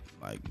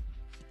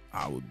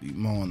would be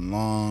mowing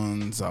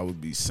lawns. I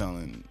would be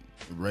selling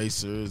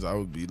racers. I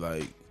would be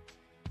like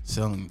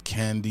selling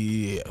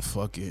candy.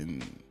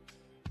 Fucking,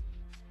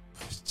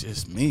 it's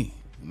just me.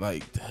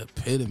 Like the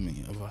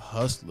epitome of a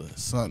hustler.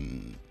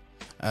 Something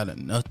out of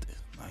nothing.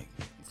 Like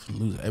I can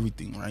lose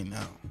everything right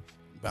now,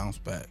 bounce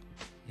back.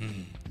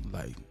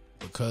 Like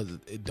because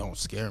it don't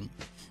scare me.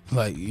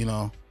 Like I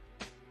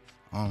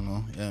don't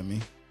know. Yeah,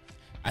 me.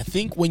 I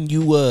think when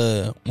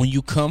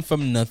you come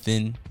from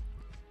nothing,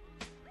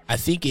 I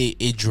think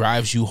it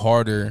drives you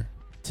harder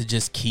to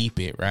just keep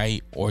it,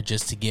 right? Or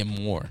just to get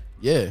more.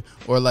 Yeah.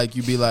 Or like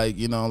you be like,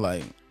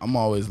 like I'm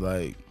always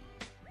like,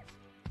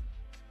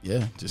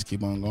 yeah, just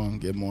keep on going,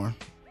 get more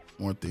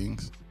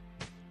things.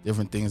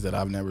 Different things that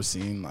I've never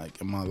seen like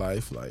in my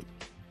life, like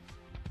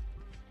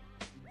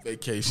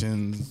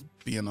vacations,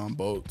 being on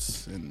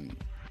boats, and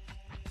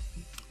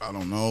I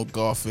don't know,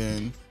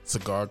 golfing,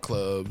 cigar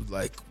clubs,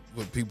 like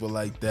with people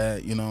like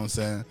that, you know what I'm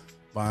saying?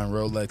 Buying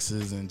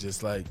Rolexes and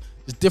just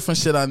different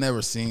shit I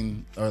never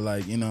seen, or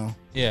like,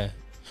 Yeah.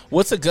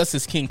 What's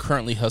Augustus King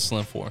currently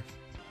hustling for?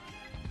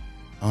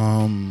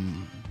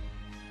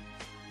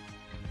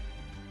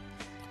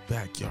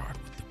 backyard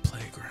with the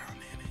playground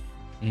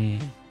in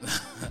it.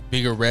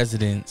 Bigger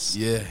residence.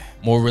 Yeah.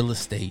 More real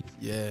estate.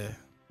 Yeah.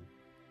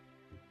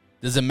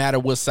 Does it matter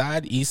what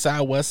side? East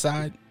side, west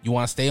side? You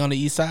want to stay on the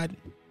east side?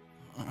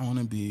 I want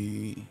to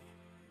be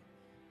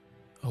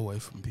away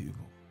from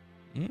people.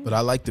 But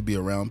I like to be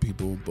around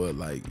people, but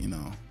like, you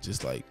know,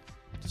 just way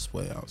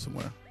out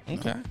somewhere.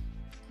 Okay.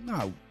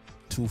 Not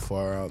too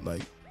far out,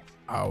 like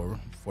hour,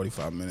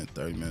 45 minutes,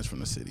 30 minutes from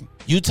the city.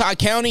 Utah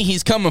County,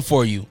 he's coming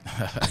for you.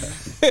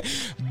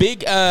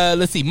 Big,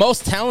 let's see,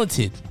 most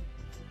talented.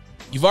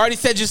 You've already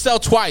said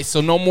yourself twice,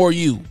 so no more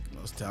you.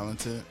 Most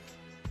talented.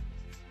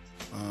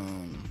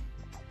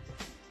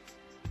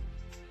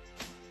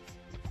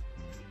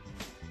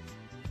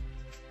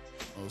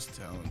 Most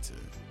talented.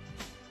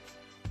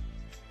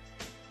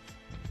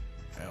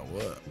 And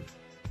what?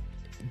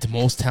 The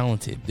most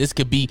talented. This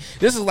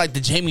is like the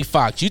Jamie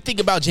Foxx. You think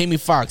about Jamie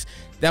Foxx.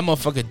 That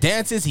motherfucker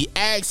dances, he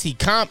acts,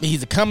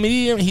 he's a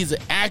comedian, he's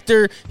an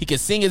actor, he can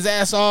sing his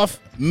ass off.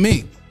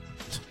 Me.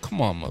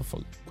 Come on,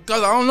 motherfucker.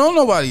 Because I don't know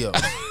nobody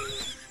else.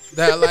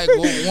 That like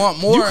will want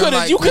more.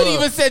 You could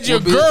even said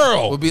your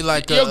girl would be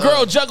like your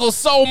girl juggles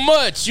so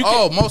much.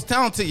 Most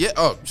talented.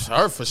 Yeah,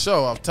 her for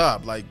sure off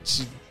top. Like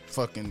she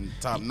fucking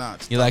top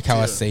notch. You like how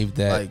I tier. saved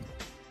that? Like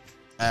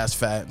ass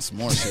fat and some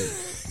more shit.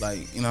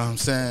 Like, you know what I'm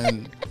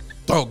saying?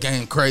 Throat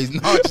game crazy.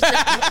 No,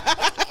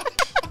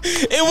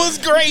 it was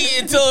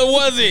great until it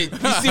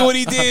wasn't. You see what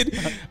he did?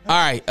 All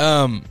right.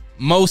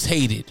 Most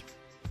hated.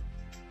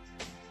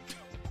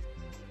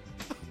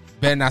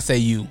 Better not say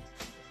you.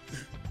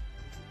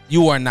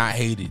 You are not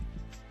hated.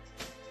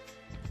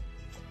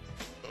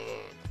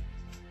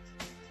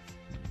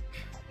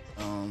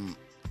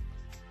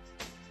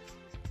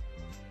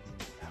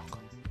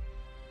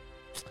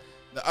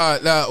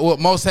 Well,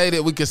 most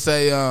hated, we could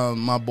say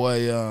my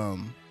boy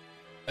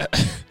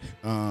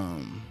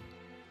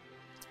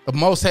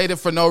most hated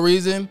for no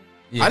reason.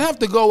 Yeah. I'd have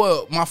to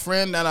go with my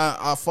friend that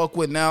I fuck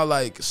with now,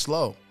 like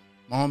Slow.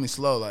 My homie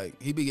Slow, like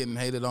he be getting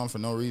hated on for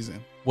no reason.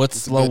 What's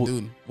Slow?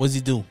 What's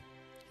he do?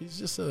 He's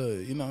just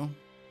a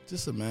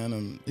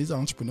man. He's an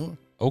entrepreneur.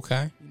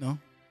 Okay. You know,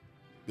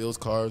 builds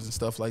cars and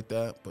stuff like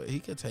that. But he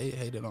gets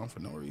hated on for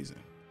no reason.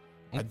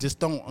 I just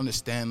don't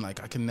understand.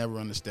 Like, I can never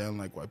understand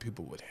like why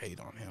people would hate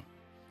on him,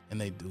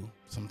 and they do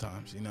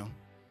sometimes. You know,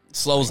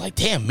 Slow's like,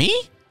 damn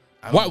me.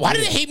 Why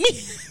did they hate me?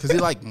 Because he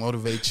like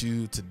motivates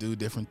you to do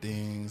different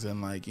things,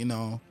 and like, you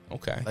know,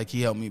 okay, like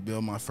he helped me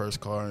build my first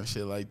car and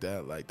shit like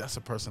that. Like, that's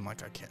a person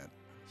like I can't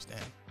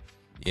understand.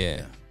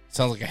 Yeah.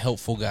 Sounds like a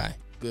helpful guy.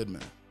 Good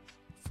man.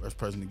 First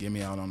person to get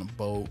me out on a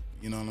boat.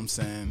 You know what I'm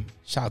saying?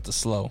 Shout out to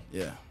Slow.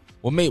 Yeah.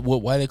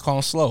 Why they call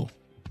him Slow?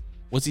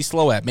 What's he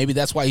slow at? Maybe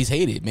that's why he's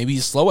hated. Maybe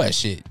he's slow at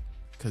shit.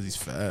 Because he's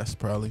fast,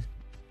 probably.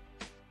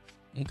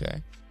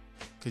 Okay.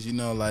 Because, you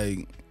know,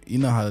 like, you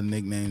know how the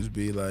nicknames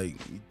be, like,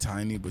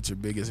 tiny, but you're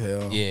big as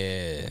hell.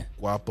 Yeah.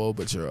 Guapo,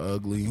 but you're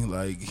ugly.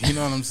 Like, you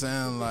know what I'm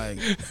saying? Like,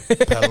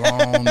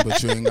 pelon,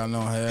 but you ain't got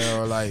no hair.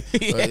 Or, like,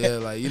 yeah,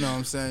 like, you know what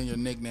I'm saying? Your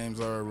nicknames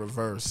are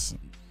reverse.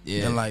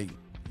 Yeah. And, like,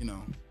 you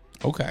know.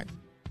 Okay.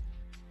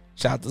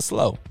 Shout out to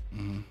Slow.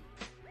 Mm-hmm.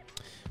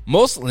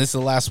 This is the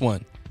last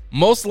one.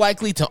 Most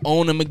likely to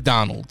own a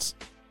McDonald's.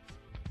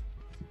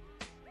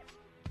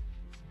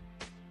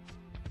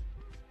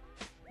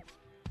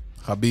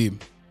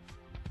 Habib.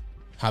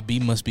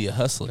 Habib must be a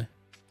hustler.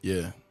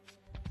 Yeah.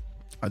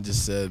 I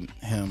just said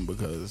him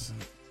because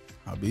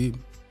Habib,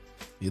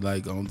 he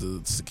like owns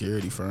a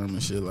security firm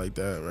and shit like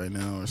that right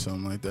now or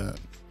something like that.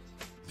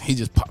 He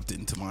just popped it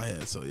into my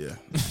head, so yeah,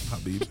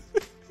 Habib.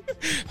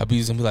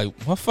 Habib's gonna be like,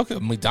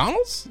 motherfucker,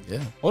 McDonald's?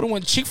 Yeah. Order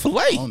one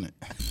Chick-fil-A. Own it.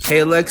 Hey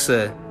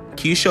Alexa,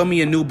 can you show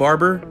me a new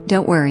barber?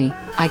 Don't worry,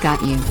 I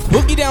got you.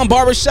 Boogie Down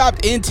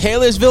Barbershop in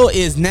Taylorsville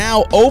is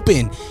now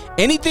open.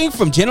 Anything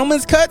from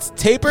gentleman's cuts,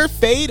 taper,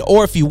 fade,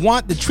 or if you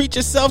want to treat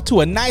yourself to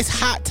a nice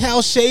hot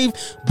towel shave,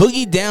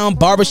 Boogie Down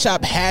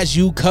Barbershop has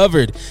you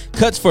covered.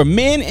 Cuts for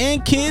men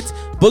and kids.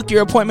 Book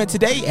your appointment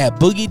today at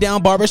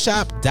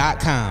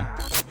boogiedownbarbershop.com.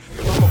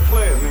 I'm a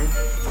player, man.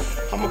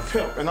 I'm a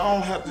pimp, and I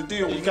don't have to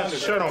deal with you. Got your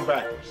shirt on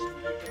backwards.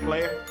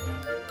 Player.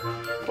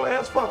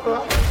 Players, fuck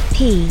up.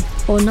 P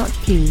or not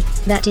P?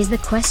 That is the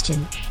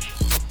question.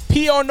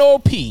 P or no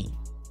P?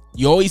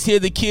 You always hear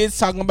the kids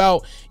talking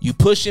about you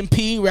pushing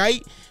P,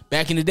 right?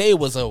 Back in the day, it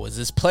was, is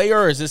this player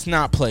or is this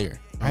not player,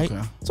 right?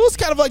 Okay. So it's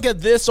kind of like a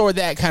this or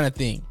that kind of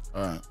thing.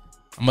 All right.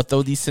 I'm going to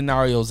throw these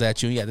scenarios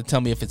at you. You got to tell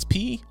me if it's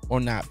P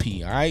or not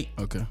P, all right?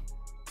 Okay.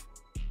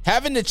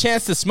 Having the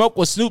chance to smoke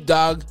with Snoop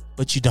Dogg,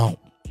 but you don't.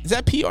 Is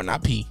that P or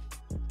not P?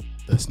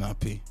 That's not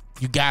P.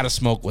 You got to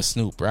smoke with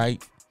Snoop, right?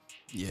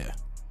 Yeah.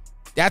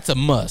 That's a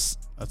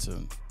must. That's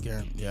a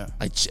guarantee, yeah.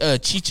 Like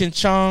Cheech and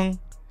Chong.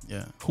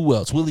 Yeah. Who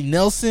else? Willie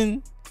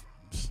Nelson.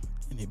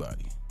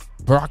 Anybody.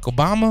 Barack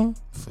Obama.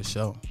 For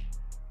sure.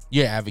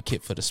 You're an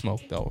advocate for the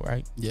smoke, though,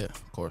 right? Yeah,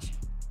 of course.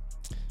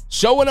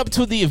 Showing up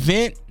to the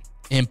event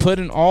and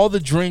putting all the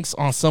drinks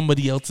on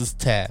somebody else's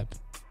tab.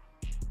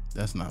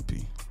 That's not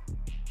P.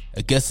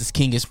 Augustus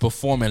King is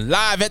performing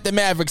live at the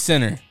Maverick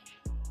Center.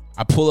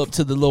 I pull up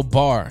to the little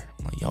bar.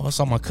 I'm like, Yo, I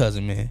saw my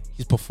cousin, man.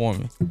 He's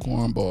performing.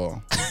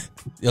 Cornball.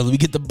 Yo, let me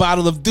get the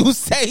bottle of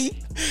Douce.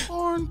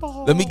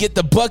 Cornball. Let me get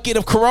the bucket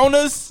of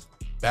Coronas.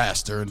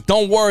 Bastard.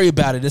 Don't worry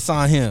about it. It's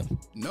on him.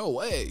 No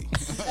way.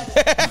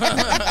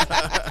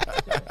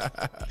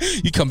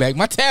 You come back.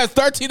 My tab's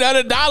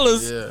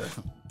 $1,300. Yeah.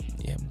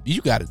 Yeah,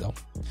 you got it though.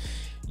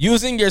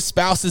 Using your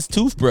spouse's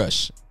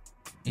toothbrush.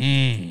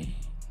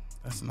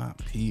 That's not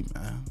pee,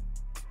 man.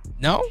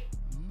 No?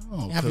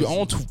 No. You have your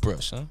own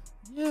toothbrush, huh?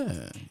 Yeah.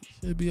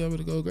 You should be able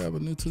to go grab a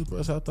new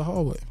toothbrush out the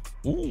hallway.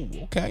 Ooh,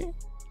 okay.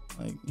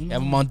 Like, you know,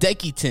 Have them on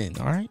Decky 10,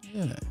 all right?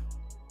 Yeah.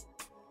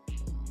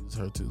 Use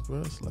her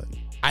toothbrush. Like,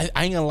 I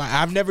ain't gonna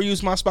lie. I've never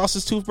used my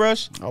spouse's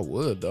toothbrush. I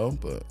would though,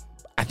 but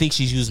I think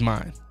she's used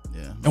mine.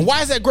 yeah. And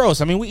why is that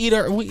gross? I mean, we eat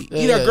our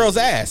girl's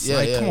ass. Yeah,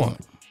 like, yeah. come on.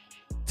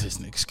 This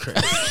nigga's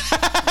crazy.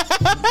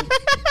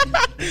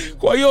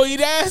 Why you don't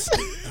eat ass?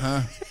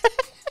 Huh?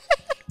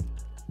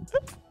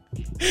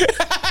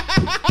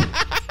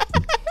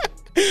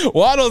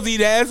 Well, I don't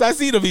eat ass. I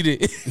see them eat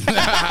it.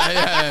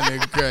 Yeah,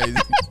 nigga crazy.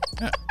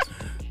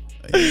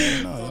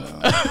 Yeah, no.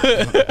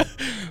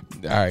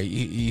 All right,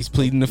 he's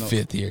pleading the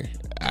fifth here.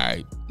 All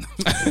right.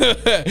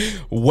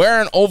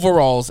 Wearing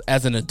overalls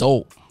as an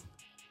adult.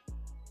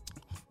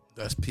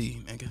 That's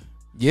pee, nigga.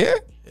 Yeah?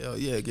 Hell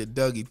yeah, get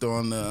Dougie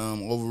throwing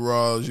the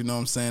overalls, you know what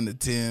I'm saying, the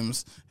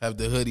Timbs, have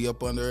the hoodie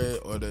up under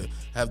it, or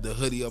have the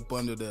hoodie up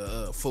under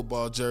the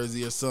football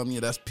jersey or something.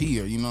 Yeah, that's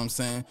pee, or you know what I'm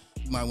saying?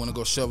 You might want to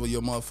go shovel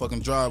your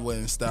motherfucking driveway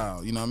in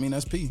style. You know what I mean?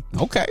 That's pee.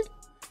 Okay.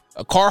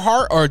 A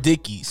Carhartt or a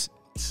Dickies?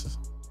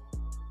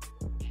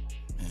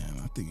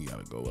 Man, I think you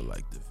got to go with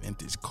like the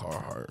vintage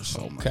Carhartt or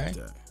something like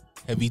that.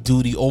 Heavy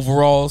duty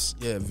overalls?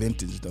 Yeah,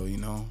 vintage though, you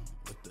know,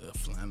 with the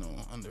flannel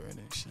under it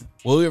and shit.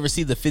 Will we ever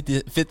see the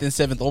 5th and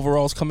 7th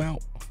overalls come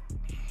out?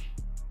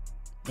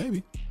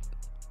 Maybe.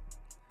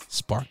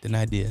 Sparked an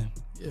idea.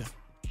 Yeah.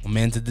 My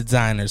man's a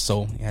designer,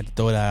 so you had to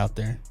throw that out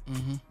there.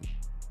 Mm-hmm.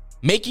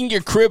 Making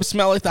your crib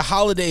smell like the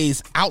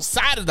holidays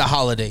outside of the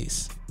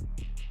holidays.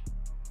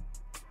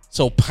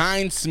 So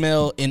pine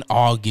smell in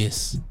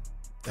August.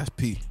 That's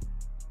pee.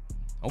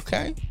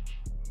 Okay.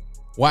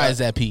 Why is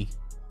that pee?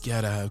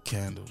 Gotta have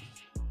candles.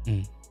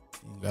 You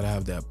gotta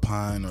have that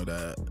pine or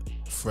that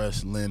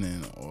fresh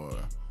linen, or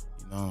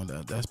you know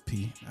that's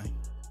pee. Right?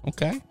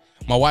 Okay.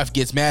 My wife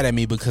gets mad at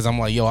me because I'm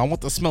like, yo, I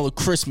want the smell of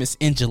Christmas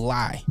in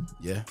July.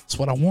 Yeah. That's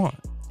what I want.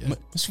 Yeah.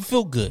 Makes me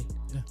feel good.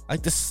 Yeah.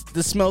 Like the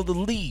smell of the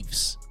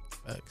leaves.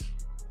 Facts.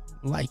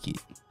 Like it.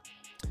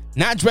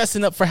 Not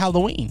dressing up for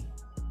Halloween.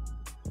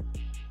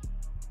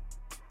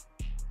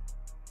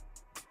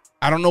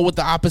 I don't know what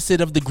the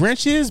opposite of the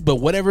Grinch is, but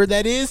whatever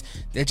that is,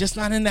 they're just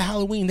not into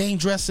Halloween. They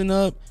ain't dressing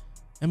up.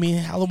 I mean,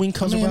 Halloween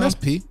comes around. That's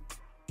pee.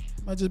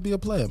 Might just be a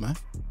player, man.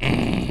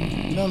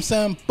 You know what I'm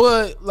saying?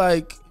 But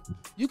like,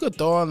 you could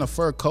throw on a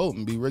fur coat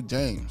and be Rick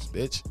James,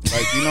 bitch.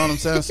 Like, you know what I'm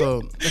saying?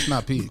 So that's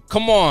not pee.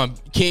 Come on,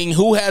 King.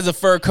 Who has a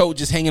fur coat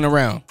just hanging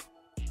around?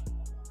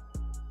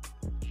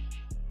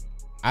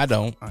 I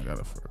don't. I got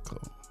a fur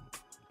coat.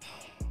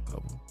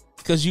 Couple.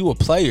 Because you a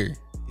player.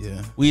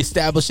 Yeah. We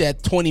established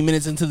that 20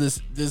 minutes into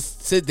this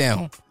sit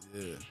down.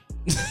 Yeah.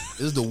 This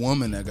is the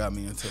woman that got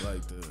me into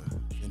like the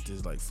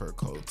vintage like fur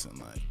coats and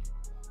like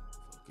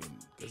fucking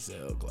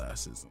gazelle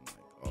glasses and like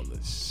all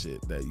this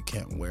shit that you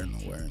can't wear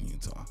nowhere in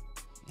Utah.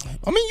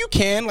 I mean, you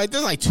can. Like,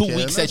 there's like 2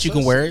 weeks that you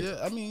can wear it. Yeah,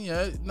 I mean,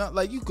 yeah, not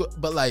like you could,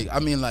 but like, I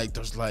mean, like,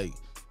 there's like,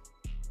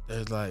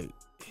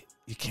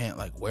 you can't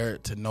like wear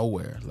it to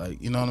nowhere.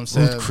 Like, you know what I'm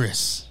saying? Ruth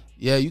Chris.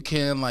 Yeah, you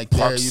can like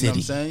Park there, you City. know what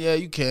I'm saying? Yeah,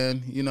 you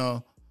can, you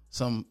know,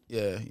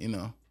 you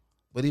know.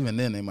 But even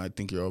then, they might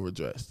think you're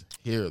overdressed.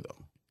 Here,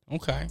 though.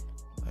 Okay.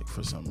 Like,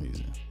 for some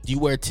reason. Do you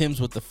wear Tim's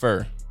with the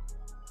fur?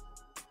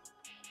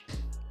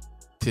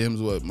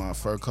 Tim's with my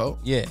fur coat?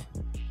 Yeah.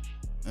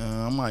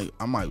 I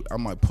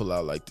might pull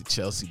out like the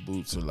Chelsea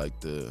boots or like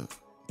the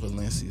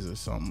Balenci's or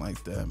something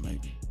like that,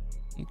 maybe.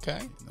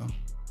 Okay. You know?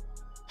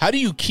 How do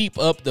you keep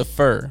up the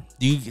fur?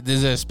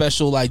 Is there a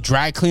special like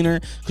dry cleaner?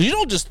 Because you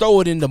don't just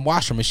throw it in the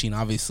washer machine,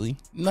 obviously.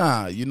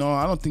 Nah, you know,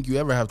 I don't think you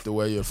ever have to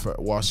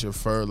wash your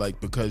fur, like,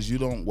 because you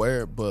don't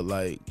wear it but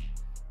like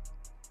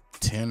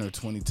 10 or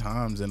 20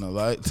 times in a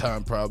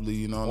lifetime, probably,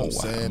 you know what I'm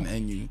saying?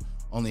 And you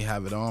only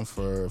have it on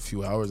for a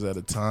few hours at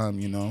a time,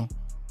 you know?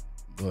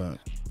 But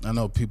I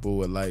know people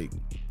with like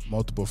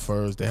multiple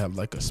furs, they have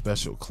like a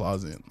special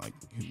closet, like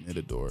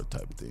humidor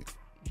type of thing.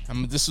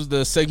 This is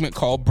the segment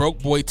called Broke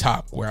Boy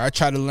Talk, where I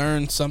try to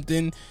learn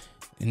something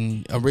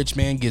and a rich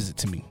man gives it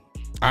to me.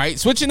 All right,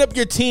 switching up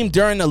your team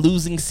during a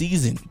losing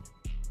season.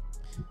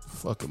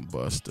 Fucking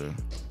Buster.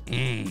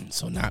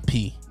 So not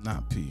P.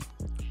 Not P.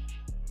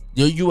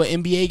 Yo, you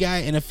an NBA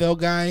guy, NFL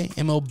guy,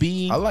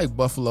 MLB? I like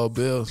Buffalo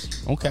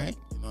Bills. Okay.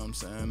 You know what I'm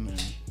saying?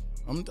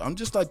 And I'm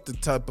just like the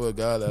type of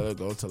guy that'll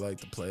go to like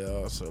the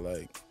playoffs or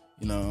like,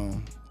 you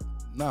know,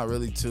 not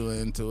really too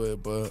into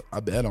it, but I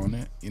bet on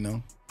it, you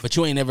know. But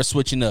you ain't never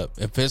switching up.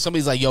 If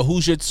somebody's like, yo,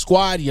 who's your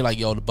squad? You're like,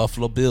 yo, the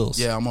Buffalo Bills.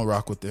 Yeah, I'm gonna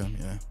rock with them,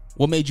 yeah.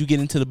 What made you get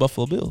into the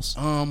Buffalo Bills?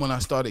 When I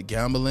started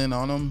gambling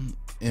on them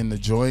in the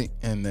joint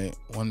and they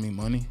won me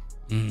money.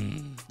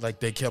 Like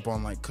they kept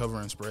on like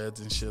covering spreads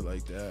and shit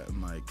like that,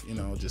 and like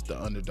just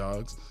the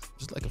underdogs.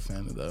 Just like a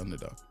fan of the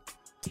underdog.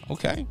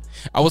 Okay.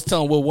 I was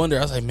telling Will Wonder,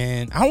 I was like,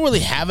 man, I don't really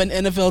have an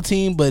NFL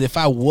team, but if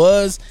I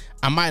was,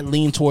 I might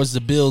lean towards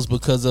the Bills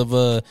because of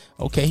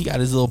okay, he got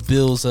his little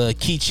Bills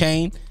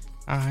keychain.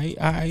 All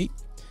right.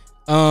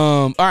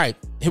 All right,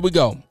 here we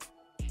go.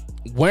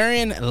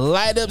 Wearing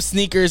light up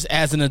sneakers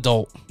as an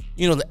adult.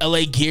 The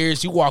LA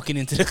Gears, you walking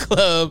into the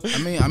club. I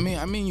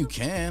mean, you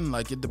can.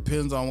 Like, it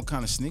depends on what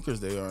kind of sneakers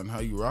they are and how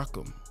you rock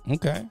them.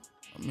 Okay.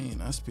 I mean,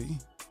 that's P.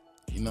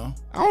 I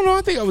don't know.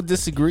 I think I would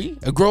disagree.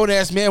 A grown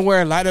ass man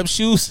wearing light up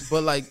shoes.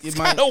 But like, you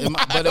might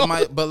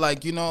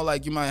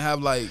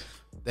have like,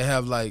 they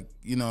have like,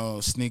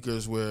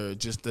 sneakers where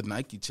just the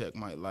Nike check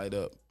might light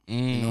up. You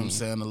know what I'm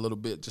saying? A little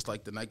bit, just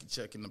like the Nike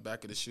check in the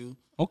back of the shoe.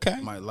 Okay.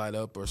 Might light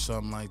up or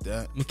something like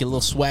that. Make it a little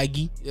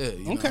swaggy. Yeah.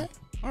 Okay.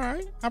 All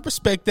right. I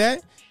respect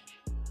that.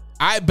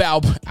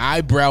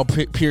 Eyebrow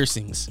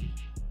piercings.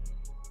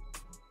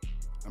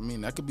 I mean,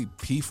 that could be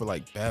P for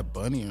like Bad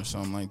Bunny or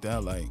something like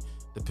that. Like,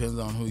 depends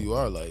on who you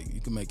are. Like, you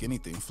can make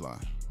anything fly.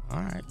 All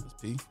right. That's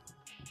P.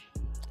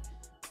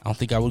 I don't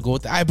think I would go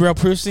with the eyebrow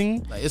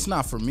piercing. Like, it's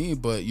not for me,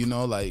 but you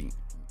can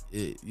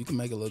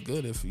make it look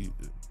good if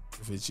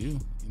it's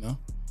you.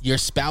 Your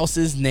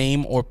spouse's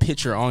name or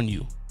picture on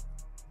you.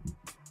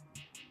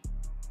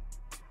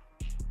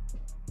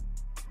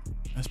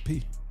 That's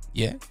P.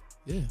 Yeah.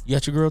 Yeah. You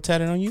got your girl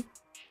tatted on you?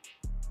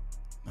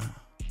 Nah.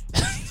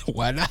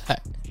 Why not? I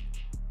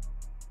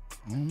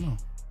don't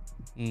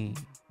know.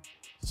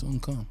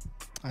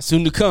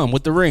 Soon to come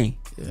with the ring.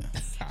 Yeah.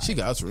 She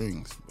got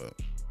rings, but.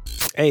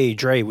 Hey,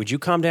 Dre, would you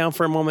calm down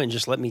for a moment and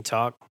just let me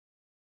talk?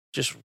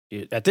 Just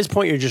at this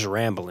point, you're just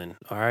rambling.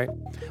 All right.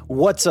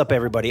 What's up,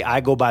 everybody? I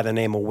go by the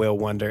name of Will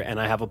Wonder,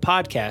 and I have a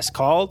podcast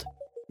called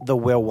The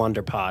Will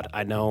Wonder Pod.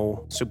 I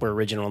know, super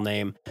original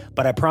name,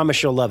 but I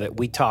promise you'll love it.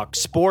 We talk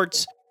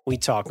sports, we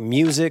talk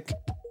music,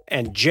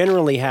 and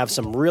generally have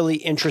some really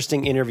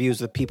interesting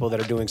interviews with people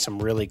that are doing some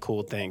really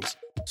cool things.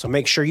 So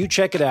make sure you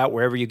check it out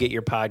wherever you get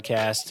your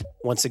podcast.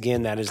 Once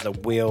again, that is the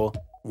Will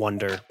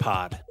Wonder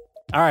Pod.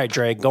 All right,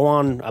 Dre, go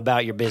on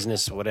about your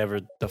business, whatever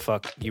the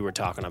fuck you were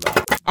talking about.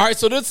 All right,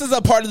 so this is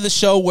a part of the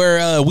show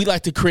where we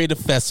like to create a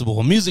festival,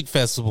 a music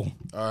festival.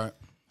 All right.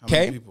 How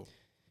okay. many people?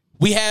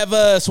 We have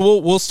so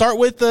we'll start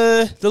with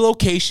the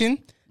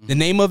location, the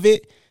name of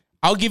it.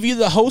 I'll give you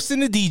the host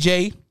and the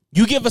DJ.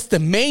 You give us the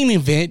main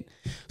event.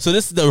 So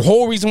this is the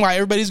whole reason why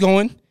everybody's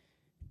going.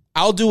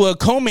 I'll do a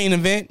co-main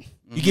event.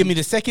 You give me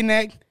the second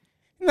act,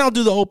 and I'll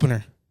do the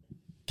opener.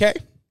 Okay?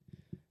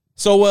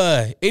 So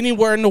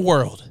anywhere in the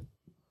world,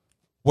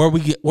 where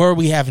are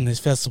we having this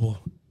festival?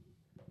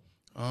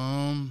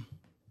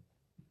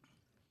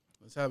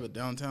 Let's have it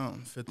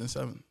downtown, 5th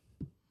and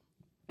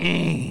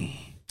 7th.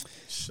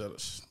 Shut up.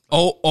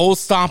 Old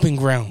stomping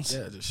grounds.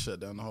 Yeah, just shut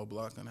down the whole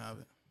block and have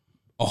it.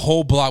 A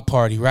whole block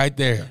party right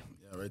there.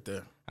 Yeah, right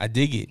there. I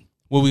dig it.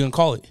 What are we gonna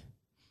call it?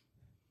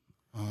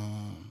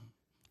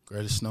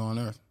 Greatest snow on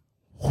earth.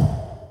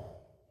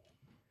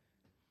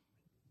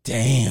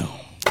 Damn.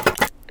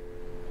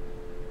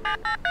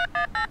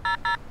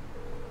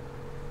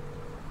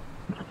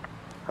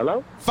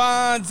 Hello?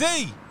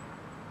 Fonzie.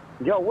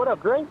 Yo, what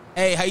up, Dre?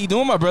 Hey, how you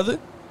doing, my brother?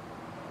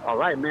 All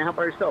right, man. How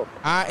about yourself?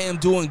 I am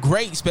doing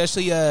great,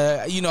 especially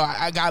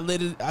I got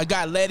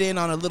let in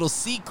on a little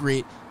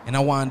secret, and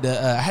I wanted to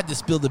I had to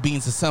spill the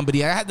beans to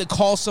somebody. I had to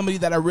call somebody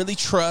that I really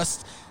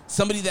trust,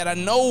 somebody that I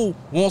know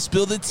won't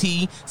spill the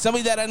tea,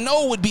 somebody that I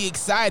know would be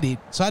excited.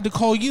 So I had to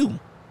call you.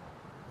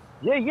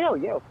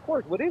 Yeah, of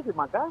course. What is it,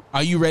 my guy?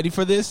 Are you ready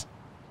for this?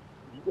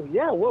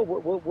 Yeah,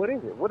 what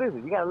is it? What is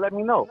it? You gotta let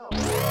me know.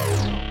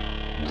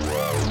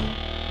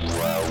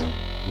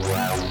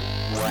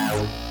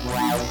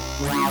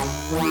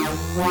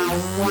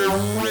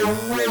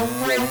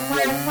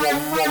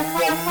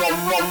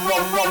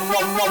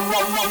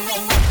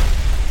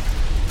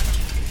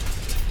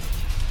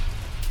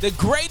 The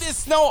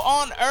greatest snow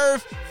on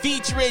earth,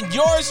 featuring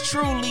yours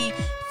truly,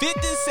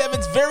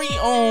 57's very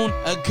own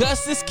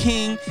Augustus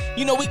King.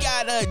 You know, we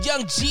got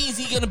Young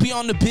Jeezy gonna be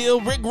on the bill,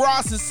 Rick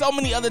Ross, and so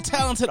many other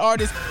talented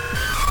artists.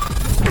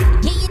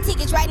 Get your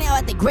tickets right now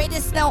at the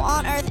Greatest Snow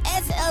on Earth,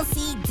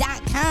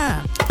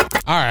 SLC.com.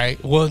 All right,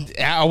 well,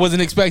 I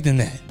wasn't expecting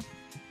that.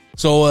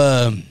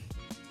 So,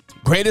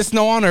 Greatest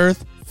Snow on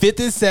Earth, 5th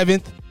and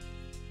 7th,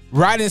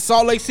 right in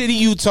Salt Lake City,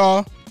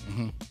 Utah.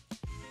 Mm-hmm.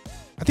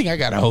 I think I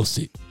gotta host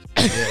it.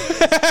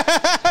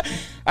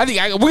 I think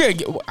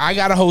I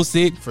gotta host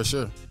it for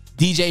sure.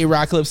 DJ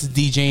Rocklips is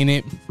DJing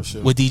it for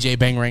sure with DJ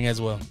Bangarang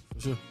as well.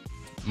 For sure,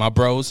 my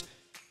bros.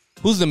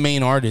 Who's the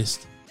main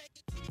artist?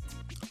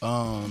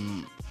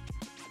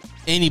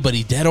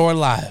 Anybody, dead or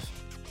alive,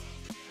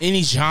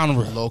 any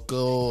genre, local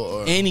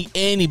or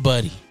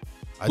anybody.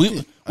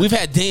 We've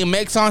had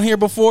DMX on here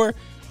before.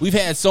 We've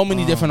had so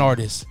many different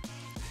artists.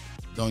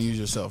 Don't use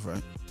yourself,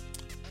 right?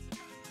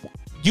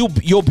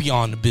 You'll be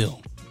on the bill.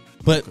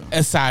 But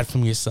aside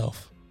from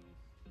yourself,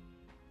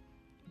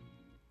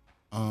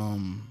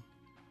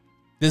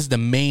 this is the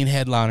main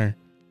headliner.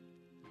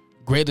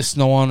 Greatest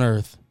Snow on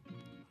Earth.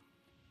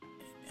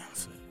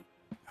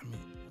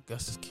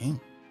 Gus is king.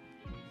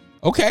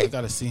 Okay. I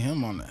gotta see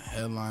him on the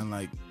headline,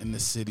 like in the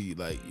city,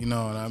 like you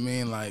know what I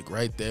mean, like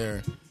right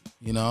there,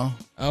 you know.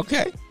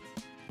 Okay.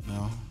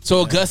 No.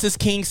 So Augustus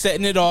King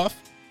setting it off.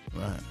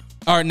 Right.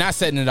 Or not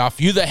setting it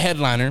off. You the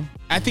headliner.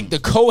 I think the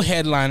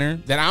co-headliner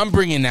that I'm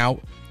bringing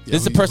out. Yeah,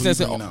 this is the person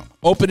that's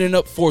opening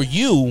up for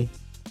you.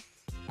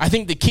 I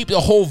think to keep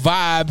the whole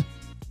vibe.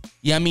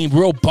 Yeah, I mean,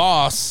 real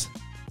boss,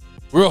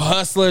 real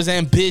hustlers,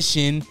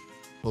 ambition.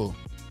 Who?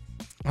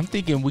 I'm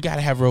thinking we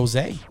gotta have Rose.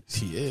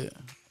 Yeah.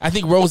 I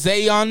think Rose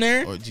on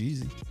there. Or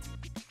Jeezy.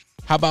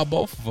 How about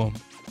both of them?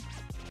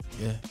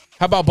 Yeah.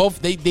 How about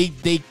both? They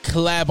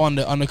collab on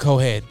the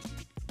co-head.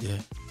 Yeah.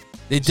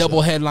 They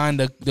double headline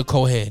the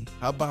co-head.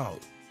 How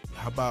about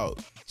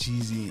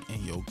Jeezy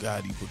and Yo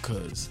Gotti?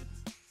 Because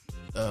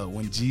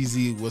when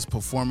Jeezy was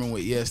performing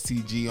with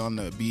ESTG on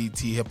the BET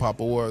Hip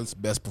Hop Awards,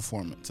 best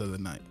performance of the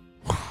night.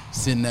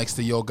 Sitting next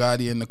to Yo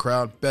Gotti in the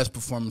crowd, best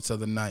performance of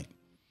the night.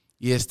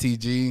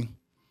 ESTG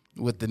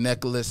with the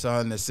necklace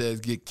on that says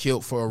 "Get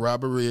killed for a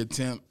robbery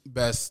attempt."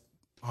 Best,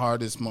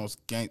 hardest, most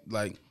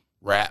like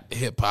rap,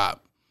 hip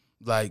hop,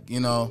 like you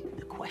know.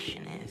 The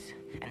question is,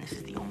 and this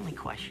is the only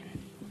question: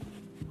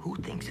 who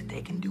thinks that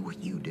they can do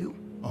what you do?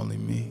 Only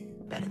me.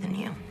 Better than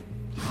you.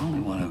 The only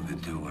one who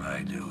could do what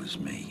I do is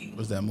me.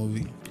 What's that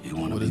movie? You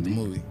want to What be is the me?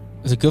 movie?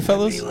 Is it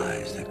Goodfellas?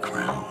 Realize the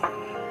crown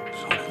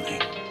is on me.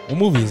 What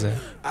movie is that?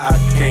 I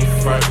can't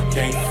front,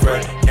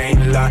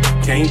 can't lie,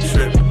 can't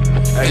trip.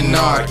 And no,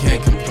 I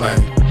can't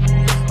complain.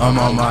 I'm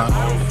on my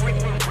own.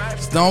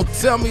 Just don't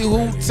tell me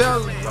who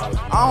tell it.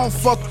 I don't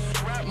fuck,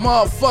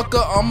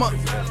 motherfucker.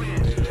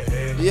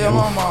 Yeah,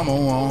 my mama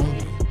won't.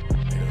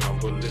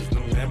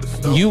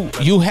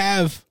 You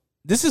have.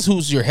 This is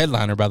who's your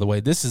headliner, by the way.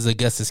 This is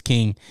Augustus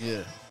King.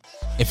 Yeah.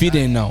 If you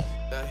didn't know.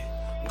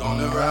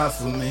 Gonna ride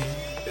for me.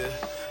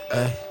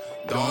 Hey,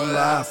 don't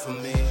lie for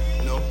me.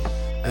 No.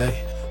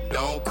 Hey,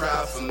 don't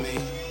cry for me.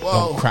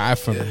 Whoa. Don't cry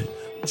for me.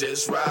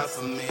 Just ride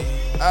for me.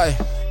 Hey,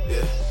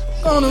 yeah.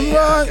 Gonna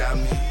ride. Got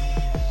me.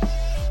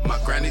 My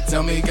granny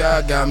tell me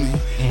God got me.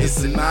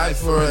 It's a knife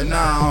for an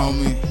eye,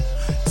 homie.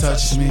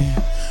 Touch me,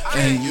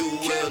 and you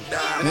will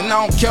die. And I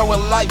don't care what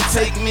life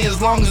take me,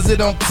 as long as it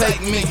don't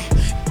take me.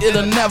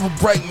 It'll never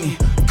break me.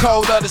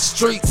 Cold of the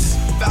streets.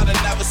 Thought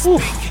I'd never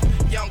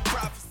speak. Young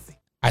prophecy.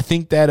 I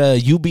think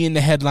that you being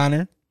the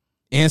headliner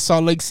in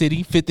Salt Lake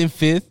City, 5th and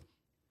 5th,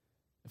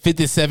 5th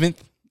and 7th.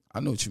 I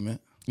know what you meant.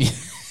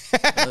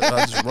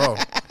 I just raw.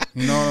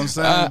 You know what I'm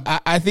saying?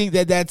 I think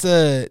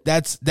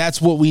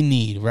that's what we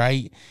need,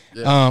 right?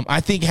 Yeah. I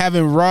think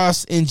having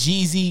Ross and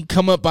Jeezy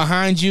come up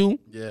behind you,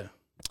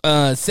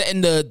 yeah,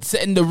 setting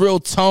the real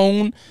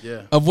tone,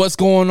 yeah, of what's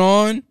going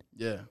on.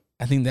 Yeah,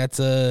 I think that's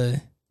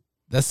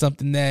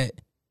something that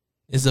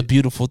is a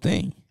beautiful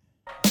thing.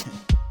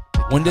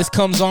 When this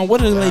comes on,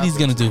 what are the ladies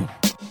gonna do?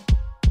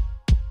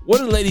 What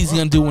are the ladies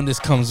gonna do when this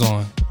comes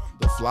on?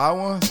 The fly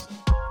ones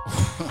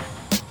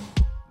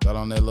got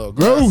on their little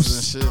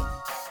gross and shit.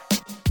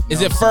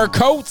 Is it fur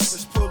coats?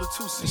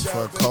 It's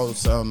fur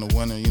coats out in the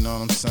winter. You know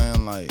what I'm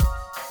saying? Like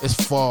it's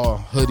fall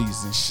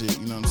hoodies and shit.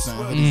 You know what I'm saying?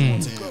 Hoodies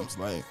and Timbs,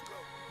 like.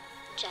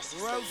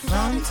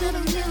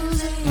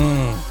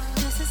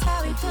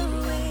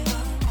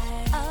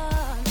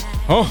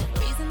 Oh,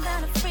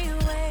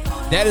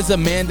 that is a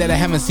man that I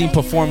haven't seen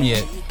perform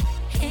yet.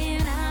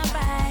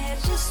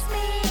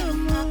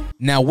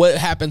 Now, what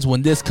happens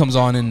when this comes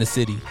on in the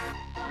city?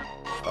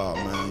 Oh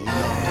man, you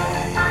know.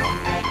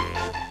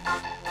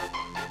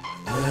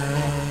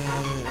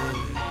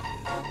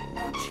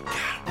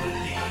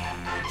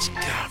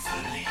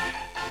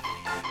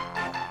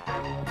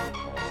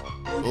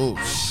 Oh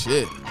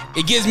shit!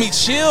 It gives me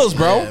chills,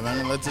 bro. Yeah,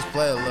 man, let's just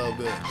play a little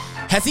bit.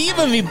 Has he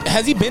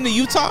been to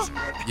Utah?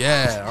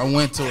 Yeah, I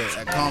went to it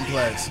at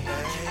Complex.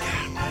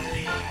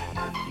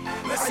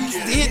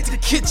 Hit the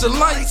kitchen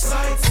lights,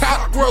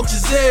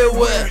 cockroaches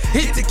everywhere.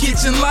 Hit the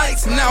kitchen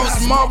lights, now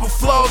it's marble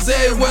floors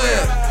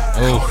everywhere.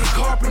 Oh.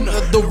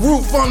 The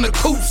roof on the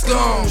coop's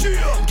gone.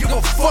 Give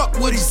a fuck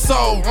what he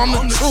saw. I'm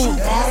the truth.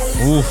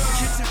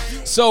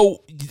 Oof.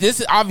 So this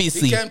is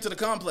obviously he came to the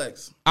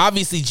Complex.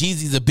 Obviously,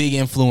 Jeezy's a big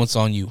influence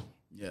on you.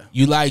 Yeah.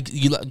 You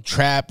like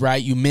trap,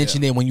 right? You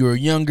mentioned it when you were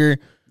younger.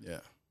 Yeah.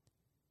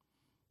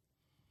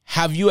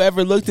 Have you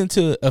ever looked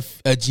into a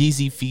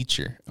Jeezy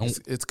feature?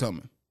 It's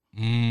coming.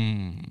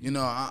 You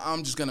know,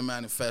 I'm just gonna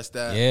manifest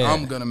that. Yeah.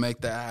 I'm gonna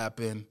make that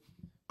happen.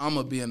 I'm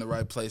gonna be in the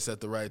right place at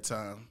the right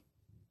time.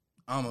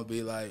 I'm gonna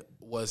be like,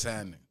 what's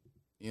happening?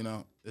 You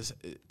know, it's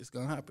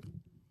gonna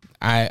happen.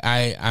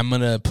 I'm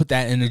gonna put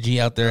that energy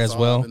out there That's as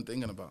all well. I've been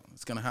thinking about.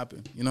 It's gonna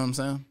happen. You know what I'm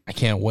saying? I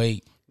can't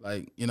wait.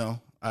 Like, you know,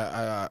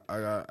 I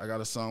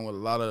got a song with a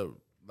lot of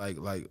like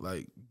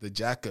the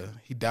Jacka.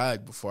 He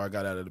died before I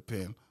got out of the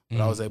pen,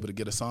 but I was able to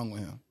get a song with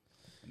him.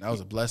 And that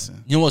was a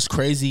blessing. You know what's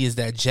crazy is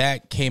that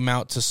Jack came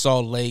out to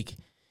Salt Lake.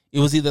 It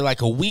was either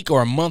like a week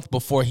or a month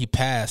before he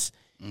passed,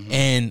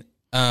 and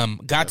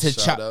got to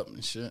shot up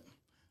and shit.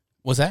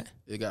 What's that?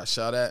 It got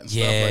shot at and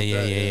stuff like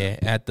that. Yeah.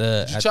 At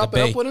the Did you chop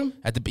it up with him?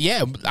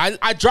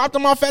 I dropped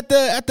him off at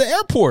the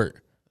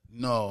airport.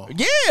 No.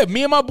 Yeah,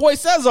 me and my boy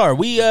Cesar.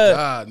 We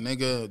God,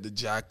 nigga, the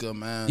Jacka,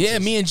 man. Yeah,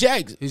 me and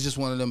Jack. He's just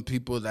one of them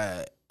people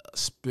that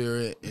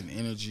spirit and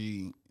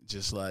energy,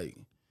 just like,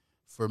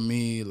 for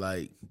me,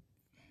 like,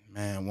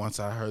 man, once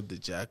I heard the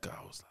Jacka,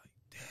 I was like,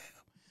 damn.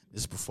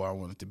 This is before I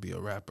wanted to be a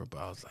rapper, but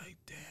I was like,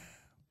 damn.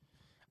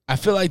 I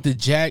feel like the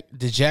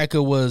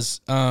Jacka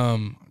was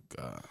God.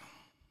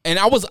 and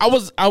I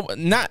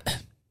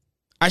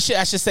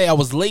should say I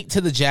was late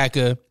to the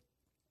Jacka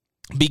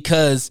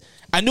because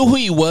I knew who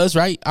he was,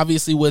 right?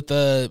 Obviously with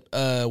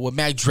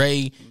Mac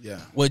Dre,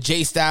 with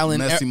Jay Style and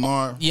Messy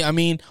Marv. Yeah, I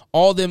mean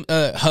all them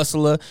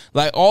Hustler,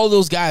 like all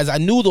those guys. I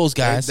knew those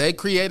guys. They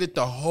created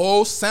the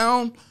whole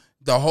sound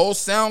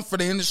for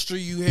the industry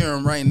you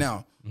hearing right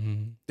now.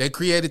 Mm-hmm. They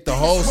created the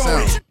whole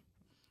sound.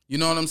 You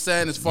know what I'm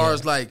saying? As far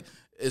as like,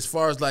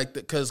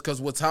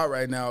 because what's hot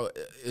right now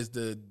is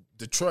the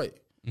Detroit.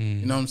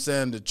 Mm-hmm. You know what I'm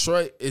saying?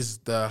 Detroit is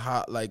the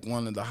hot, like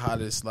one of the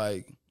hottest,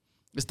 like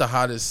it's the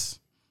hottest.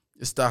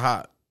 It's the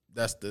hot.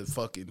 That's the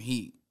fucking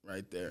heat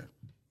right there.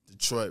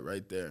 Detroit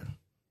right there.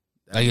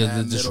 Like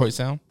the Detroit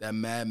sound? That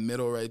mad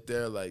middle right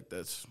there, like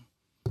that's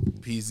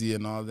PZ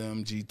and all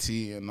them,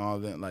 GT and all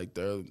them, like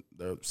they're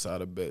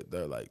side of bit.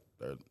 They're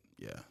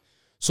yeah.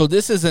 So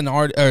this is an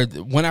art.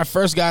 When I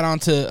first got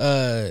onto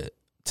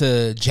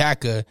to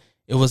Jacka,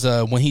 it was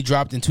when he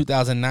dropped in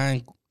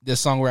 2009. This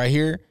song right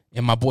here,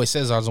 and my boy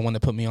Cesar is the one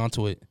that put me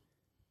onto it.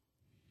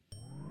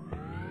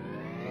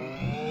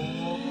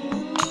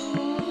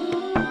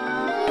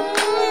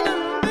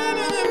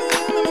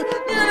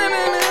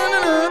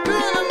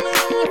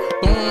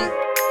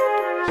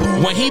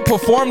 When he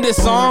performed this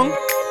song,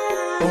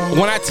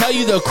 when I tell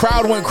you the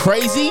crowd went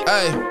crazy,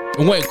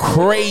 it went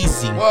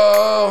crazy.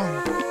 Whoa.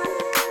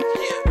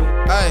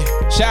 Hey.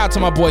 Shout out to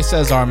my boy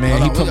Cesar,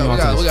 man. He put me on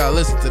to this. We gotta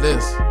listen to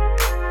this.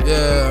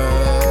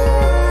 Yeah.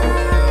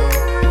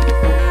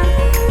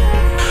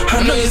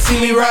 I know you see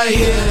me right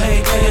here,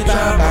 ain't playing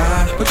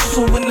drive-by, but you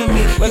so into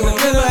me, like a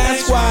real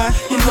ass why.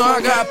 You know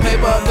I got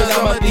paper, cause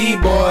I'm a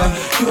D-boy.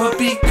 You a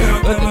beat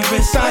girl, but my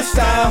wrist side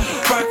style.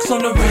 Rocks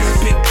on the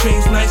wrist, big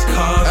dreams, nice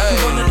cars.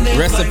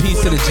 Rest in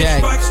peace to the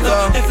Jack.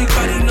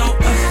 Everybody know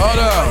us.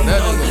 Hold on,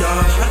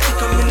 I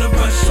think I'm in a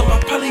rush, so I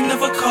probably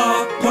never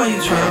call. Why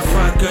you tryna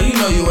front, girl? You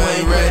know you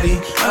ain't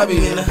ready. I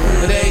be in the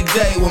hood every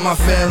day with my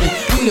family.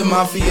 We the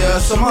mafia,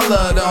 so my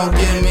love don't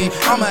get me.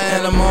 I'm an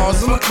animal,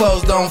 so my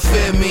clothes don't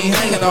fit me.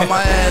 Hanging on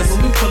my ass,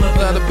 when we pull up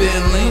out of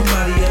Bentley.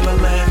 Nobody ever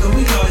laugh, cause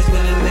we always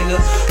been a nigga.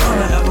 All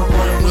I ever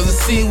wanted was to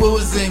see what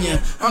was in you.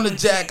 I'm the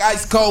Jack,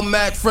 ice cold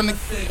Mac from the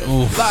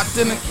locked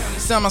in the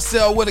sound my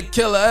cell with a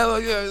killer. Hell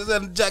yeah,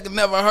 Jack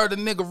never heard a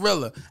nigga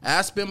rilla.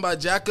 Aspen by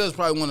Jacka is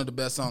probably one of the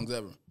best songs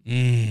ever.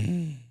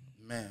 Man.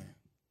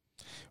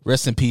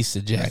 Rest in peace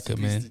to Jacka,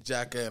 man. Rest in peace to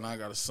Jacka, and I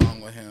got a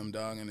song with him,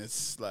 dog, and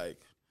it's like,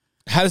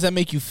 how does that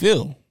make you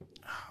feel?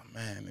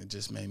 Man, it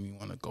just made me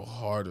want to go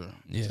harder.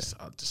 Yeah.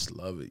 I just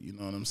love it. You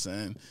know what I'm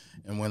saying?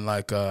 And when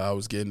like I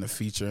was getting a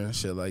feature and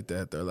shit like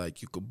that, they're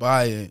like, you could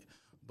buy it,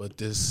 but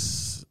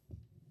this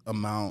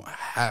amount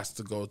has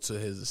to go to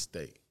his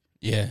estate.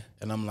 Yeah.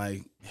 And I'm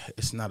like,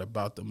 it's not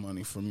about the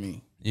money for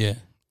me. Yeah.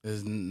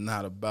 It's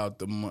not about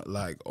the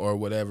like or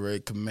whatever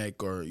it can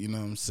make, or you know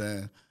what I'm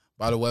saying.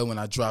 By the way, when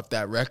I dropped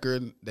that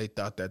record, they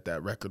thought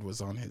that record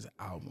was on his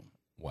album.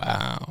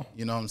 Wow.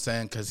 You know what I'm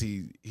saying? Because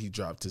he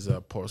dropped his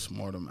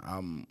postmortem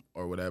album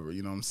or whatever,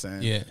 you know what I'm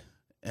saying? Yeah.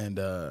 And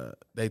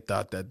they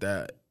thought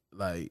that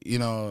like, you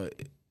know,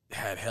 it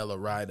had hella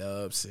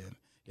write-ups and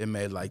it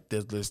made like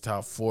Thizzler's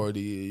Top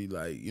 40,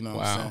 like, you know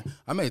what I'm saying?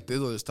 I made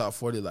Thizzler's Top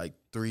 40 like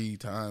 3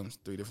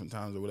 different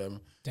times or whatever.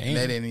 Damn. And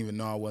they didn't even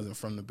know I wasn't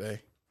from the Bay.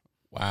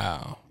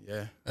 Wow.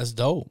 Yeah. That's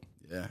dope.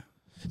 Yeah.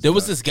 There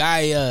was this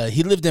guy,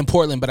 he lived in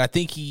Portland, but I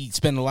think he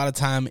spent a lot of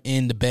time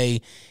in the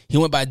Bay. He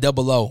went by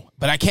Double O,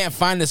 but I can't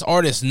find this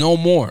artist no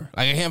more.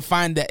 Like, I can't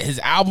find that his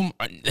album,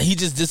 he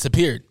just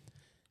disappeared.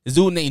 This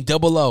dude named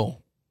Double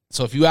O.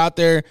 So if you out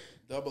there,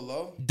 Double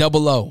O?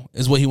 Double O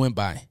is what he went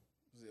by. Is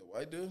he a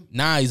white dude?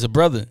 Nah, he's a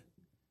brother.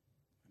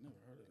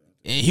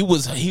 And he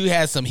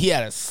had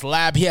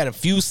a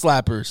few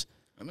slappers.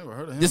 I never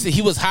heard of him.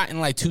 He was hot in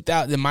like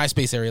 2000, in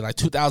MySpace area, like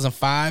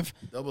 2005.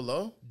 Double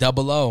O?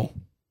 Double O.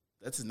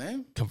 That's his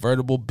name?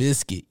 Convertible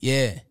Biscuit.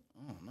 Yeah.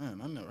 Oh, man,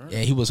 I never heard Yeah,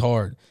 he was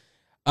hard.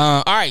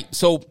 All right,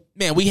 so,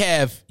 man, we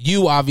have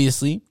you,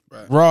 obviously.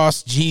 Right.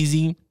 Ross,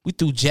 Jeezy. We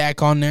threw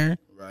Jack on there.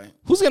 Right.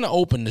 Who's going to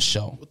open the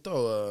show? We'll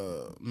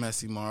throw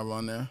Messy Marv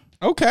on there.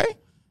 Okay.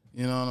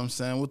 You know what I'm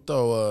saying? We'll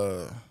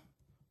throw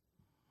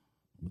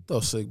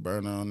Sick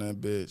Burner on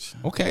that bitch.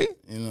 Okay.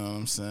 You know what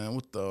I'm saying?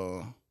 We'll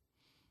throw...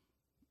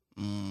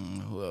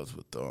 who else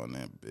would throw on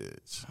that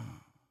bitch?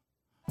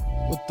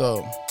 We'll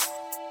throw...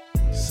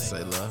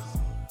 Say Love.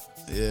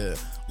 Yeah.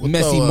 We'll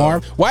Messy throw,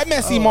 Marv. Why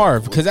Messy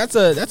Marv? Because that's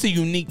a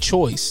unique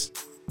choice.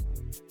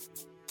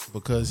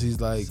 Because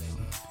he's like,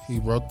 he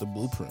wrote the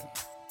blueprint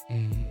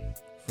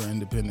for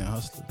independent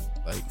hustlers.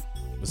 Like,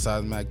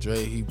 besides Mac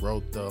Dre, he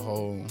wrote the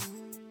whole,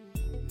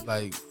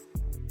 like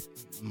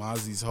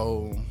Mozzie's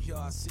whole,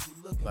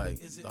 like,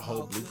 the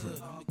whole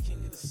blueprint.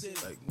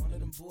 Like,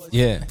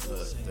 yeah,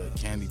 the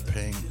Candy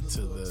Pink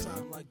to the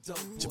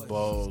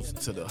Jabos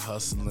to the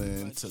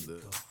hustling to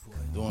the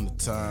doing the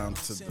time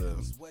to the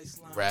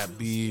rap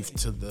beef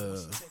to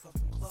the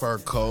fur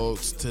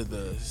coats to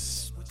the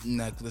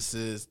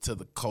necklaces to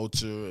the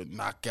culture,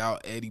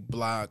 knockout Eddie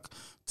Block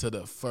to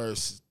the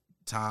first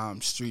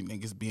time street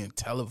niggas being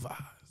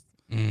televised.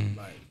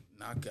 Like,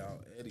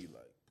 knockout Eddie,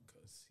 like,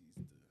 because he's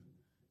the,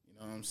 you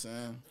know what I'm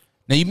saying?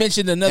 Now you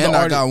mentioned another and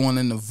artist. I got one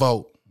in the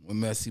vote with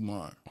Messy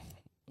Mark.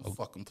 Don't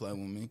fucking play with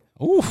me.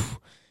 Oof.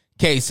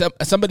 Okay,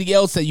 somebody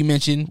else that you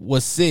mentioned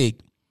was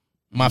Sig.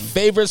 My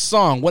favorite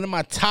song, one of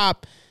my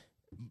top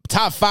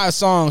 5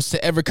 songs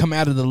to ever come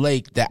out of the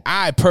lake that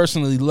I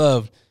personally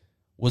loved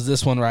was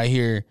this one right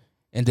here.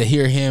 And to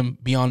hear him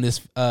be on this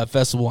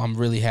festival, I'm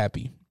really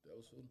happy.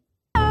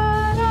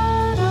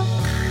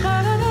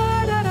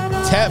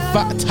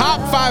 Top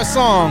 5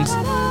 songs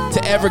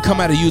to ever come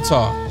out of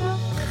Utah.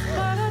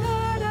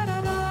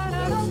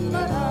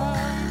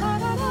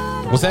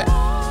 What's that?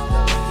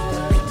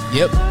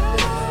 Yep.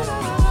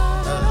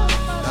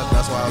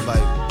 That's why I was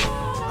like,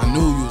 I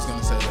knew you was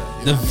gonna say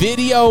that. The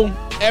video,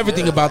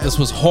 everything about this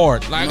was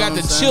hard. Like, You know I got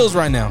what the I'm chills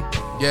saying? right now.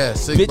 Yeah,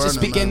 Sick Bitches Burner,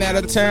 speaking man.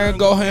 out of turn,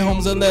 go ahead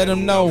homes and let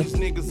them know.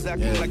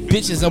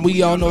 Bitches, and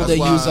we all know That's they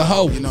why, use a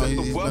hoe. You know,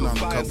 he's been on a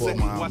couple of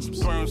my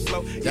albums.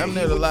 Damn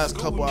near the last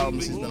couple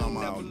albums he's been on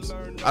my albums.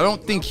 I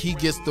don't think he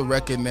gets the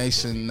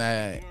recognition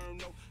that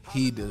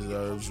he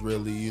deserves,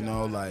 really, you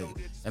know, like,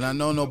 and I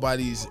know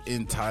nobody's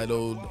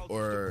entitled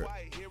or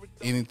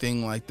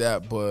anything like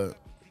that, but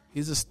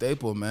he's a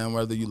staple, man,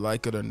 whether you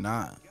like it or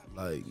not.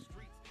 Like,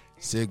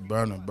 Sick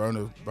Burner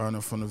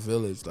from the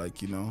village,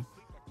 like, you know,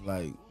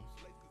 like,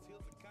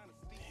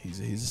 he's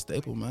a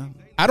staple, man.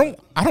 I don't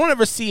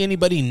ever see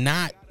anybody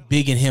not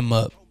bigging him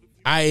up.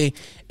 And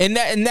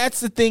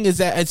that's the thing, is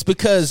that it's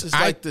because It's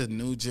like the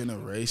new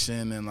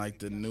generation and like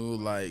the new,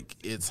 like,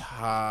 it's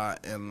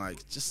hot and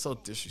like just so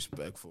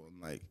disrespectful and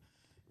like,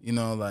 you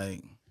know,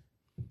 like,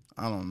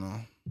 I don't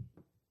know.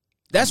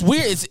 That's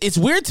weird. It's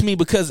weird to me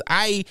because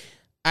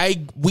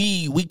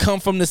we come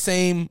from the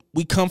same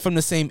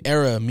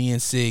era, me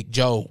and Sig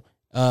Joe.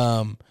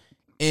 And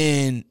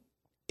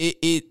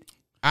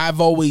I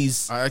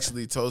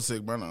actually told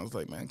Sick Burner, I was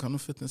like, man, come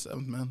to 5th and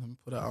 7th, man. Let me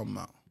put an album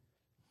out.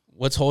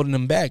 What's holding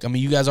him back? I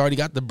mean, you guys already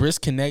got the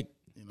Brisk Connect.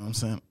 You know what I'm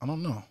saying? I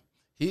don't know.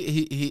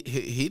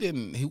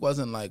 He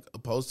wasn't like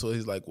opposed to it.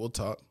 He's like, we'll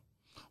talk.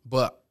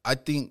 But I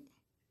think,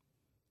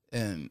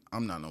 and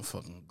I'm not no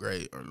fucking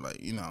great or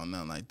like, you know,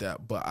 nothing like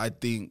that. But I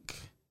think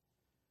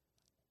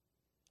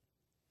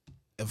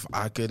if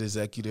I could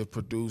executive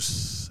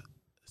produce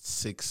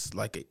 6,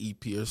 like an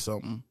EP or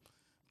something,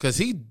 because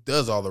he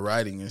does all the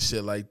writing and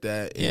shit like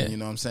that. And, Yeah. you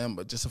know what I'm saying?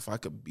 But just if I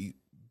could beat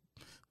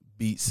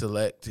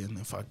select and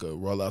if I could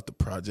roll out the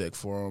project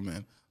for him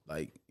and,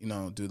 like, you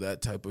know, do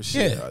that type of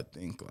shit, Yeah. I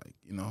think, like,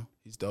 you know,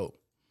 he's dope.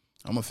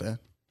 I'm a fan.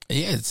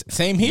 Yeah, it's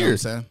same here. You know what I'm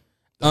saying?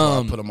 That's why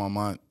I put him on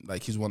my,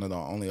 like, he's one of the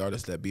only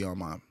artists that be on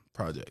my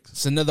projects.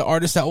 It's another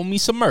artist that owe me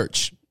some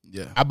merch.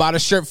 Yeah. I bought a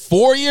shirt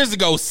 4 years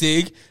ago,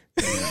 Sig.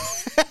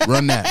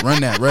 Run that. I'm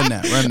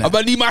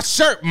gonna need my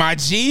shirt, my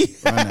G.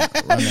 Run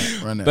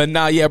that. But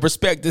nah, yeah,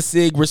 respect to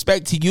Sig,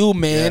 respect to you,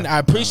 man. Yeah, I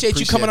appreciate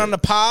you coming it. on the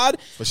pod.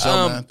 For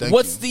sure, man. Thank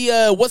what's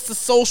the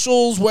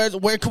socials?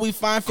 Where can we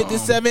find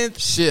 57th?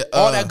 Shit,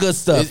 all that good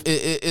stuff.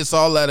 It's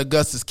all at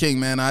Augustus King,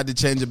 man. I had to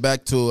change it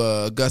back to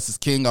Augustus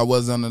King. I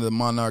was under the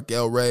Monarch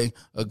El Rey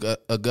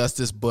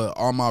Augustus, but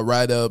all my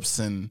write-ups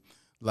and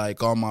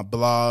like all my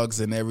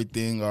blogs and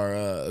everything are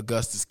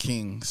Augustus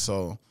King.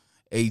 So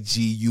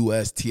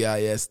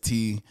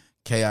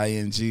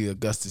AGUSTISTKING,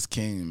 Augustus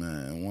King,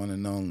 man, one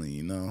and only.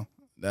 You know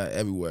that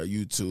everywhere,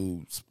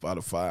 YouTube,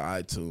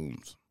 Spotify,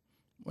 iTunes,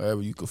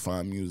 wherever you can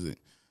find music.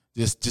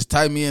 Just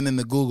type me in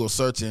the Google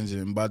search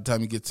engine. By the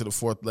time you get to the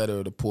 4th letter,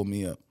 it'll pull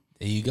me up.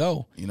 There you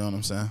go. You know what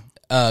I'm saying?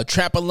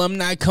 Trap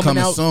Alumni coming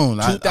out soon.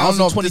 2023. I don't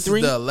know if this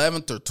is the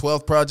 11th or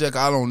 12th project.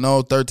 I don't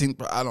know.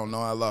 13th. I don't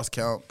know. I lost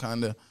count,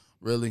 kind of,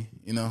 really,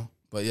 you know.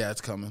 But yeah,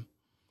 it's coming.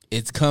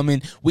 It's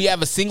coming. We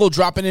have a single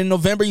dropping in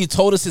November. You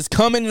told us it's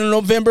coming in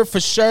November for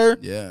sure.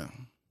 Yeah.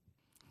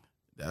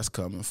 That's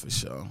coming for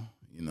sure,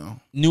 you know.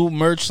 New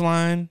merch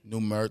line.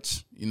 New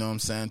merch, you know what I'm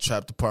saying?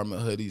 Trap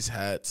Department hoodies,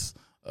 hats,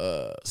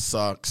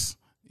 socks,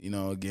 you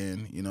know,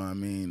 again, you know what I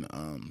mean?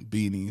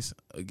 Beanies,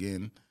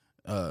 again.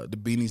 The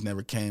beanies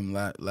never came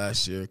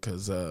last year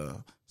because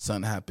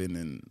something happened.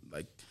 And,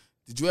 like,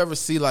 did you ever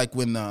see, like,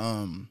 when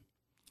the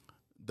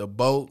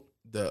boat,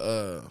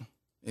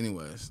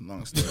 anyways,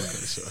 long story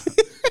short.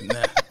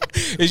 Nah.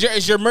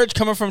 Is your merch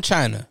coming from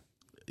China?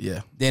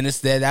 Yeah. Then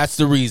that's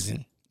the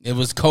reason. It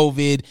was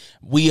COVID.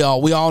 We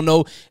all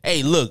know.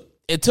 Hey, look,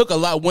 it took a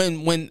lot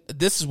when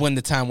this is when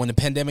the time when the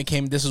pandemic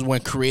came. This is when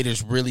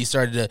creators really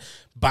started to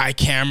buy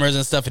cameras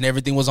and stuff, and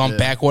everything was on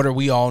back order.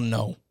 We all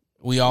know.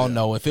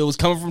 Know if it was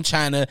coming from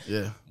China.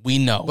 Yeah, we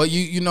know. But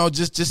you know,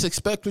 just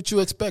expect what you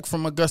expect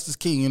from Augustus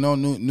King. You know,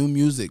 new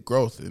music,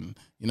 growth, and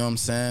you know what I'm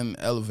saying,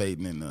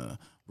 elevating and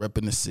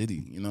repping the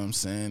city. You know what I'm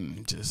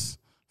saying, just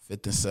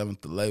 5th and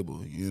 7th, the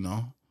label, you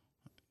know.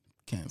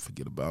 Can't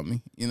forget about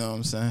me. You know what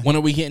I'm saying? When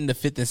are we getting the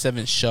 5th and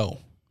 7th show?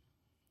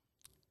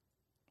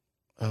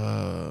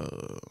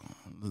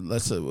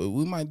 Let's say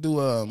we might do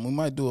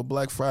a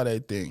Black Friday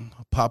thing.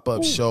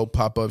 Pop-up show,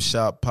 pop-up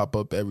shop,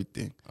 pop-up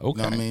everything. Okay. You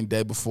know what I mean?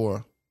 Day before.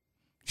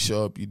 You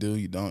show up, you do,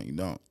 you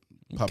don't.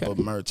 Pop-up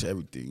merch,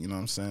 everything. You know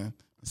what I'm saying?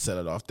 Set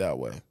it off that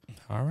way.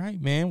 All right,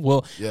 man.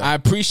 Well, Yeah. I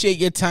appreciate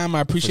your time.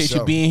 I appreciate For you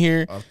sure. being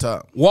here. Off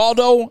top.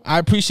 Waldo, I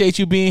appreciate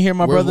you being here,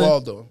 my Where's brother.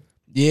 Waldo?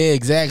 Yeah,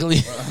 exactly.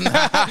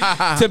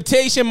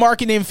 Temptation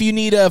Marketing. If you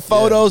need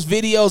photos,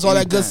 videos, all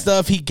that good Anything.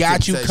 stuff, he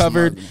got you Temptation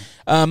covered.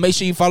 Marketing. Make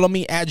sure you follow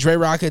me at Dre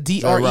Rocka,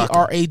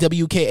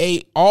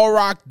 DRERAWKA,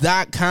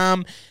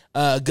 allrock.com.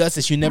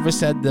 Gustus, you never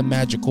said the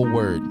magical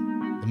word.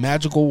 The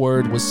magical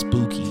word was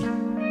spooky.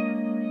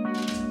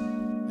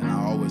 And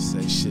I always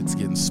say shit's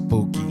getting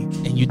spooky.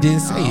 And you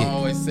didn't say I it.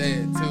 always say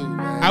it too,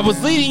 man. I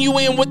was leading you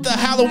in with the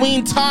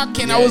Halloween talk,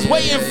 and I was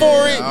waiting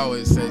for it. I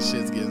always say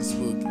shit's getting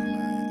spooky.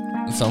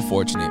 It's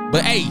unfortunate.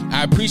 But hey,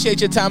 I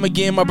appreciate your time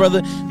again, my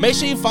brother. Make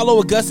sure you follow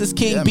Augustus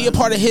King. Yeah, be a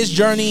part of his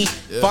journey.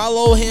 Yeah.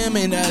 Follow him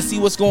and see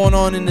what's going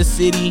on in the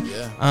city.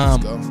 Yeah,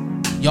 let's go.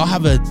 Y'all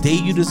have a day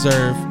you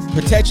deserve.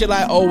 Protect your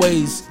life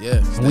always.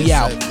 Yeah, We stay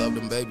out. safe. Love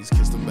them babies.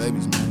 Kiss them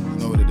babies, man. You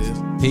know what it is.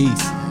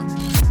 Peace.